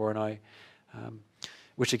scipy.spatial.voronoi,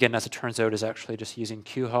 which again, as it turns out, is actually just using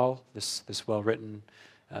QHAL, this well-written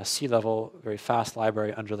C-level, very fast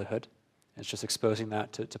library under the hood. It's just exposing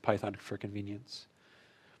that to Python for convenience.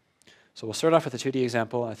 So we'll start off with a 2D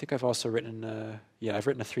example. I think I've also written, I've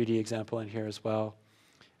written a 3D example in here as well.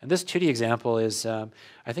 And this 2D example is, I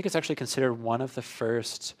think it's actually considered one of the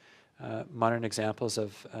first modern examples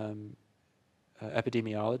of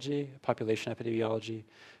epidemiology, population epidemiology.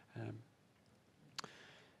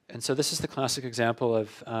 And so this is the classic example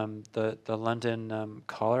of the London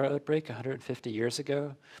cholera outbreak 150 years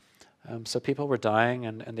ago. So people were dying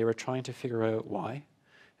and they were trying to figure out why.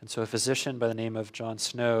 And so a physician by the name of John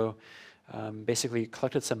Snow basically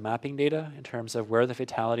collected some mapping data in terms of where the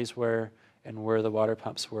fatalities were and where the water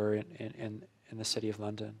pumps were in the city of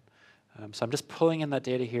London. So I'm just pulling in that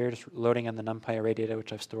data here, just loading in the NumPy array data,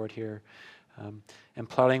 which I've stored here, and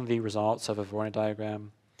plotting the results of a Voronoi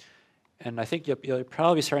diagram. And I think you'll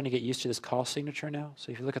probably be starting to get used to this call signature now.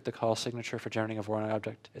 So if you look at the call signature for generating a Voronoi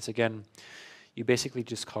object, it's again, you basically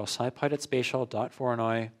just call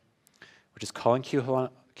scipy.spatial.voronoi, which is calling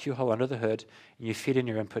QHAL under the hood, and you feed in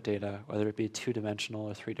your input data, whether it be 2-dimensional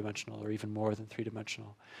or 3-dimensional or even more than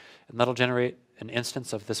 3-dimensional. And that'll generate an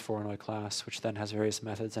instance of this Voronoi class, which then has various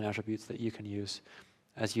methods and attributes that you can use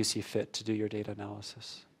as you see fit to do your data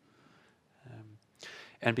analysis.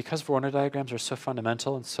 And because Voronoi diagrams are so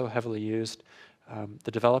fundamental and so heavily used,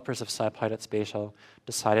 the developers of scipy.spatial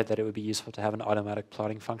decided that it would be useful to have an automatic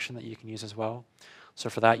plotting function that you can use as well. So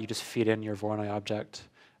for that, you just feed in your Voronoi object.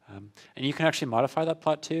 And you can actually modify that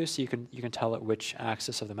plot too, so you can tell it which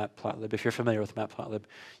axis of the matplotlib. If you're familiar with matplotlib,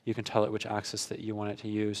 you can tell it which axis that you want it to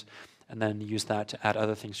use, and then use that to add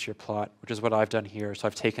other things to your plot, which is what I've done here. So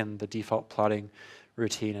I've taken the default plotting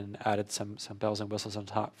routine and added some bells and whistles on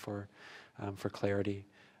top for clarity.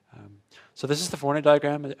 So this is the Voronoi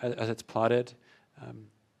diagram as it's plotted.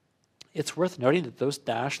 It's worth noting that those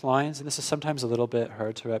dashed lines, and this is sometimes a little bit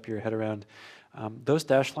hard to wrap your head around, those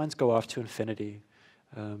dashed lines go off to infinity.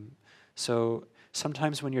 So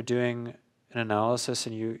sometimes when you're doing an analysis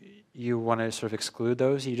and you want to sort of exclude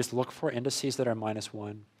those, you just look for indices that are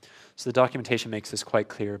 -1. So the documentation makes this quite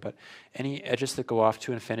clear, but any edges that go off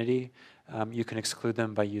to infinity, you can exclude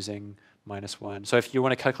them by using -1. So if you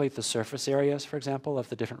want to calculate the surface areas, for example, of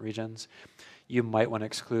the different regions, you might want to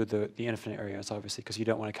exclude the infinite areas, obviously, because you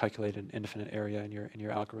don't want to calculate an infinite area in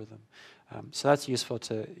your algorithm. So that's useful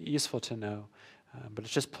to know, but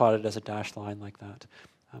it's just plotted as a dashed line like that.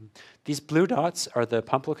 These blue dots are the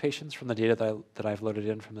pump locations from the data that I've loaded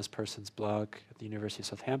in from this person's blog at the University of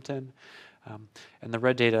Southampton. And the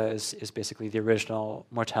red data is basically the original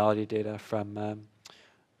mortality data from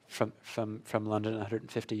London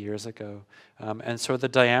 150 years ago. And so the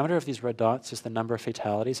diameter of these red dots is the number of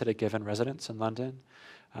fatalities at a given residence in London.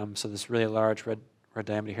 So this really large red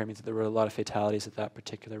diameter here means that there were a lot of fatalities at that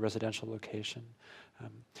particular residential location.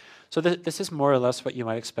 So this is more or less what you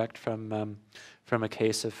might expect from a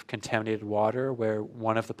case of contaminated water, where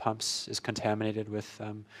one of the pumps is contaminated with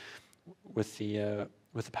the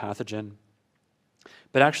pathogen.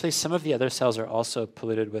 But actually, some of the other cells are also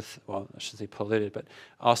polluted with, well, I shouldn't say polluted, but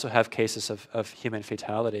also have cases of human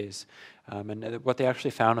fatalities. And what they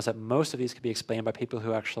actually found is that most of these could be explained by people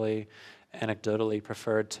who actually anecdotally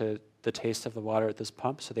preferred the taste of the water at this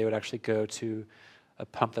pump, so they would actually go to a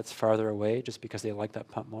pump that's farther away just because they like that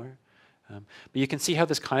pump more. But you can see how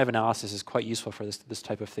this kind of analysis is quite useful for this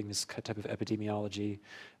type of thing, this type of epidemiology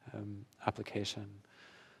application.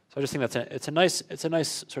 So I just think it's a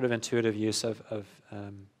nice sort of intuitive use of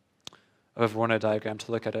a Voronoi diagram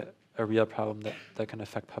to look at a real problem that can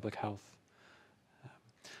affect public health.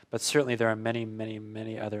 But certainly there are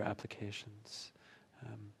many other applications.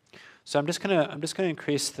 So I'm just gonna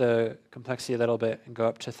increase the complexity a little bit and go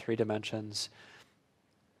up to 3 dimensions.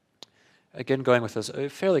 Again, going with a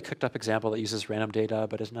fairly cooked up example that uses random data,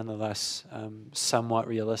 but is nonetheless somewhat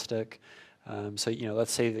realistic. So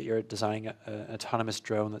let's say that you're designing an autonomous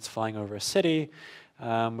drone that's flying over a city,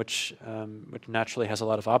 which naturally has a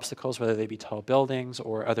lot of obstacles, whether they be tall buildings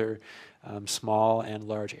or other small and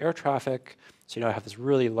large air traffic. So I have this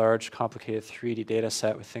really large, complicated 3D data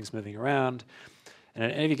set with things moving around. And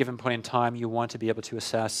at any given point in time, you want to be able to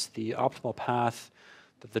assess the optimal path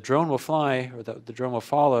that the drone will fly or that the drone will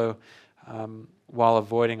follow while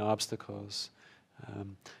avoiding obstacles.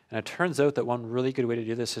 And it turns out that one really good way to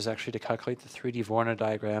do this is actually to calculate the 3D Voronoi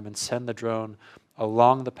diagram and send the drone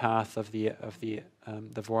along the path of the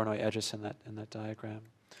Voronoi edges in that diagram.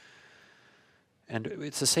 And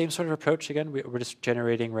it's the same sort of approach again. We're just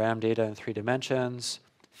generating RAM data in 3 dimensions,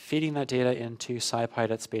 feeding that data into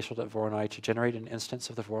scipy.spatial.voronoi to generate an instance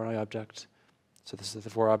of the Voronoi object. So this is the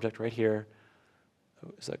Vor object right here.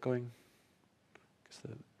 Oh, is that going? Because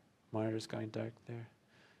the monitor's going dark there.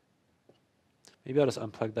 Maybe I'll just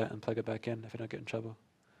unplug that and plug it back in if I don't get in trouble.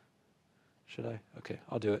 Should I? Okay,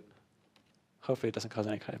 I'll do it. Hopefully it doesn't cause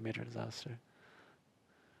any kind of major disaster.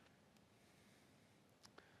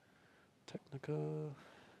 Technical,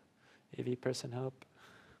 AV person help.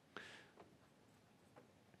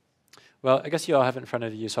 Well, I guess you all have it in front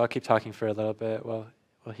of you, so I'll keep talking for a little bit while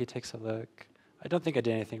he takes a look. I don't think I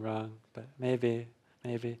did anything wrong, but maybe.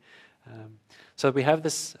 So we have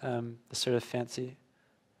this sort of fancy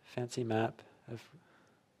map.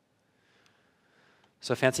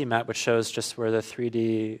 So a fancy map which shows just where the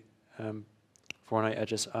 3D Voronoi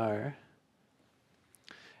edges are.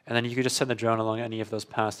 And then you could just send the drone along any of those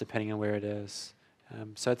paths depending on where it is.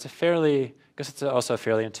 So it's also a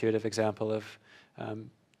fairly intuitive example of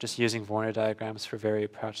just using Voronoi diagrams for very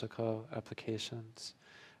practical applications.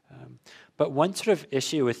 But one sort of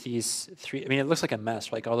issue with these 3, it looks like a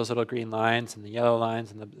mess, like all those little green lines and the yellow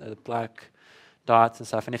lines and the black dots and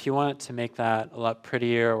stuff. And if you want to make that a lot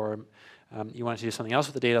prettier, or you want to do something else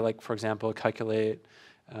with the data, like for example, calculate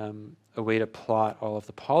a way to plot all of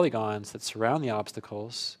the polygons that surround the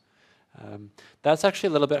obstacles, that's actually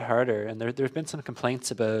a little bit harder. And there's been some complaints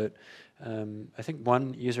about, I think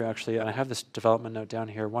one user actually, and I have this development note down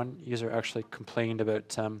here, one user actually complained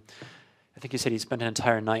about, I think he said he spent an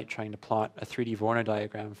entire night trying to plot a 3D Voronoi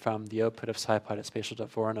diagram from the output of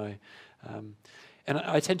scipy.spatial.voronoi. And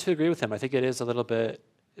I tend to agree with him. I think it is a little bit,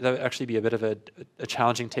 that would actually be a bit of a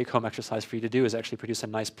challenging take-home exercise for you to do, is actually produce a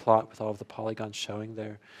nice plot with all of the polygons showing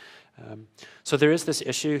there. So there is this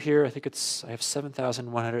issue here. I think I have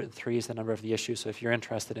 7,103 is the number of the issue. So if you're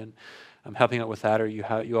interested in helping out with that, or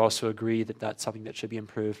you also agree that that's something that should be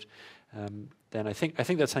improved, then I think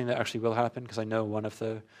that's something that actually will happen, because I know one of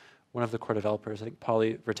the one of the core developers, I think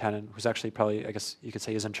Polly Vertanen, who's actually probably, I guess you could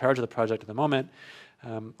say, is in charge of the project at the moment,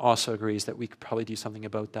 also agrees that we could probably do something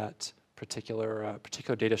about that particular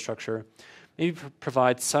data structure. Maybe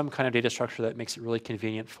provide some kind of data structure that makes it really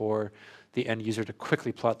convenient for the end user to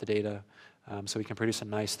quickly plot the data, so we can produce a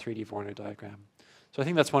nice 3D Voronoi diagram. So I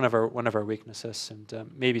think that's one of our weaknesses, and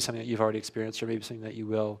maybe something that you've already experienced, or maybe something that you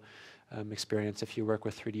will experience if you work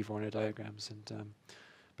with 3D Voronoi diagrams. And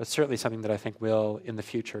but certainly something that I think will, in the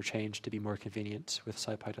future, change to be more convenient with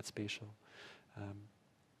scipy.spatial.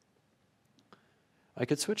 I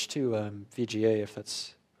could switch to VGA if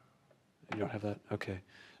that's, you don't have that? Okay.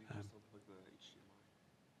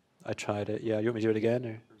 I tried it. Yeah, you want me to do it again?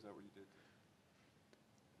 Or is that what you did?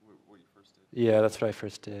 What you first did? Yeah, that's what I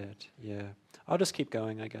first did. Yeah. I'll just keep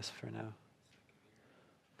going, I guess, for now.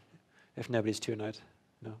 If nobody's too annoyed.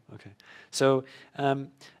 No? Okay. So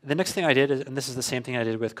the next thing I did, and this is the same thing I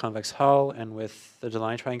did with convex hull and with the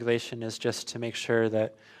line triangulation, is just to make sure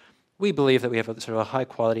that we believe that we have a sort of a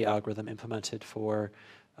high-quality algorithm implemented for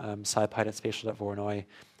scipy.spatial.voronoi,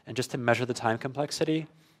 and just to measure the time complexity.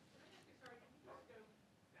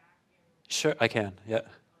 Sure, I can, yeah.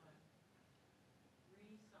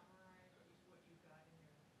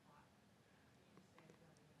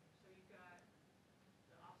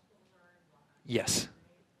 Yes.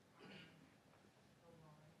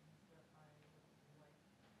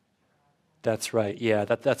 That's right, yeah.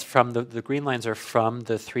 That's from the green lines are from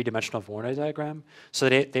the three-dimensional Voronoi diagram. So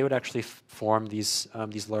they would actually form these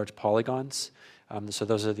large polygons. So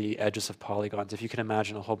those are the edges of polygons. If you can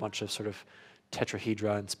imagine a whole bunch of sort of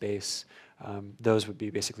tetrahedra in space, those would be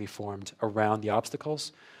basically formed around the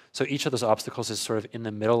obstacles. So each of those obstacles is sort of in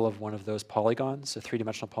the middle of one of those polygons, a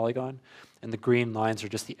three-dimensional polygon, and the green lines are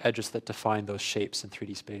just the edges that define those shapes in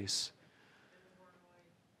 3D space.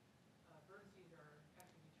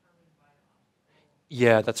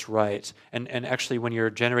 Yeah, that's right. And actually, when you're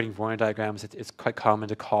generating Voronoi diagrams, it's quite common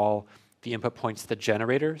to call the input points the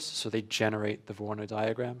generators. So they generate the Voronoi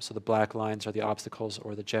diagram. So the black lines are the obstacles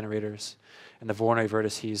or the generators. And the Voronoi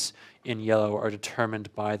vertices in yellow are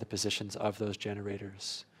determined by the positions of those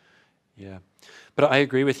generators. Yeah. But I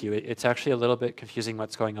agree with you. It's actually a little bit confusing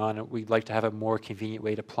what's going on. We'd like to have a more convenient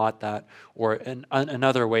way to plot that, or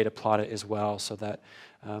another way to plot it as well, so that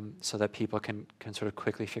people can sort of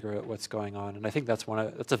quickly figure out what's going on. And I think that's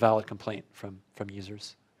a valid complaint from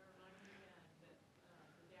users.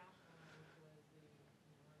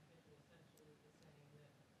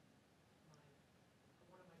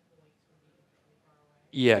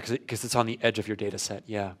 Yeah, because it's on the edge of your data set,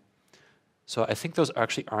 yeah. So I think those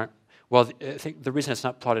actually aren't, well, I think the reason it's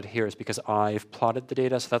not plotted here is because I've plotted the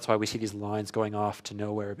data, so that's why we see these lines going off to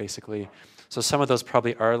nowhere, basically. So some of those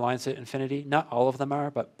probably are lines at infinity. Not all of them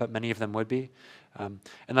are, but many of them would be. And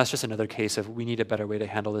that's just another case of we need a better way to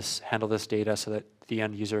handle this data so that the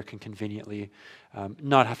end user can conveniently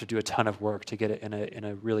not have to do a ton of work to get it in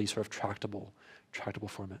a really sort of tractable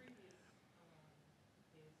format.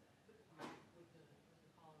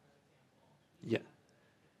 Yeah.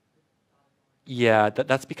 Yeah,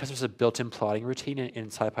 that's because there's a built-in plotting routine in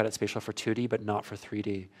scipy.spatial for 2D, but not for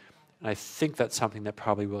 3D. And I think that's something that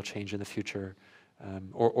probably will change in the future,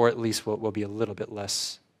 or at least will be a little bit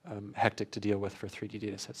less hectic to deal with for 3D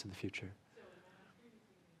data sets in the future.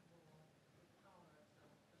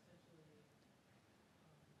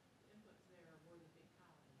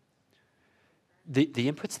 The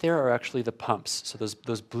inputs there are actually the pumps. So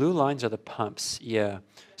those blue lines are the pumps. Yeah.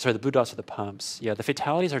 Sorry, the blue dots are the pumps. Yeah. The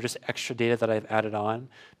fatalities are just extra data that I've added on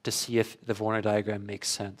to see if the Voronoi diagram makes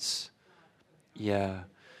sense. Yeah.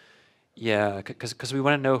 Yeah. Because we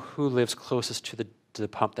want to know who lives closest to the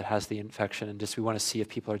pump that has the infection, and just we want to see if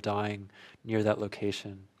people are dying near that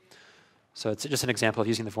location. So it's just an example of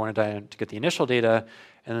using the Voronoi diagram to get the initial data,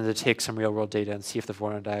 and then to take some real-world data and see if the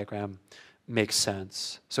Voronoi diagram makes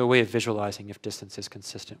sense. So a way of visualizing if distance is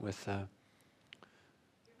consistent with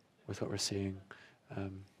what we're seeing.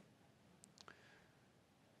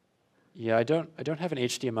 Yeah, I don't have an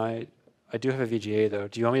HDMI. I do have a VGA though.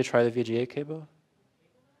 Do you want me to try the VGA cable?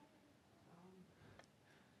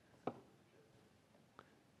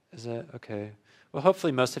 Is that okay? Well,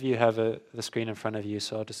 hopefully most of you have the screen in front of you,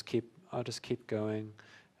 so I'll just keep going.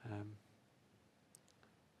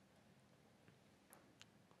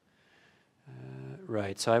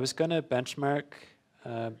 Right, so I was going to benchmark,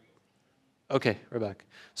 okay, we're back.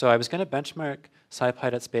 So I was going to benchmark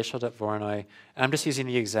scipy.spatial.voronoi, and I'm just using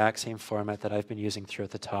the exact same format that I've been using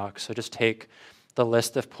throughout the talk. So just take the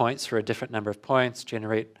list of points for a different number of points,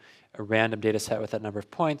 generate a random data set with that number of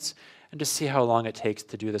points, and just see how long it takes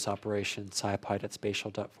to do this operation,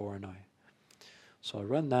 scipy.spatial.voronoi. So I'll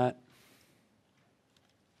run that.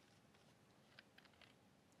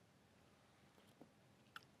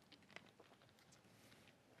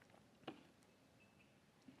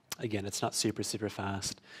 Again, it's not super, super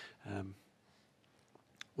fast.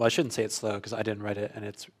 Well, I shouldn't say it's slow because I didn't write it, and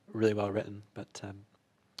it's really well written. But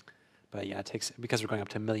yeah, it takes, because we're going up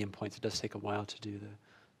to 1 million points. It does take a while to do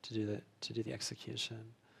the execution.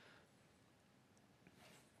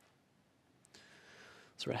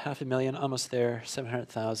 So we're at 500,000, almost there.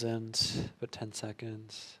 700,000, about 10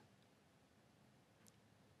 seconds.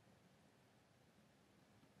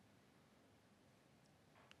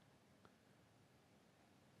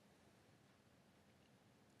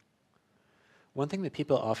 One thing that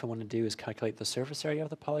people often want to do is calculate the surface area of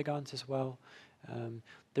the polygons as well.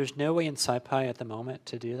 There's no way in SciPy at the moment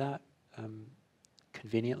to do that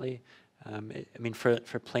conveniently. I mean, for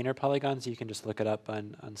planar polygons, you can just look it up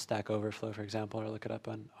on Stack Overflow, for example, or look it up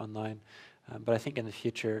online. But I think in the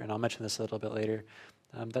future, and I'll mention this a little bit later,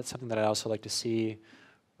 that's something that I'd also like to see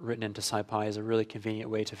written into SciPy as a really convenient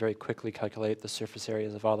way to very quickly calculate the surface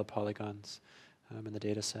areas of all the polygons in the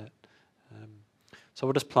data set. So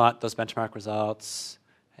we'll just plot those benchmark results,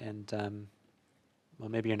 and well,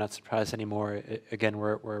 maybe you're not surprised anymore. Again,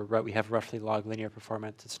 we have roughly log linear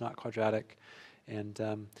performance. It's not quadratic, and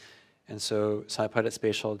so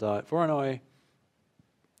scipy.spatial.voronoi,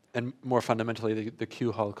 and more fundamentally, the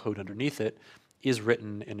QHAL code underneath it is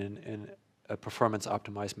written in a performance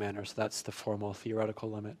optimized manner. So that's the formal theoretical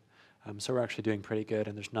limit. So we're actually doing pretty good,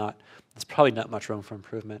 and there's probably not much room for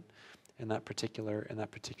improvement in that particular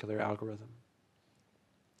algorithm.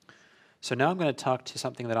 So now I'm going to talk to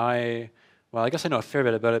something that I guess I know a fair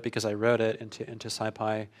bit about it because I wrote it into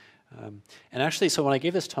SciPy. And actually, so when I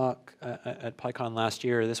gave this talk at PyCon last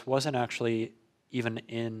year, this wasn't actually even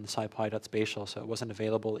in scipy.spatial, so it wasn't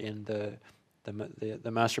available in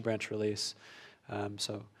the master branch release.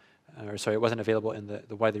 It wasn't available in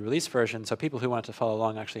the widely released version. So people who wanted to follow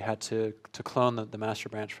along actually had to clone the master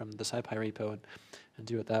branch from the SciPy repo and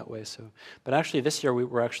do it that way. So, but actually, this year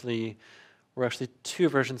we're actually 2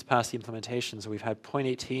 versions past the implementation. So we've had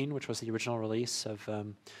 0.18, which was the original release of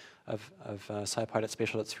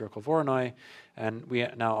scipy.spatial.spherical Voronoi, and we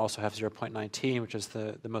now also have 0.19, which is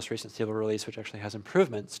the most recent stable release, which actually has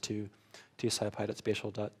improvements to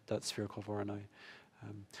scipy.spatial.spherical Voronoi.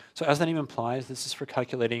 So as the name implies, this is for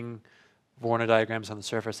calculating Voronoi diagrams on the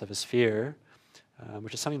surface of a sphere,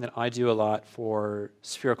 which is something that I do a lot for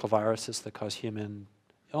spherical viruses that cause human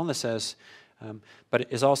illnesses. But it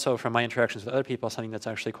is also, from my interactions with other people, something that's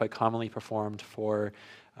actually quite commonly performed for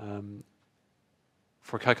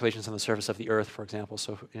calculations on the surface of the Earth, for example,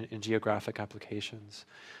 so in geographic applications.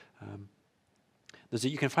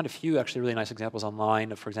 You can find a few actually really nice examples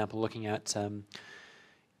online of, for example, looking at the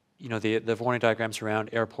Voronoi diagrams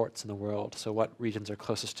around airports in the world. So what regions are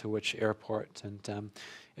closest to which airport, and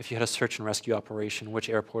if you had a search and rescue operation, which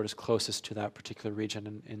airport is closest to that particular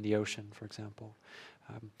region in the ocean, for example.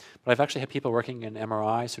 But I've actually had people working in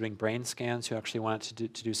MRI, so doing brain scans, who actually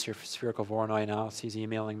wanted to do spherical Voronoi analyses,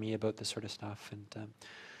 emailing me about this sort of stuff. And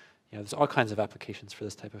there's all kinds of applications for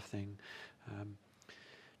this type of thing.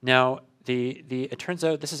 Now, it turns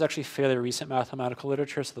out this is actually fairly recent mathematical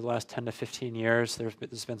literature. So the last 10 to 15 years,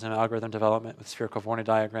 there's been some algorithm development with spherical Voronoi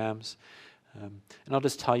diagrams. And I'll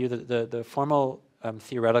just tell you that the formal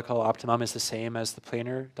theoretical optimum is the same as the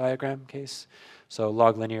planar diagram case. So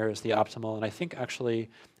log linear is the optimal, and I think actually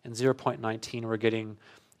in 0.19 we're getting,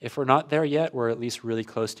 if we're not there yet, we're at least really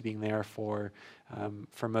close to being there for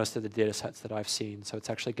most of the data sets that I've seen. So it's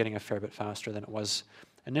actually getting a fair bit faster than it was.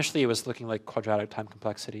 Initially it was looking like quadratic time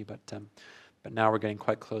complexity, but now we're getting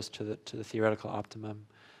quite close to the theoretical optimum.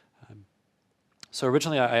 So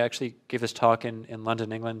originally I actually gave this talk in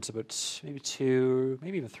London, England, about maybe 2,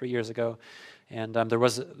 maybe even 3 years ago. And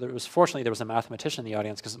fortunately there was a mathematician in the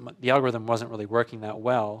audience because the algorithm wasn't really working that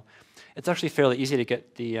well. It's actually fairly easy to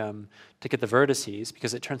get the vertices,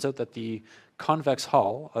 because it turns out that the convex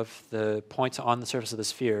hull of the points on the surface of the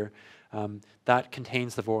sphere, that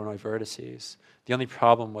contains the Voronoi vertices. The only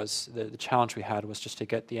problem was, the challenge we had was just to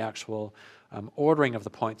get the actual ordering of the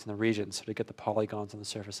points in the region, so to get the polygons on the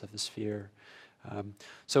surface of the sphere.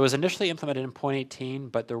 So it was initially implemented in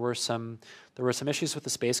 0.18, but there were some issues with the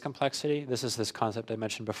space complexity. This is this concept I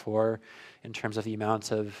mentioned before in terms of the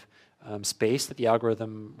amount of space that the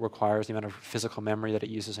algorithm requires, the amount of physical memory that it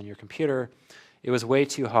uses on your computer. It was way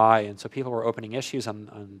too high, and so people were opening issues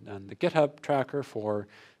on the GitHub tracker for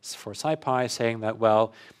SciPy, saying that,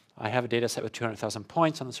 well, I have a data set with 200,000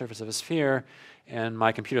 points on the surface of a sphere, and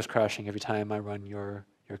my computer's crashing every time I run your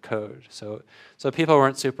code. So people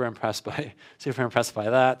weren't super impressed by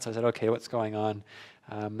that. So I said, okay, what's going on?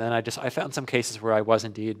 Then I found some cases where I was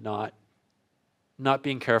indeed not not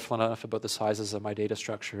being careful enough about the sizes of my data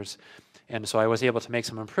structures. And so I was able to make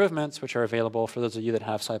some improvements, which are available for those of you that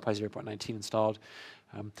have SciPy 0.19 installed.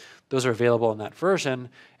 Those are available in that version,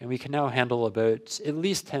 and we can now handle about at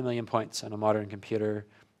least 10 million points on a modern computer.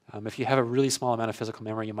 If you have a really small amount of physical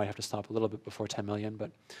memory, you might have to stop a little bit before 10 million,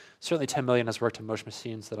 but certainly 10 million has worked on most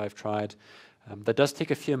machines that I've tried. That does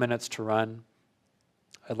take a few minutes to run.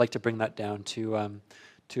 I'd like to bring that down to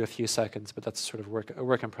a few seconds, but that's sort of a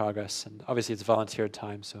work in progress. And obviously it's volunteered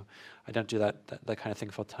time, so I don't do that kind of thing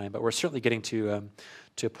full time. But we're certainly getting to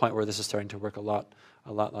a point where this is starting to work a lot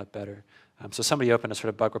better. So somebody opened a sort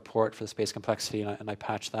of bug report for the space complexity, and I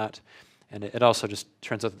patched that. And it also just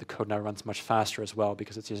turns out that the code now runs much faster as well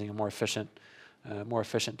because it's using a more efficient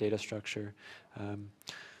data structure.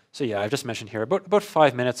 So yeah, I've just mentioned here about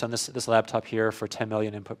 5 minutes on this laptop here for 10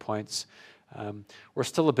 million input points. We're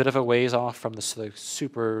still a bit of a ways off from the sort of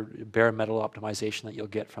super bare metal optimization that you'll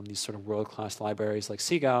get from these sort of world-class libraries like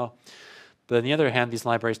Seagal. But on the other hand, these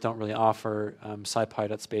libraries don't really offer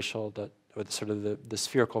scipy.spatial, or the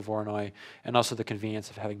spherical Voronoi, and also the convenience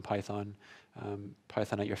of having Python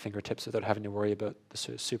at your fingertips without having to worry about the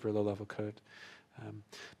sort of super low-level code.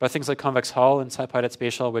 But things like convex hull and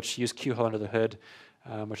scipy.spatial, which use QHull under the hood,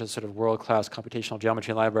 which is a sort of world-class computational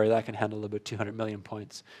geometry library that can handle about 200 million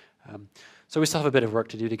points. So we still have a bit of work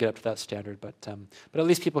to do to get up to that standard, but at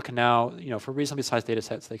least people can now, for reasonably sized data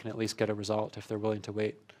sets, they can at least get a result if they're willing to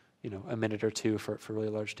wait, a minute or two for really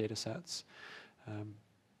large data sets.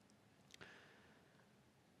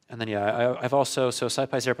 And then I've also, so SciPy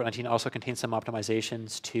 0.19 also contains some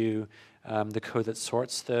optimizations to the code that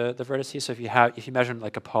sorts the vertices. So if you measure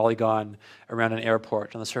like a polygon around an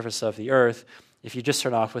airport on the surface of the Earth, if you just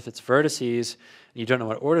start off with its vertices and you don't know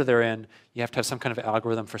what order they're in, you have to have some kind of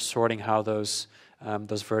algorithm for sorting how those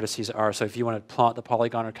vertices are. So if you want to plot the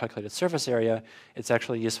polygon or calculate its surface area, it's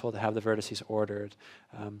actually useful to have the vertices ordered.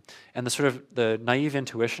 And the naive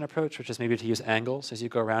intuition approach, which is maybe to use angles as you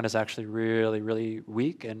go around, is actually really, really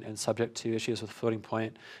weak and subject to issues with floating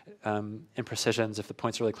point imprecisions if the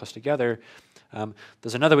points are really close together.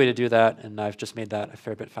 There's another way to do that, and I've just made that a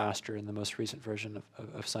fair bit faster in the most recent version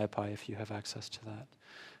of SciPy if you have access to that.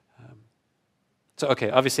 So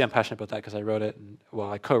okay, obviously I'm passionate about that because I wrote it, and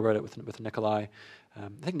I co-wrote it with Nikolai. I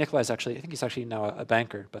think Nikolai's he's actually now a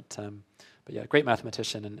banker, but yeah, great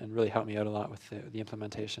mathematician and really helped me out a lot with the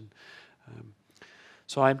implementation.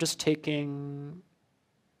 So I'm just taking,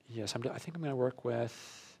 I think I'm going to work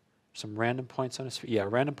with some random points on a sphere. Yeah,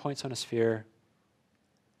 random points on a sphere.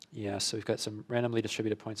 Yeah, so we've got some randomly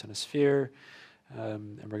distributed points on a sphere,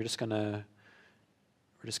 and we're just going to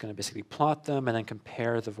basically plot them and then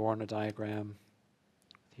compare the Voronoi diagram.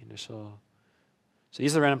 The initial. So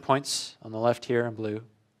these are the random points on the left here in blue,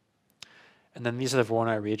 and then these are the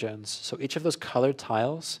Voronoi regions. So each of those colored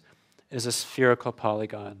tiles is a spherical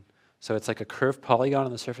polygon. So it's like a curved polygon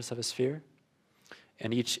on the surface of a sphere,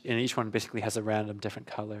 and each one basically has a random different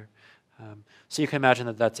color. So you can imagine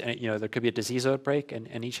that there could be a disease outbreak,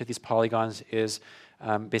 and each of these polygons is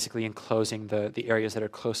basically enclosing the areas that are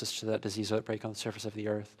closest to that disease outbreak on the surface of the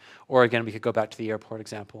Earth. Or again, we could go back to the airport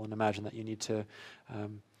example and imagine that you need to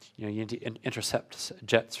intercept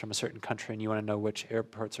jets from a certain country, and you want to know which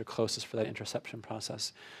airports are closest for that interception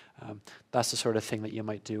process. That's the sort of thing that you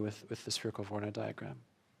might do with the spherical Voronoi diagram.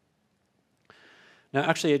 Now,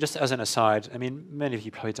 actually, just as an aside, I mean, many of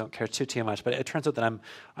you probably don't care too much, but it turns out that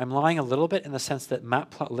I'm lying a little bit in the sense that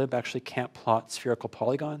matplotlib actually can't plot spherical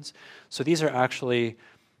polygons. So these are actually,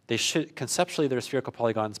 conceptually they're spherical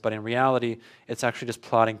polygons, but in reality, it's actually just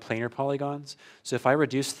plotting planar polygons. So if I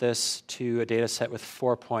reduce this to a data set with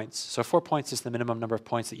 4 points, so 4 points is the minimum number of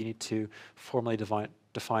points that you need to formally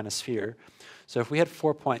define a sphere. So if we had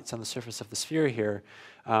 4 points on the surface of the sphere here,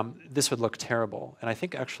 this would look terrible. And I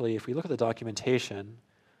think actually if we look at the documentation,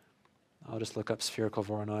 I'll just look up spherical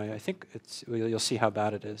Voronoi. I think you'll see how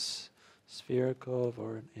bad it is. Spherical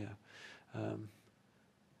Voronoi, yeah.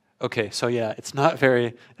 Okay, so yeah, it's not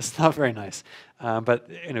very nice. But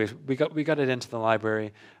anyways, we got it into the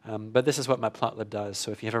library. But this is what matplotlib does.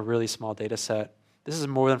 So if you have a really small data set, this is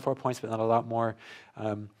more than 4 points, but not a lot more.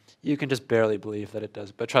 You can just barely believe that it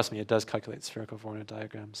does. But trust me, it does calculate spherical Voronoi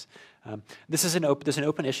diagrams. There's an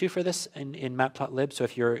open issue for this in matplotlib. So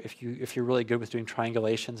if you're really good with doing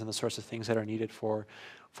triangulations and the sorts of things that are needed for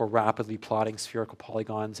rapidly plotting spherical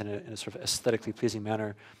polygons in a sort of aesthetically pleasing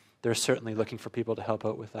manner, they're certainly looking for people to help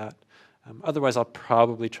out with that. Otherwise, I'll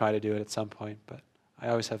probably try to do it at some point, but I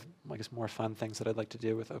always have, I guess, more fun things that I'd like to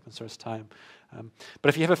do with open source time. But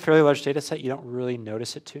if you have a fairly large data set, you don't really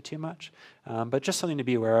notice it too much. But just something to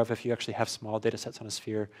be aware of if you actually have small data sets on a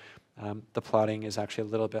sphere, the plotting is actually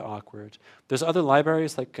a little bit awkward. There's other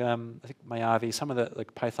libraries like I think Mayavi, some of the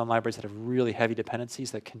like Python libraries that have really heavy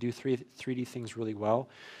dependencies that can do 3D things really well.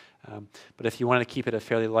 But if you want to keep it a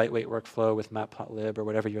fairly lightweight workflow with matplotlib or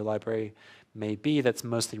whatever your library may be that's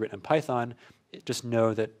mostly written in Python,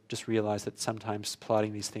 just realize that sometimes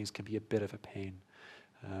plotting these things can be a bit of a pain.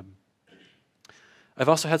 I've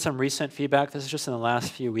also had some recent feedback. This is just in the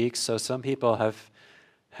last few weeks. So some people have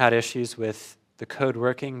had issues with the code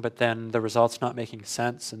working, but then the results not making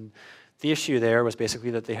sense. And the issue there was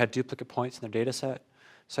basically that they had duplicate points in their data set.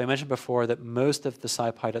 So I mentioned before that most of the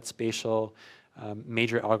scipy.spatial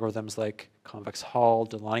major algorithms like convex Hull,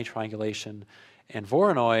 Delaunay triangulation, and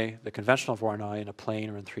Voronoi, the conventional Voronoi in a plane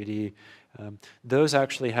or in 3D, those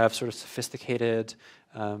actually have sort of sophisticated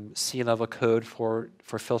C-level code for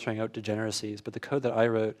filtering out degeneracies. But the code that I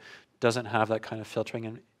wrote doesn't have that kind of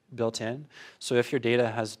filtering built in. So if your data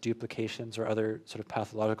has duplications or other sort of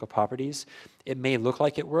pathological properties, it may look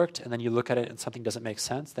like it worked, and then you look at it and something doesn't make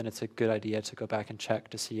sense, then it's a good idea to go back and check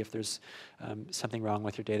to see if there's something wrong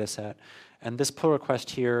with your data set. And this pull request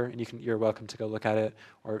here, and you're welcome to go look at it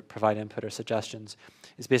or provide input or suggestions,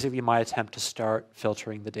 is basically my attempt to start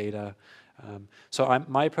filtering the data. So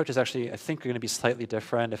my approach is actually, I think, going to be slightly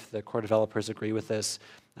different if the core developers agree with this.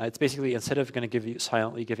 It's basically, instead of going to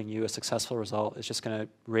silently giving you a successful result, it's just going to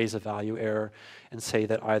raise a value error and say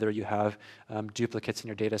that either you have duplicates in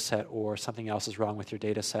your data set or something else is wrong with your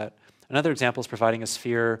data set. Another example is providing a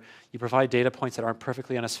sphere. You provide data points that aren't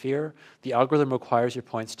perfectly on a sphere. The algorithm requires your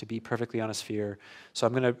points to be perfectly on a sphere. So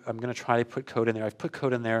I'm going to try to put code in there. I've put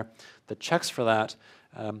code in there that checks for that,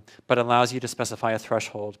 but allows you to specify a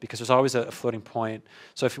threshold because there's always a floating point.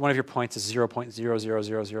 So if one of your points is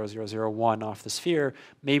 0.00000001 off the sphere,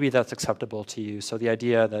 maybe that's acceptable to you. So the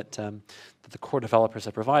idea that the core developers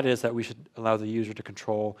have provided is that we should allow the user to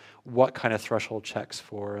control what kind of threshold checks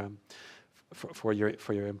for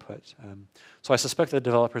your input. So I suspect the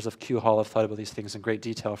developers of QHall have thought about these things in great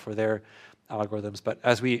detail for their algorithms, but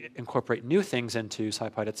as we incorporate new things into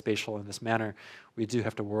scipy.spatial in this manner, we do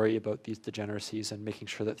have to worry about these degeneracies and making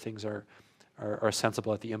sure that things are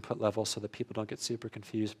sensible at the input level so that people don't get super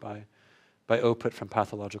confused by output from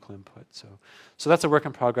pathological input. So that's a work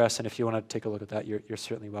in progress, and if you want to take a look at that, you're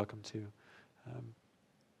certainly welcome to.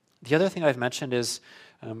 The other thing I've mentioned is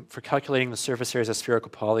for calculating the surface areas of spherical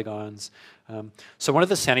polygons. So one of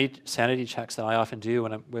the sanity checks that I often do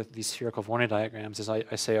when I'm with these spherical Voronoi diagrams is I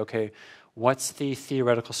say, okay, what's the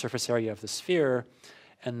theoretical surface area of the sphere?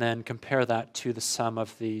 And then compare that to the sum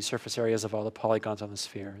of the surface areas of all the polygons on the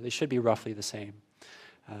sphere. They should be roughly the same.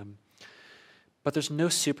 But there's no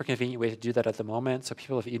super convenient way to do that at the moment. So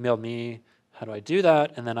people have emailed me, how do I do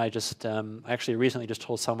that? And then I actually recently just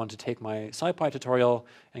told someone to take my SciPy tutorial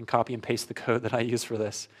and copy and paste the code that I use for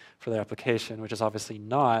their application, which is obviously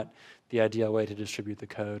not the ideal way to distribute the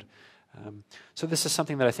code. So this is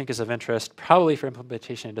something that I think is of interest, probably for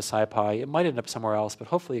implementation into SciPy. It might end up somewhere else, but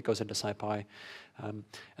hopefully it goes into SciPy.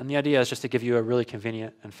 And the idea is just to give you a really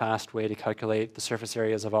convenient and fast way to calculate the surface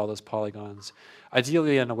areas of all those polygons,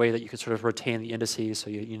 ideally in a way that you could sort of retain the indices so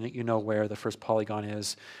you know where the first polygon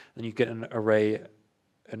is. Then you get an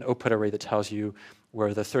output array that tells you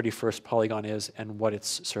where the 31st polygon is and what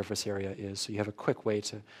its surface area is. So you have a quick way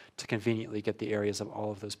to conveniently get the areas of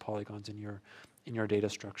all of those polygons in your data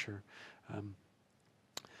structure.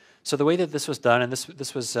 So the way that this was done, and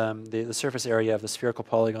this was the surface area of the spherical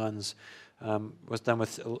polygons was done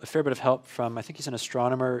with a fair bit of help from, I think he's an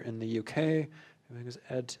astronomer in the UK. I think it was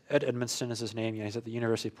Ed Edmonston is his name. Yeah, he's at the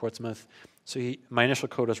University of Portsmouth. So my initial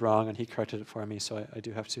code was wrong, and he corrected it for me. So I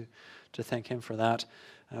do have to thank him for that.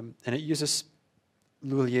 And it uses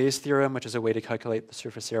L'Oulier's theorem, which is a way to calculate the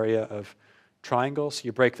surface area of triangles. So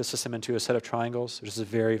you break the system into a set of triangles, which is a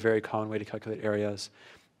very, very common way to calculate areas,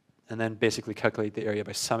 and then basically calculate the area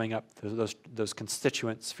by summing up those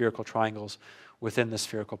constituent spherical triangles within the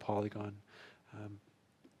spherical polygon.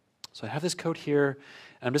 So I have this code here,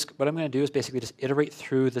 and what I'm going to do is basically just iterate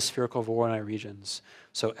through the spherical Voronoi regions.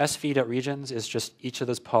 So sv.regions is just each of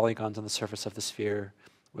those polygons on the surface of the sphere,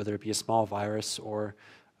 whether it be a small virus or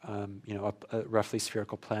a roughly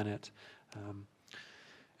spherical planet.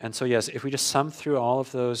 And so yes, if we just sum through all of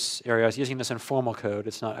those areas using this informal code,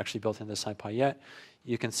 it's not actually built into SciPy yet,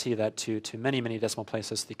 you can see that to many, many decimal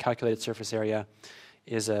places, the calculated surface area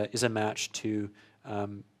is a match to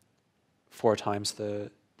 4 times the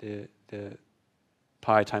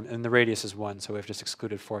pi time, and the radius is 1, so we've just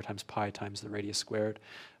excluded 4 times pi times the radius squared.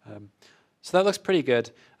 So that looks pretty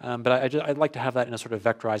good, but I'd like to have that in a sort of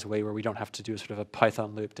vectorized way where we don't have to do sort of a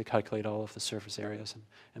Python loop to calculate all of the surface areas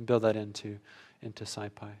and build that into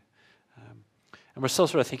SciPy. And we're still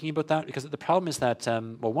sort of thinking about that because the problem is that,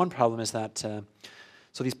 well, one problem is that,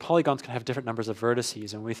 so these polygons can have different numbers of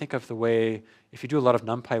vertices. And when we think of the way, if you do a lot of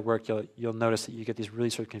NumPy work, you'll notice that you get these really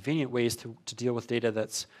sort of convenient ways to deal with data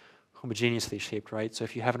that's homogeneously shaped, right? So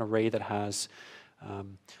if you have an array that has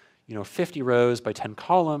 50 rows by 10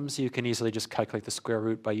 columns, you can easily just calculate the square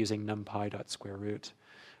root by using numpy.square root.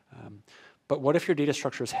 But what if your data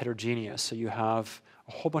structure is heterogeneous? So you have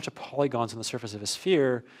a whole bunch of polygons on the surface of a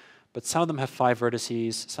sphere, but some of them have 5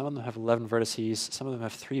 vertices, some of them have 11 vertices, some of them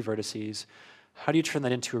have 3 vertices. How do you turn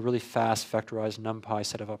that into a really fast vectorized NumPy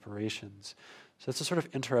set of operations? So it's a sort of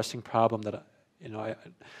interesting problem that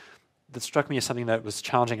that struck me as something that was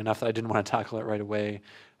challenging enough that I didn't want to tackle it right away.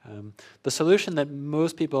 The solution that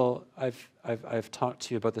most people I've talked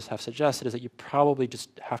to about this have suggested is that you probably just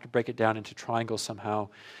have to break it down into triangles somehow,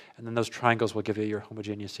 and then those triangles will give you your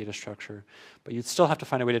homogeneous data structure. But you'd still have to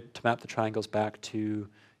find a way to map the triangles back to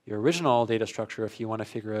your original data structure if you want to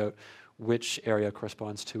figure out which area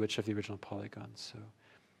corresponds to which of the original polygons.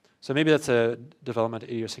 So maybe that's a development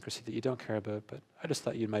idiosyncrasy that you don't care about, but I just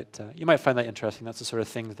thought you might find that interesting. That's the sort of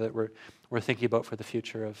thing that we're thinking about for the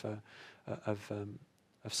future of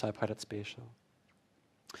scipy.spatial.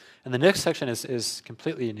 And the next section is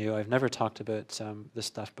completely new. I've never talked about this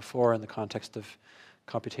stuff before in the context of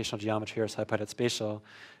computational geometry or scipy.spatial.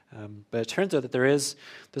 But it turns out that there's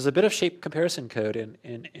a bit of shape comparison code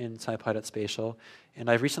in scipy.spatial, and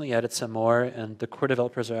I've recently added some more, and the core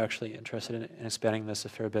developers are actually interested in expanding this a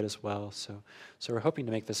fair bit as well. So we're hoping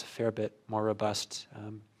to make this a fair bit more robust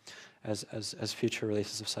as future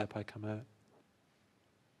releases of SciPy come out.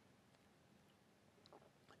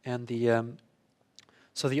 And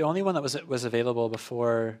so the only one that was available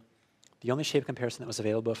before, the only shape comparison that was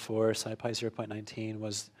available for SciPy 0.19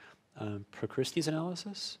 was Procrustes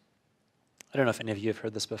analysis. I don't know if any of you have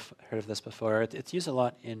heard of this before. It's used a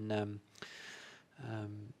lot in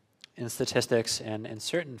statistics and in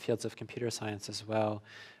certain fields of computer science as well.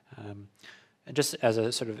 And just as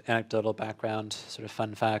a sort of anecdotal background, sort of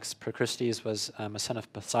fun facts, Procrustes was a son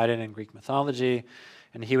of Poseidon in Greek mythology,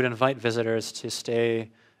 and he would invite visitors to stay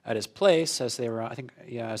at his place as they were,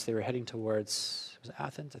 as they were heading towards, was it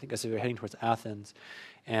Athens? I think as they were heading towards Athens.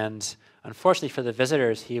 And unfortunately for the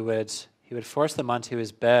visitors, he would force them onto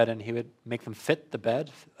his bed, and he would make them fit the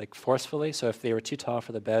bed, like forcefully. So if they were too tall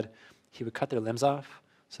for the bed, he would cut their limbs off,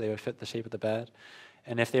 so they would fit the shape of the bed.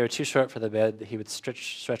 And if they were too short for the bed, he would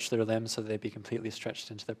stretch their limbs so that they'd be completely stretched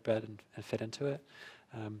into the bed and fit into it.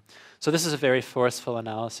 So this is a very forceful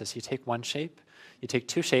analysis. You take one shape, you take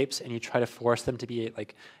two shapes, and you try to force them to be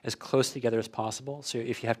like as close together as possible. So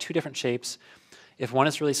if you have two different shapes, if one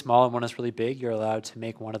is really small and one is really big, you're allowed to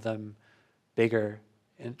make one of them bigger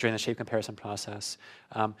during the shape comparison process.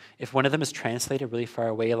 If one of them is translated really far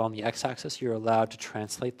away along the x-axis, you're allowed to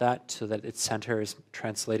translate that so that its center is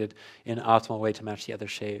translated in an optimal way to match the other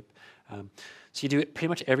shape. So you do pretty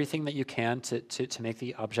much everything that you can to make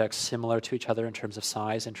the objects similar to each other in terms of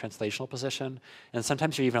size and translational position. And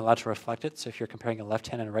sometimes you're even allowed to reflect it. So if you're comparing a left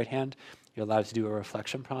hand and a right hand, you're allowed to do a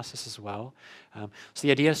reflection process as well. So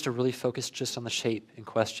the idea is to really focus just on the shape in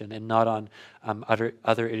question and not on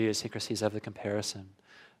other idiosyncrasies of the comparison.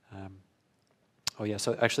 If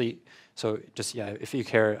you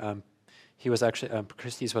care, he was actually,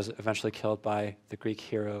 Procrustes was eventually killed by the Greek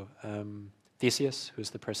hero Theseus,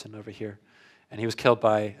 who's the person over here. And he was killed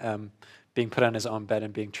by being put on his own bed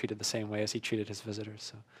and being treated the same way as he treated his visitors.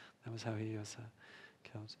 So that was how he was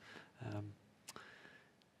killed.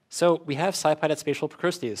 So we have scipy.spatial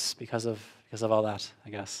Procrustes because of all that, I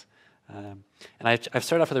guess. And I've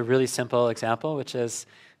started off with a really simple example, which is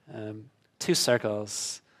two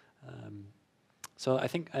circles. So I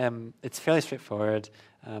think it's fairly straightforward.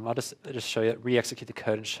 I'll just show you, re-execute the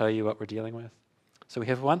code and show you what we're dealing with. So we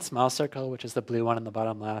have one small circle, which is the blue one in the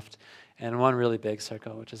bottom left, and one really big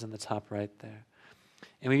circle, which is in the top right there.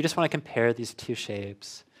 And we just want to compare these two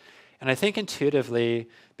shapes. And I think intuitively,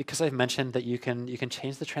 because I've mentioned that you can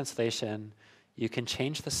change the translation, you can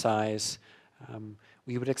change the size,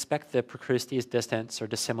 we would expect the Procrustes distance or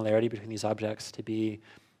dissimilarity between these objects to be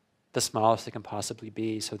the smallest it can possibly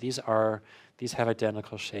be. So these have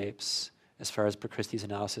identical shapes as far as Procrustes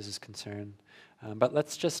analysis is concerned. But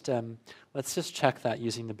let's just check that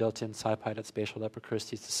using the built-in scipy.spatial.procrustes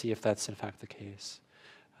to see if that's in fact the case.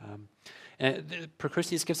 And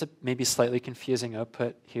Procrustes gives a maybe slightly confusing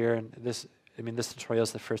output here, and this tutorial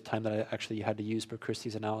is the first time that I actually had to use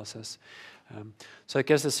Procrustes analysis. So it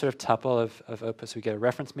gives this sort of tuple of outputs. We get a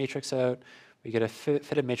reference matrix out, we get a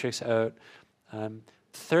fitted matrix out. The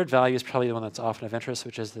third value is probably the one that's often of interest,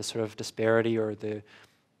 which is the sort of disparity or the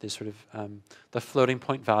sort of the floating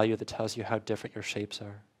point value that tells you how different your shapes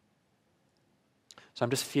are. So I'm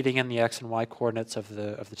just feeding in the x and y coordinates of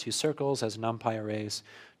the two circles as numpy arrays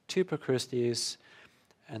to Procrustes,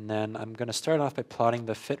 and then I'm going to start off by plotting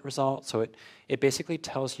the fit result. So it basically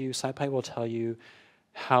tells you, SciPy will tell you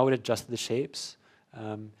how it adjusted the shapes.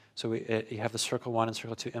 So you have the circle 1 and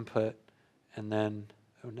circle 2 input, and then,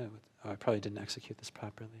 oh no, I probably didn't execute this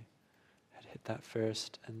properly. I'd hit that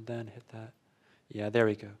first, and then hit that. Yeah, there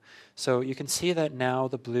we go. So you can see that now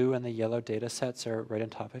the blue and the yellow data sets are right on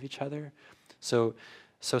top of each other. So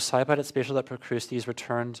scipy.spatial.procrustes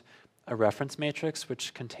returned a reference matrix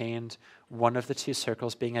which contained one of the two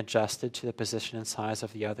circles being adjusted to the position and size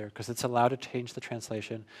of the other, because it's allowed to change the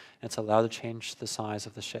translation, and it's allowed to change the size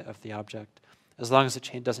of the object, as long as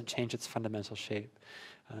it doesn't change its fundamental shape.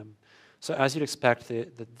 So as you'd expect,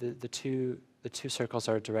 the two circles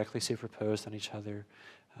are directly superposed on each other.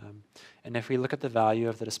 And if we look at the value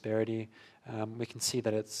of the disparity, we can see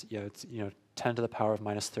that it's 10 to the power of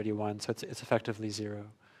minus 31, so it's effectively 0,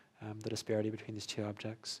 the disparity between these two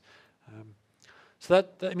objects. So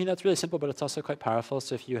that's really simple, but it's also quite powerful.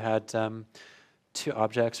 So if you had two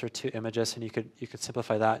objects or two images, and you could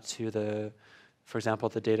simplify that to for example,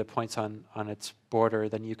 the data points on its border,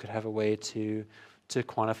 then you could have a way to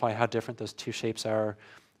quantify how different those two shapes are,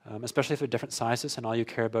 especially if they're different sizes and all you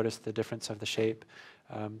care about is the difference of the shape.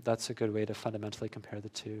 That's a good way to fundamentally compare the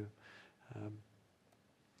two.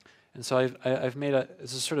 And so I've made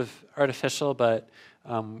this is sort of artificial but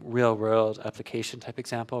real-world application type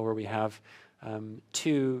example where we have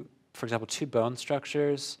for example, two bone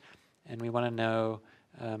structures, and we want to know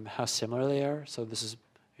how similar they are. So this is,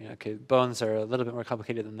 okay, bones are a little bit more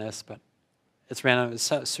complicated than this, but it's random, it's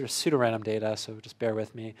sort of pseudo-random data, so just bear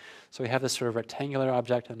with me. So we have this sort of rectangular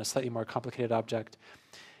object and a slightly more complicated object,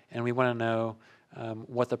 and we want to know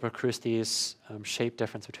what the Procrustes shape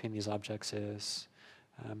difference between these objects is.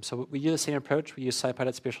 So we use the same approach. We use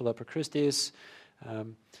scipy.spatial.procrustes,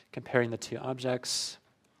 comparing the two objects.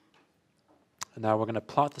 And now we're going to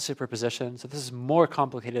plot the superposition. So this is more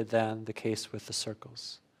complicated than the case with the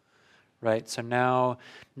circles, right? So now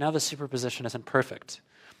the superposition isn't perfect.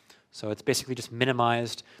 So it's basically just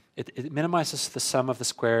minimized. It minimizes the sum of the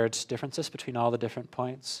squared differences between all the different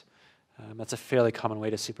points. That's a fairly common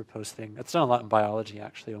way to superpose things. It's done a lot in biology,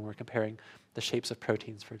 actually, when we're comparing the shapes of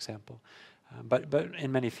proteins, for example. But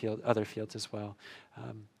in many other fields as well.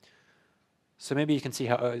 So maybe you can see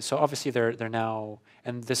how, so obviously they're now,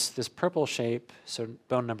 and this purple shape, so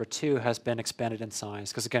bone number 2 has been expanded in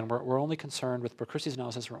size. Because again, we're only concerned with Procrustes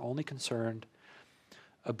analysis, we're only concerned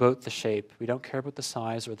about the shape. We don't care about the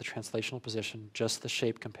size or the translational position, just the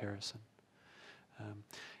shape comparison.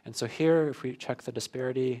 And so here, if we check the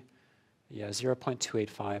disparity, yeah,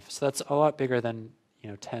 0.285. So that's a lot bigger than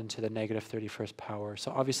 10 to the negative 31st power.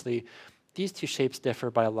 So obviously, these two shapes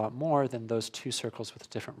differ by a lot more than those two circles with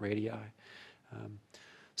different radii.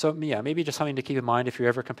 So yeah, maybe just something to keep in mind if you're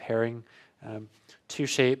ever comparing two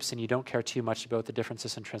shapes and you don't care too much about the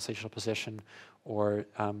differences in translational position or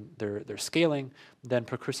their scaling, then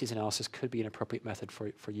Procrustes analysis could be an appropriate method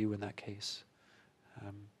for you in that case.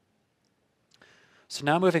 So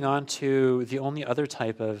now moving on to the only other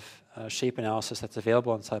type of shape analysis that's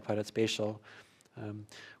available in scipy.spatial,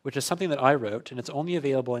 which is something that I wrote, and it's only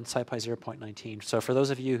available in scipy 0.19. So for those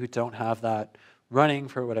of you who don't have that running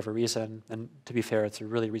for whatever reason, and to be fair, it's a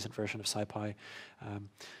really recent version of scipy,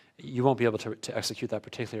 you won't be able to execute that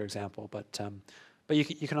particular example, but you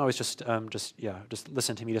can always just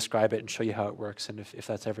listen to me describe it and show you how it works, and if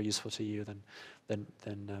that's ever useful to you, then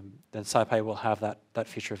scipy will have that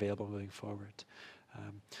feature available moving forward.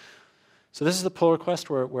 So this is the pull request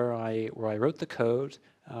where I wrote the code.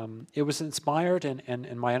 It was inspired,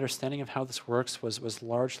 and my understanding of how this works was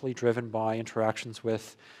largely driven by interactions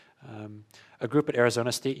with a group at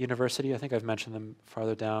Arizona State University. I think I've mentioned them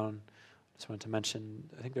farther down. Just wanted to mention,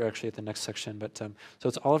 I think they're actually at the next section, but so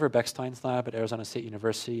it's Oliver Beckstein's lab at Arizona State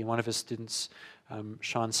University, and one of his students,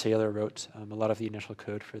 Sean Saylor, wrote a lot of the initial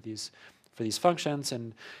code for these functions.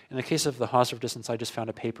 And in the case of the Hausdorff distance, I just found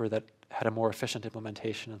a paper that had a more efficient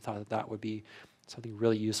implementation and thought that would be something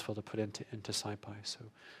really useful to put into scipy. So,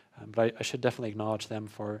 but I should definitely acknowledge them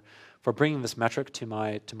for bringing this metric to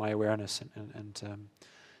my awareness and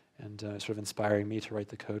sort of inspiring me to write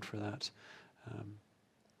the code for that.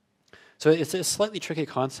 So it's a slightly tricky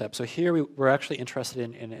concept. So here we're actually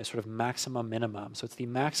interested in a sort of maximum minimum. So it's the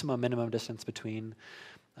maximum minimum distance between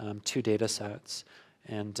two data sets.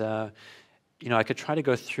 And I could try to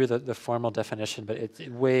go through the formal definition, but it's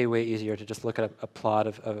way, way easier to just look at a plot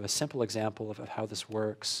of a simple example of how this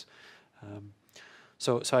works.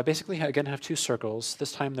 So I basically, again, have two circles.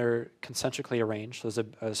 This time they're concentrically arranged. There's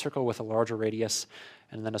a circle with a larger radius,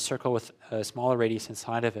 and then a circle with a smaller radius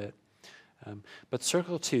inside of it. But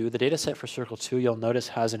circle 2, the data set for circle 2, you'll notice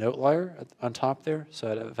has an outlier on top there.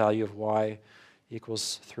 So at a value of y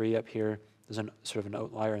equals 3 up here, there's sort of an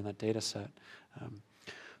outlier in that data set.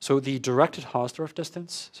 So the directed Hausdorff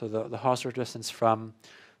distance, so the Hausdorff distance from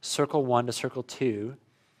circle 1 to circle 2,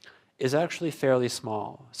 is actually fairly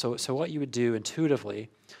small. So what you would do intuitively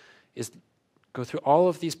is go through all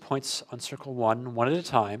of these points on circle 1, one at a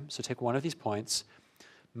time. So take one of these points,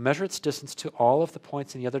 measure its distance to all of the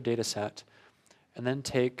points in the other data set, and then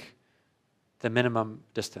take the minimum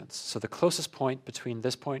distance. So the closest point between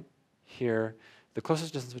this point here, the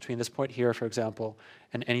closest distance between this point here, for example,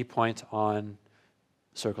 and any point on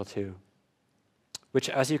circle 2, which,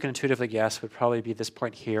 as you can intuitively guess, would probably be this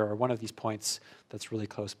point here, or one of these points that's really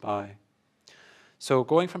close by. So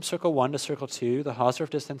going from circle 1 to circle 2, the Hausdorff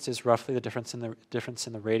distance is roughly the difference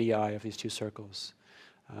in the radii of these two circles.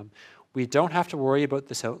 We don't have to worry about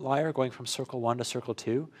this outlier going from circle 1 to circle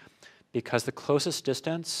 2, because the closest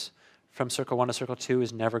distance from circle 1 to circle 2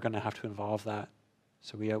 is never going to have to involve that.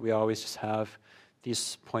 So we always just have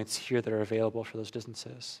these points here that are available for those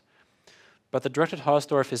distances. But the directed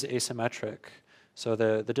Hausdorff is asymmetric. So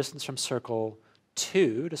the distance from circle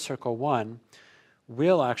 2 to circle 1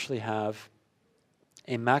 will actually have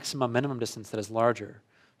a maximum minimum distance that is larger.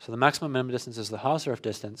 So the maximum minimum distance is the Hausdorff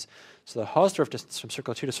distance. So the Hausdorff distance from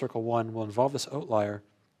circle 2 to circle 1 will involve this outlier.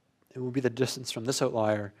 It will be the distance from this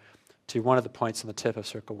outlier to one of the points on the tip of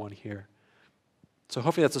circle 1 here. So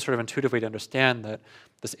hopefully that's a sort of intuitive way to understand that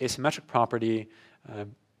this asymmetric property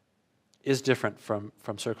is different from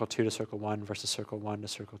circle 2 to circle 1 versus circle 1 to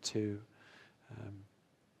circle 2.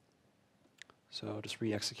 So I'll just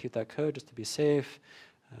re-execute that code just to be safe.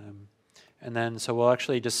 And then, so we'll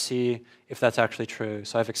actually just see if that's actually true.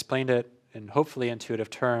 So I've explained it in hopefully intuitive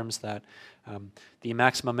terms that the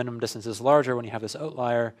maximum minimum distance is larger when you have this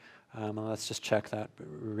outlier. And let's just check that,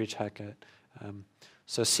 recheck it.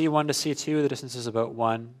 So C1 to C2, the distance is about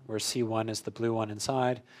 1, where C1 is the blue one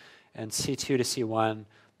inside. And C2 to C1,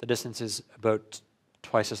 the distance is about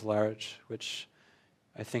twice as large, which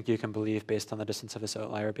I think you can believe based on the distance of this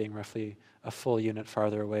outlier being roughly a full unit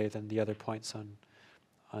farther away than the other points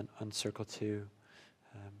on circle 2.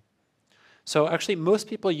 So actually, most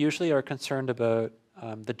people usually are concerned about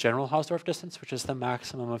the general Hausdorff distance, which is the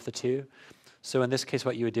maximum of the two. So in this case,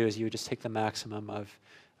 what you would do is you would just take the maximum of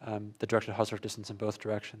the directed Hausdorff distance in both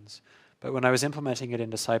directions. But when I was implementing it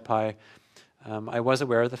into SciPy, I was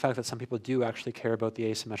aware of the fact that some people do actually care about the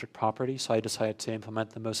asymmetric property, so I decided to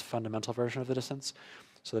implement the most fundamental version of the distance,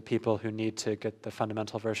 so that people who need to get the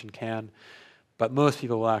fundamental version can. But most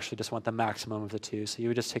people will actually just want the maximum of the two, so you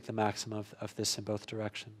would just take the maximum of this in both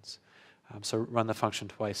directions. So run the function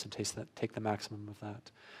twice and take the maximum of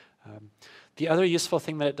that. The other useful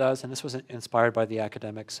thing that it does, and this was inspired by the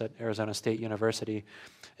academics at Arizona State University,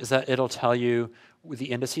 is that it'll tell you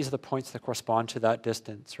the indices of the points that correspond to that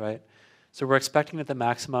distance, right? So we're expecting that the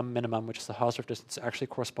maximum minimum, which is the Hausdorff distance, actually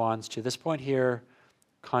corresponds to this point here,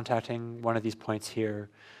 contacting one of these points here.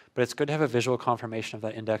 But it's good to have a visual confirmation of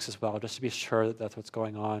that index as well, just to be sure that that's what's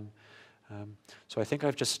going on. So I think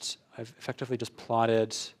I've effectively just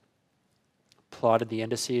plotted the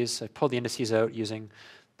indices. I pulled the indices out using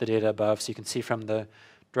the data above, so you can see from the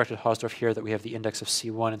directed Hausdorff here that we have the index of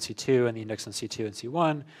C1 and C2 and the index on C2 and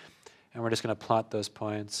C1, and we're just going to plot those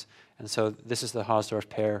points. And so this is the Hausdorff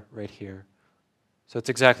pair right here. So it's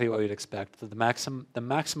exactly what we'd expect. The maximum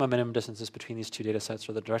minimum distances between these two data sets,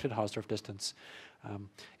 or the directed Hausdorff distance,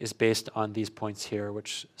 is based on these points here,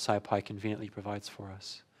 which SciPy conveniently provides for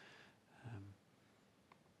us.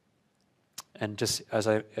 And just as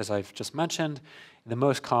I've just mentioned, the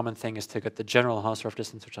most common thing is to get the general Hausdorff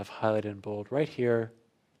distance, which I've highlighted in bold right here.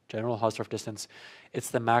 General Hausdorff distance.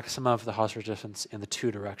 It's the maximum of the Hausdorff distance in the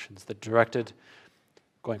two directions. The directed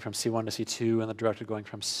going from C1 to C2, and the directed going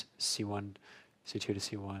from C2 to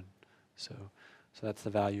C1. So that's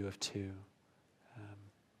the value of 2.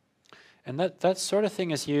 And that sort of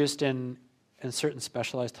thing is used in certain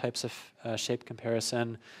specialized types of shape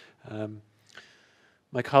comparison.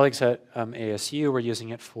 My colleagues at ASU were using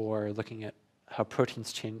it for looking at how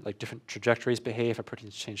proteins change, like different trajectories behave, how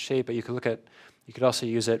proteins change shape. But you could also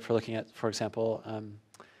use it for looking at, for example,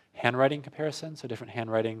 handwriting comparison. So different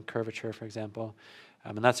handwriting curvature, for example.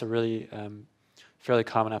 And that's a really fairly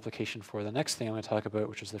common application for the next thing I'm going to talk about,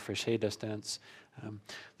 which is the Fréchet distance.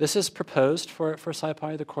 This is proposed for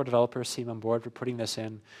SciPy. The core developers seem on board for putting this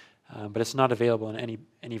in. but it's not available in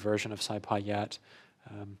any version of SciPy yet.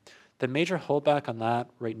 The major holdback on that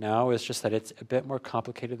right now is just that it's a bit more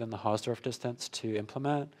complicated than the Hausdorff distance to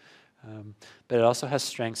implement, but it also has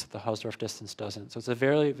strengths that the Hausdorff distance doesn't. So it's a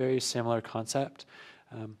very, very similar concept,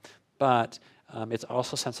 but it's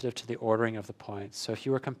also sensitive to the ordering of the points. So if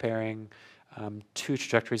you were comparing two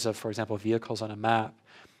trajectories of, for example, vehicles on a map,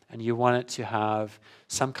 and you want it to have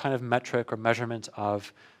some kind of metric or measurement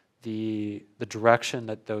of the direction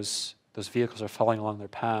that those vehicles are following along their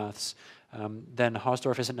paths, then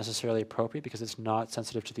Hausdorff isn't necessarily appropriate because it's not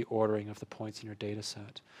sensitive to the ordering of the points in your data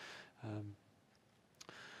set.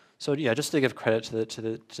 So yeah, just to give credit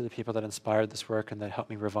to the people that inspired this work and that helped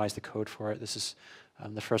me revise the code for it. This is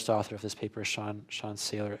the first author of this paper is Sean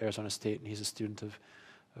Saylor at Arizona State, and he's a student of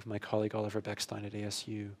my colleague Oliver Beckstein at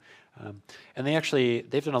ASU. And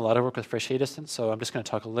they've done a lot of work with Frechet distance, so I'm just going to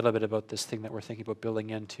talk a little bit about this thing that we're thinking about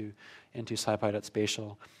building into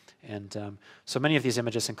scipy.spatial. And so many of these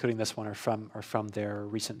images, including this one, are from their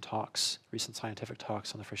recent scientific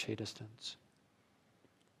talks on the Frechet distance.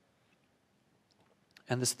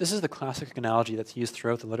 And this is the classic analogy that's used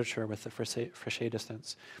throughout the literature with the Frechet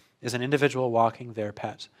distance, is an individual walking their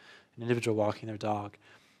pet, an individual walking their dog.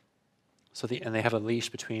 So and they have a leash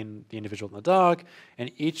between the individual and the dog,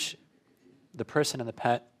 and the person and the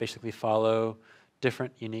pet basically follow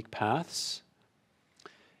different unique paths.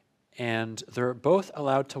 And they're both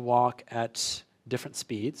allowed to walk at different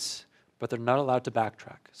speeds, but they're not allowed to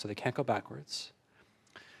backtrack, so they can't go backwards.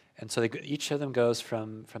 And so each of them goes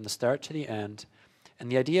from the start to the end. And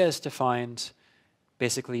the idea is to find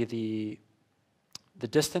basically the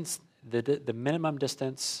distance, the minimum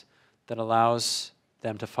distance that allows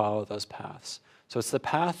them to follow those paths. So it's the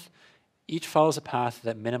path, each follows a path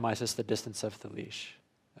that minimizes the distance of the leash,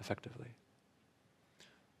 effectively.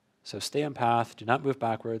 So stay on path, do not move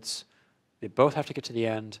backwards. They both have to get to the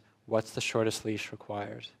end. What's the shortest leash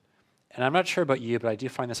required? And I'm not sure about you, but I do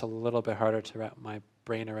find this a little bit harder to wrap my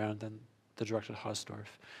brain around than the directed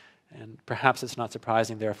Hausdorff. And perhaps it's not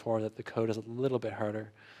surprising, therefore, that the code is a little bit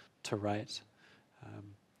harder to write.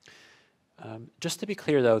 Just to be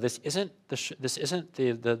clear, though, this isn't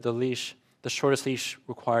the leash, the shortest leash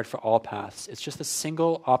required for all paths. It's just a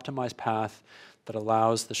single optimized path that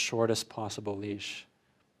allows the shortest possible leash.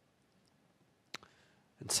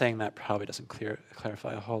 And saying that probably doesn't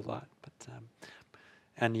clarify a whole lot, but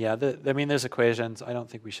and yeah, there's equations. I don't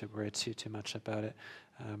think we should worry too much about it.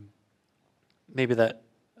 Maybe that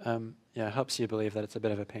helps you believe that it's a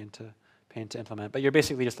bit of a pain to implement, but you're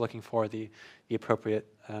basically just looking for the appropriate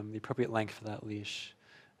length for that leash.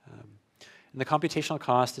 And the computational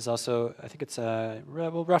cost is also, I think it's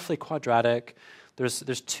roughly quadratic. There's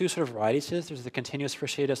two sort of varieties. There's the continuous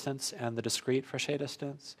Frechet distance and the discrete Frechet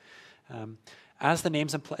distance. As the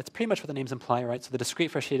names imply, it's pretty much what the names imply, right? So the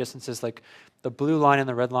discrete Frechet distance is like the blue line and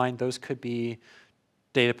the red line. Those could be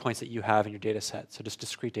data points that you have in your data set, so just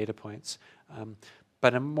discrete data points.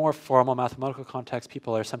 But in a more formal mathematical context,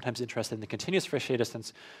 people are sometimes interested in the continuous Frechet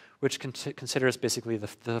distance, which considers basically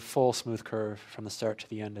the full smooth curve from the start to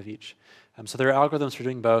the end of each. So there are algorithms for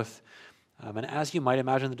doing both. And as you might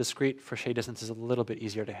imagine, the discrete Frechet distance is a little bit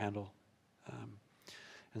easier to handle.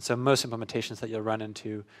 And so most implementations that you'll run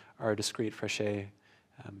into are discrete Frechet.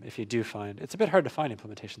 If you do find, it's a bit hard to find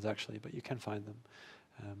implementations actually, but you can find them.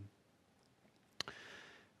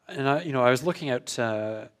 And I was looking at,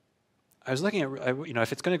 if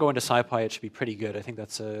it's going to go into SciPy, it should be pretty good. I think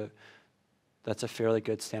that's a fairly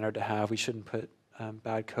good standard to have. We shouldn't put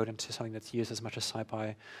bad code into something that's used as much as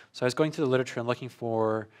SciPy. So I was going through the literature and looking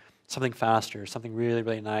for something faster, something really,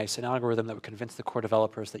 really nice, an algorithm that would convince the core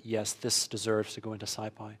developers that, yes, this deserves to go into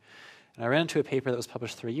SciPy. And I ran into a paper that was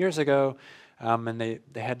published 3 years ago, and they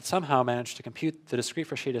had somehow managed to compute the discrete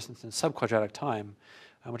Frechet distance in subquadratic time,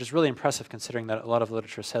 which is really impressive considering that a lot of the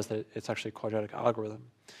literature says that it's actually a quadratic algorithm.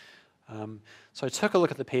 So I took a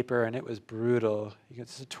look at the paper, and it was brutal.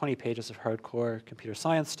 This is 20 pages of hardcore computer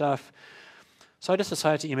science stuff. So I just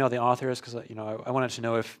decided to email the authors because I wanted to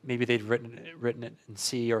know if maybe they'd written it in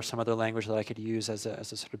C or some other language that I could use as a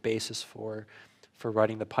sort of basis for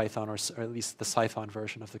writing the Python or at least the Python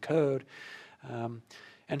version of the code.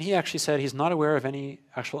 And he actually said he's not aware of any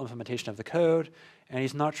actual implementation of the code, and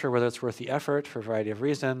he's not sure whether it's worth the effort for a variety of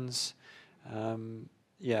reasons.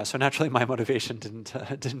 So naturally my motivation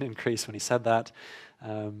didn't increase when he said that.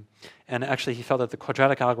 And actually he felt that the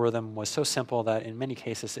quadratic algorithm was so simple that in many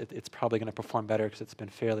cases it's probably going to perform better because it's been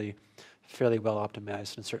fairly well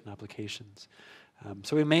optimized in certain applications.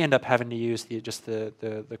 So we may end up having to use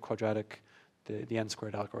the quadratic, the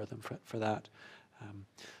n-squared algorithm for that.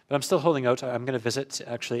 But I'm still holding out. I'm going to visit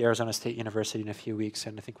actually Arizona State University in a few weeks,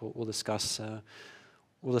 and I think we'll discuss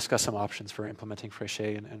we'll discuss some options for implementing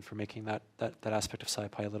Fréchet and for making that aspect of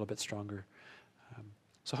SciPy a little bit stronger.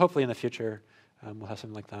 So hopefully in the future we'll have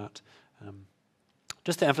something like that.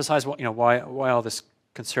 Just to emphasize why all this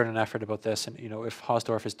concern and effort about this, and if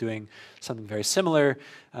Hausdorff is doing something very similar,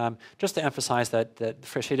 just to emphasize that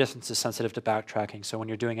Fréchet distance is sensitive to backtracking. So when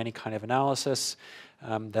you're doing any kind of analysis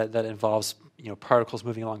that involves particles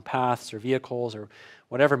moving along paths or vehicles or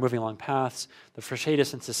whatever moving along paths, the Fréchet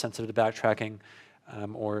distance is sensitive to backtracking,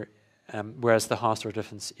 whereas the Hausdorff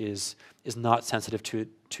distance is not sensitive to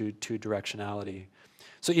directionality.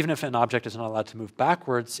 So even if an object is not allowed to move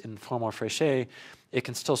backwards in formal Fréchet, it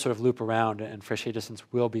can still sort of loop around, and Fréchet distance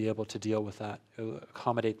will be able to deal with that,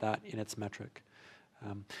 accommodate that in its metric.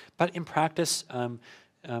 But in practice,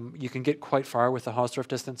 you can get quite far with the Hausdorff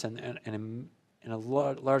distance, and in a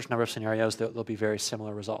large number of scenarios, there'll be very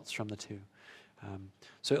similar results from the two.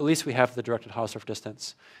 So at least we have the directed Hausdorff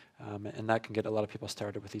distance, and that can get a lot of people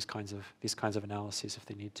started with these kinds of analyses if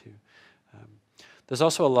they need to. There's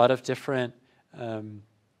also a lot of different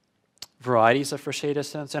varieties of Fréchet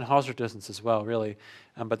distance and Hausdorff distance as well, really.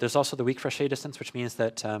 But there's also the weak Fréchet distance, which means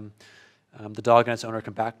that the dog and its owner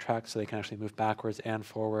can backtrack, so they can actually move backwards and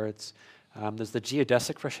forwards. There's the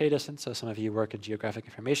geodesic Fréchet distance, so some of you work in geographic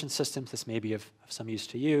information systems. This may be of some use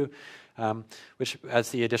to you, which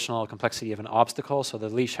adds the additional complexity of an obstacle, so the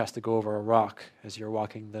leash has to go over a rock as you're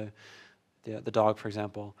walking the dog, for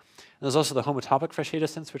example. And there's also the homotopic Fréchet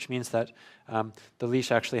distance, which means that the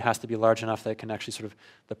leash actually has to be large enough that it can actually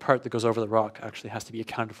the part that goes over the rock actually has to be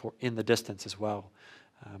accounted for in the distance as well.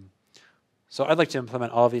 So I'd like to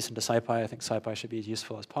implement all of these into SciPy. I think SciPy should be as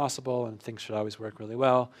useful as possible, and things should always work really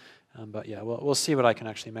well. But yeah, we'll see what I can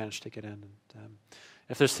actually manage to get in. And,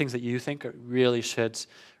 if there's things that you think really should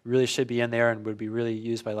be in there and would be really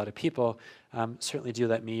used by a lot of people, certainly do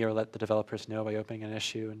let me or let the developers know by opening an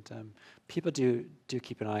issue. And people do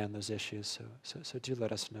keep an eye on those issues, so do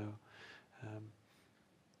let us know.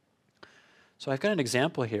 So I've got an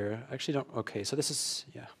example here. I actually don't. Okay, so this is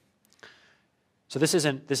So this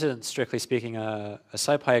isn't strictly speaking a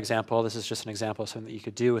SciPy example. This is just an example of something that you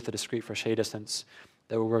could do with the discrete Fréchet distance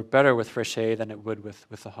that would work better with Fréchet than it would with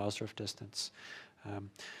the Hausdorff distance.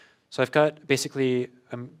 So I've got basically,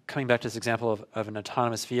 I'm coming back to this example of an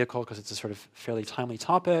autonomous vehicle because it's a sort of fairly timely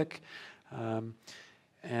topic. You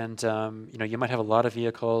might have a lot of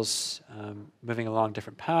vehicles moving along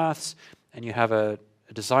different paths, and you have a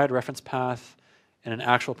desired reference path and an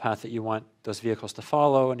actual path that you want those vehicles to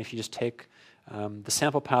follow. And if you just take the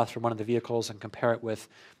sample path from one of the vehicles and compare it with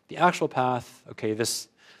the actual path, okay, this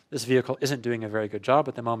vehicle isn't doing a very good job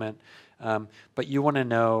at the moment, but you want to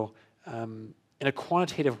know in a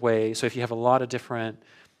quantitative way. So if you have a lot of different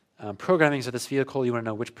programmings of this vehicle, you want to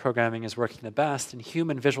know which programming is working the best. And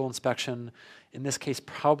human visual inspection, in this case,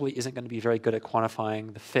 probably isn't going to be very good at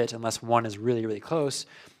quantifying the fit unless one is really, really close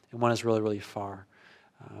and one is really, really far.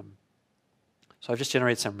 So I've just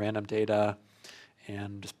generated some random data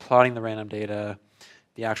and just plotting the random data,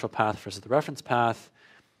 the actual path versus the reference path.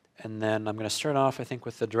 And then I'm going to start off, I think,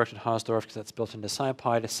 with the directed Hausdorff because that's built into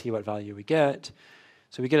SciPy to see what value we get.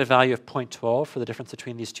 So we get a value of 0.12 for the difference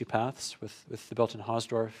between these two paths with the built-in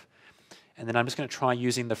Hausdorff. And then I'm just going to try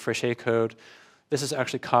using the Fréchet code. This is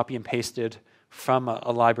actually copy and pasted from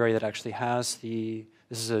a library that actually has this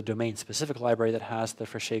is a domain-specific library that has the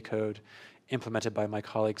Fréchet code implemented by my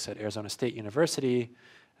colleagues at Arizona State University.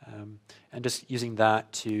 And just using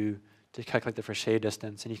that to calculate the Fréchet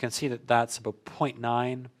distance. And you can see that that's about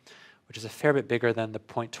 0.9, which is a fair bit bigger than the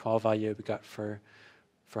 0.12 value we got for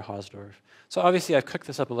Hausdorff. So obviously I've cooked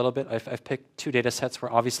this up a little bit. I've picked two data sets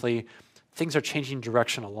where obviously things are changing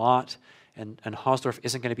direction a lot, and Hausdorff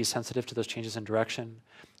isn't going to be sensitive to those changes in direction.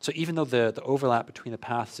 So even though the overlap between the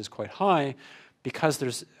paths is quite high, because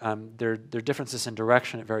their differences in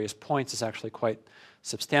direction at various points is actually quite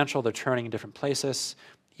substantial, they're turning in different places,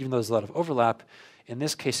 even though there's a lot of overlap, in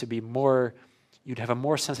this case you'd have a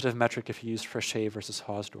more sensitive metric if you used Fréchet versus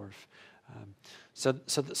Hausdorff. So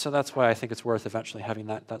that's why I think it's worth eventually having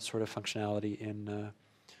that sort of functionality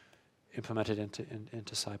implemented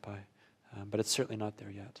into SciPy, but it's certainly not there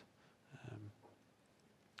yet.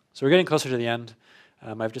 So we're getting closer to the end.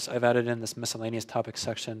 I've added in this miscellaneous topics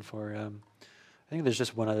section for. I think there's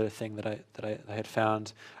just one other thing that I had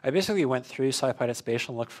found. I basically went through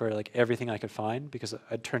scipy.spatial and looked for like everything I could find because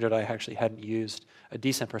it turned out I actually hadn't used a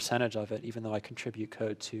decent percentage of it, even though I contribute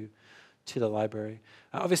code to the library.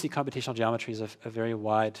 Obviously, computational geometry is a very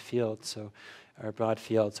wide field, or a broad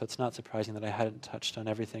field, so it's not surprising that I hadn't touched on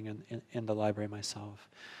everything in the library myself.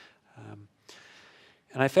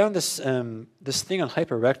 And I found this thing on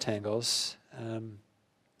hyperrectangles.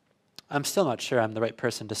 I'm still not sure I'm the right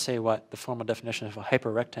person to say what the formal definition of a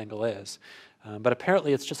hyperrectangle is, but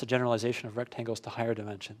apparently it's just a generalization of rectangles to higher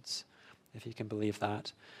dimensions, if you can believe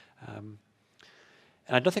that. And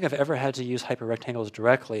I don't think I've ever had to use hyperrectangles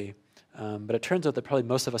directly, but it turns out that probably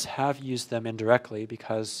most of us have used them indirectly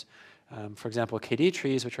because, for example, KD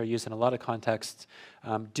trees, which are used in a lot of contexts,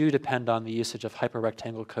 do depend on the usage of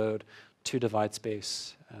hyperrectangle code to divide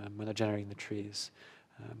space when they're generating the trees.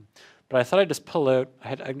 But I thought I'd just pull out,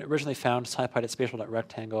 I originally found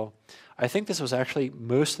scipy.spatial.rectangle. I think this was actually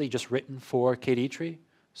mostly just written for KD tree,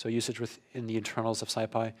 so usage within the internals of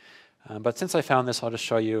scipy. But since I found this, I'll just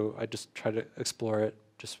show you, I just try to explore it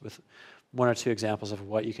just with one or two examples of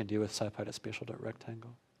what you can do with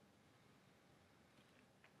scipy.spatial.rectangle.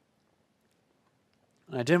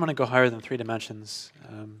 And I didn't want to go higher than 3 dimensions,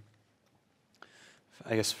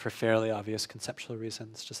 I guess for fairly obvious conceptual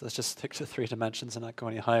reasons. Let's just stick to 3 dimensions and not go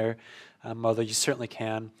any higher, although you certainly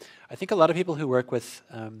can. I think a lot of people who work with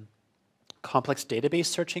complex database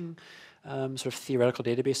searching, sort of theoretical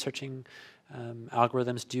database searching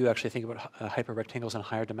algorithms do actually think about hyperrectangles in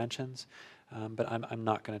higher dimensions, but I'm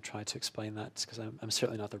not going to try to explain that because I'm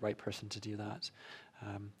certainly not the right person to do that.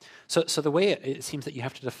 So the way it seems that you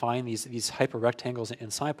have to define these hyperrectangles in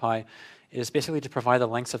scipy is basically to provide the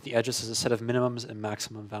lengths of the edges as a set of minimums and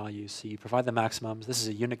maximum values. So you provide the maximums. This is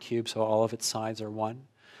a unit cube, so all of its sides are 1.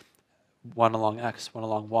 1 along x, 1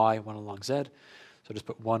 along y, 1 along z. So just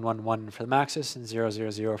put 1, 1, 1 for the maxes and 0, 0,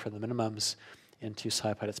 0 for the minimums into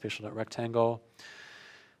scipy.spatial.rectangle.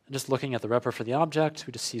 And just looking at the wrapper for the object,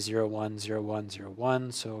 we just see 0, 1, 0, 1, 0,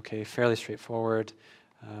 1. So okay, fairly straightforward.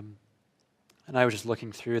 And I was just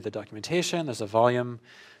looking through the documentation. There's a volume.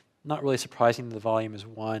 Not really surprising, the volume is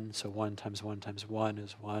 1. So 1 times 1 times 1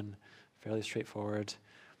 is 1. Fairly straightforward.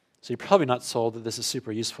 So you're probably not sold that this is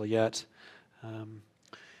super useful yet.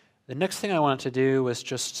 The next thing I wanted to do was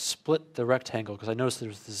just split the rectangle, because I noticed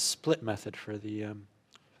there's this split method for the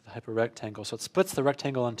hyperrectangle. So it splits the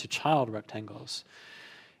rectangle into child rectangles.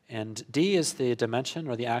 And D is the dimension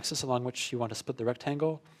or the axis along which you want to split the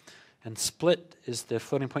rectangle. And split is the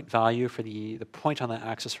floating point value for the point on the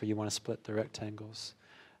axis where you want to split the rectangles.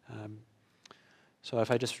 So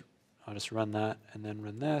if I'll just run that and then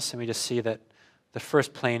run this, and we just see that the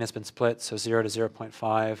first plane has been split, so 0 to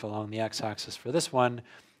 0.5 along the x-axis for this one,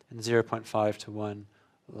 and 0.5 to 1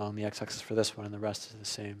 along the x-axis for this one, and the rest is the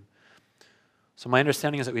same. So my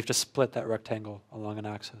understanding is that we've just split that rectangle along an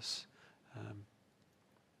axis.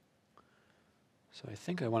 So I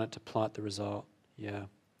think I want it to plot the result. Yeah.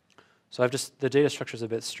 So the data structure is a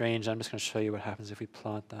bit strange. I'm just going to show you what happens if we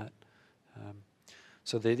plot that.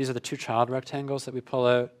 So these are the 2 child rectangles that we pull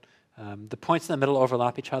out. The points in the middle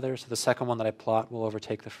overlap each other, so the second one that I plot will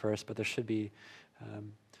overtake the first, but there should be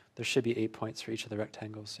 8 points for each of the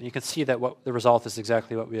rectangles. And you can see that the result is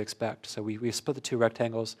exactly what we expect. So we split the 2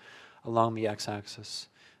 rectangles along the x-axis.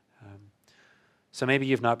 So maybe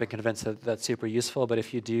you've not been convinced that that's super useful, but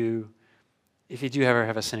if you do ever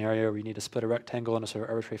have a scenario where you need to split a rectangle in a sort of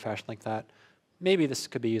arbitrary fashion like that, maybe this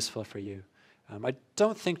could be useful for you. I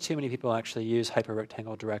don't think too many people actually use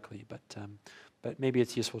hyperrectangle directly, but maybe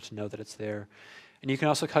it's useful to know that it's there. And you can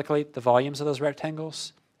also calculate the volumes of those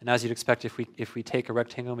rectangles. And as you'd expect, if we take a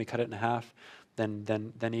rectangle and we cut it in half,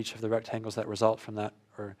 then each of the rectangles that result from that,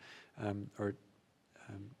 or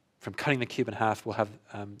from cutting the cube in half, will have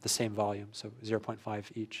the same volume, so 0.5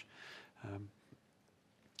 each.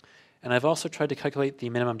 And I've also tried to calculate the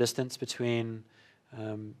minimum distance between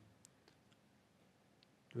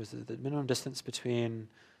the minimum distance between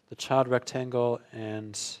the child rectangle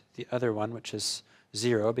and the other one, which is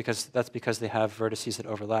 0, because they have vertices that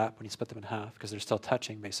overlap when you split them in half, because they're still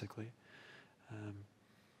touching, basically.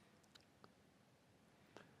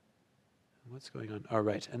 What's going on? Oh,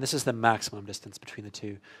 right. And this is the maximum distance between the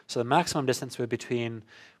 2. So the maximum distance would be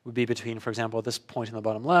between, for example, this point in the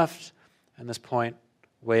bottom left and this point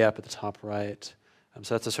way up at the top right.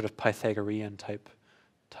 So that's a sort of Pythagorean type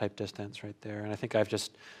distance right there. And I think I've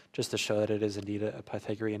just to show that it is indeed a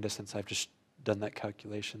Pythagorean distance, I've just done that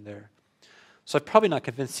calculation there. So I've probably not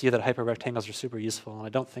convinced you that hyperrectangles are super useful, and I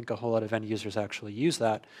don't think a whole lot of end users actually use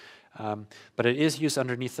that. But it is used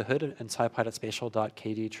underneath the hood in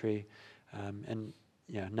scipy.spatial.kd tree. And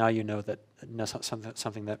yeah, now you know that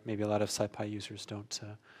something that maybe a lot of scipy users don't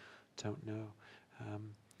know.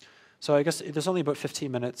 So I guess there's only about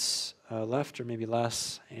 15 minutes left, or maybe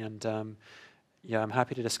less, and yeah, I'm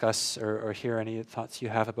happy to discuss or hear any thoughts you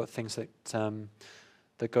have about things that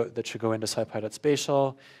should go into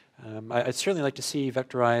scipy.spatial. I'd certainly like to see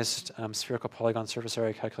vectorized spherical polygon surface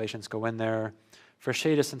area calculations go in there. For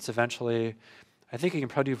shade distance eventually, I think you can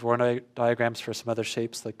probably do Voronoi diagrams for some other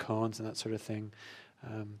shapes like cones and that sort of thing.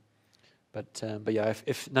 But yeah,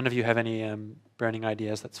 if none of you have any burning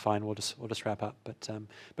ideas, that's fine. We'll just wrap up.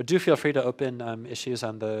 But do feel free to open issues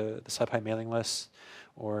on the SciPy mailing list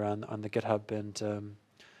or on the GitHub,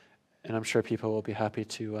 and I'm sure people will be happy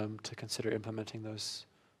to consider implementing those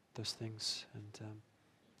things. And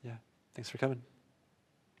yeah, thanks for coming.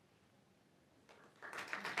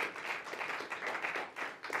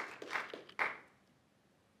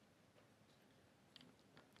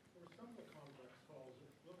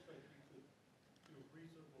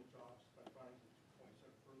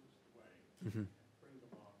 Mm-hmm. Bring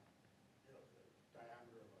them on, the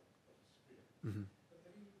diameter of a sphere. Mm-hmm. But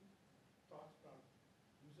any thoughts about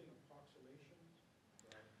using approximations?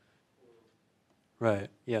 Right.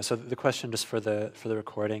 Yeah. So the question, just for the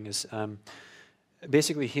recording, is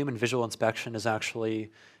basically human visual inspection is actually,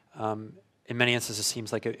 in many instances,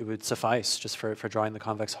 seems like it would suffice just for drawing the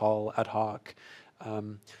convex hull ad hoc.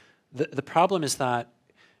 The problem is that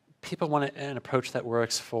people want an approach that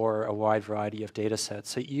works for a wide variety of data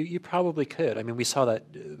sets. So you probably could. I mean, we saw that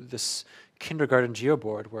this kindergarten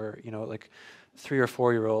geoboard where, like 3 or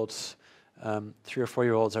 4 year olds,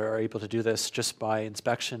 are able to do this just by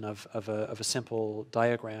inspection of a simple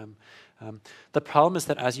diagram. The problem is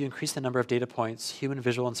that as you increase the number of data points, human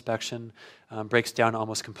visual inspection breaks down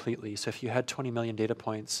almost completely. So if you had 20 million data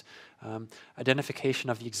points,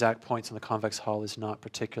 identification of the exact points in the convex hull is not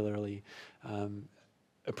particularly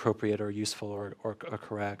appropriate or useful or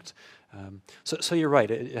correct. So you're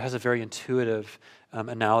right, it has a very intuitive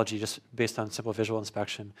analogy just based on simple visual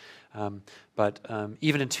inspection. But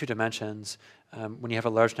even in 2 dimensions, when you have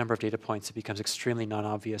a large number of data points, it becomes extremely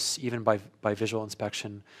non-obvious, even by visual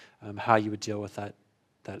inspection, how you would deal with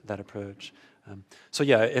that approach. So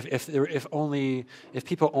yeah, if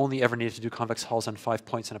people only ever needed to do convex hulls on 5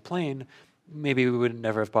 points in a plane, maybe we would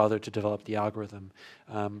never have bothered to develop the algorithm.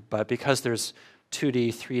 But because there's 2D,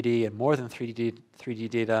 3D, and more than 3D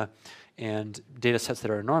data, and data sets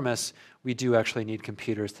that are enormous, we do actually need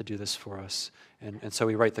computers to do this for us. And so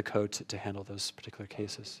we write the code to handle those particular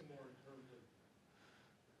cases.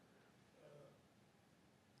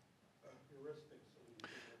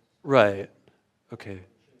 Right. Okay.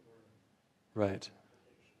 Right.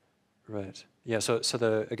 Right. Yeah. So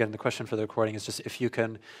again, the question for the recording is just if you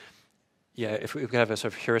can. Yeah, if we could have a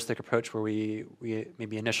sort of heuristic approach where we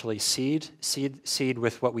maybe initially seed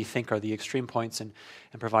with what we think are the extreme points and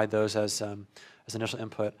provide those as initial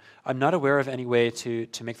input. I'm not aware of any way to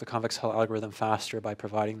make the convex hull algorithm faster by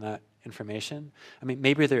providing that information. I mean,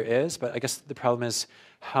 maybe there is, but I guess the problem is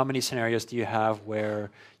how many scenarios do you have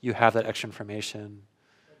where you have that extra information?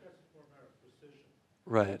 I guess it's more a matter of precision.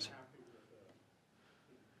 Right.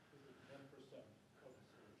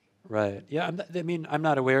 Right. Yeah. I'm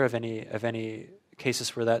not aware of any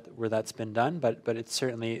cases where that's been done, but it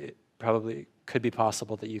certainly probably could be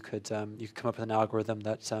possible that you could come up with an algorithm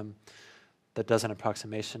that does an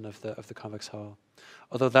approximation of the convex hull.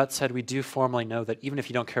 Although that said, we do formally know that even if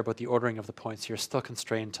you don't care about the ordering of the points, you're still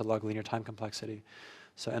constrained to log linear time complexity.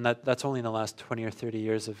 So, and that's only in the last 20 or 30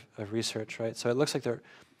 years of research, right? So it looks like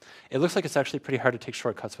it's actually pretty hard to take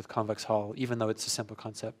shortcuts with convex hull, even though it's a simple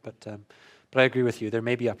concept. But I agree with you. There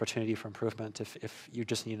may be opportunity for improvement if you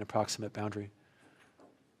just need an approximate boundary.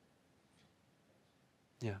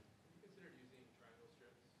 Yeah. Have you considered using triangle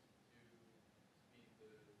strips to speed the polygon surface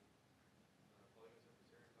area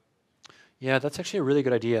calculation? Yeah, that's actually a really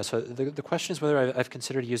good idea. So the question is whether I've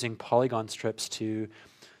considered using polygon strips to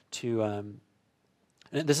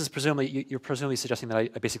and this is presumably, you're presumably suggesting that I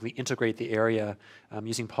basically integrate the area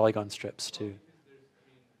using polygon strips to. There's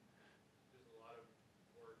a lot of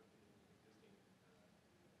work in existing,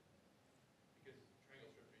 because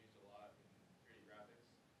triangle strips are used a lot in 3D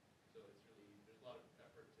graphics, so there's a lot of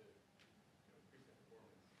effort to increase the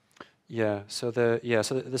performance. Yeah. So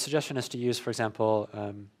the suggestion is to use, for example,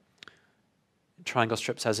 triangle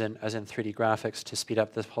strips as in 3D graphics to speed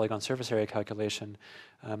up this polygon surface area calculation.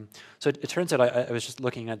 So it turns out I was just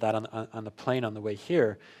looking at that on the plane on the way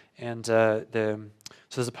here, and so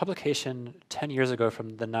there's a publication 10 years ago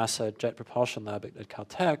from the NASA Jet Propulsion Lab at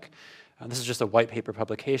Caltech. This is just a white paper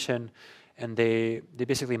publication, and they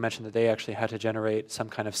basically mentioned that they actually had to generate some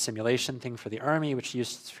kind of simulation thing for the Army, which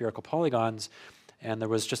used spherical polygons. And there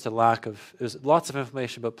was just there's lots of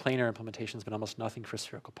information about planar implementations, but almost nothing for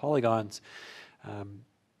spherical polygons.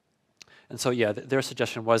 And so yeah, their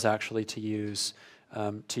suggestion was actually to use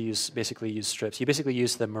strips. You basically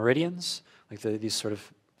use the meridians, like these sort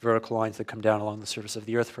of vertical lines that come down along the surface of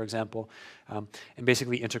the Earth, for example, and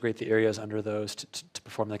basically integrate the areas under those to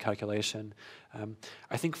perform the calculation.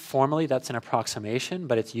 I think formally that's an approximation,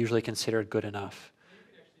 but it's usually considered good enough. You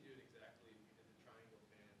can actually do it exactly because the triangle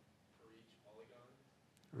band for each polygon.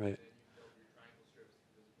 Right. And then you build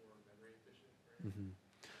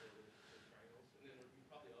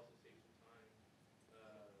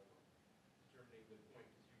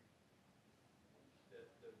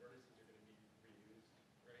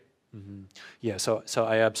Mm-hmm. Yeah, so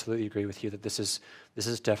I absolutely agree with you that this is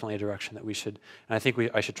definitely a direction that we should, and I think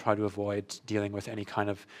I should try to avoid dealing with any kind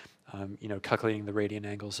of, calculating the radian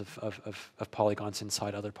angles of polygons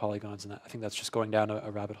inside other polygons, and I think that's just going down a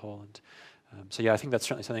rabbit hole. And so yeah, I think that's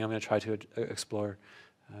certainly something I'm going to try to explore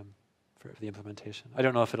for the implementation. I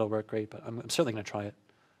don't know if it'll work great, but I'm certainly going to try it.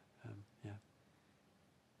 Yeah.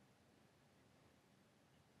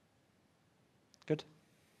 Good.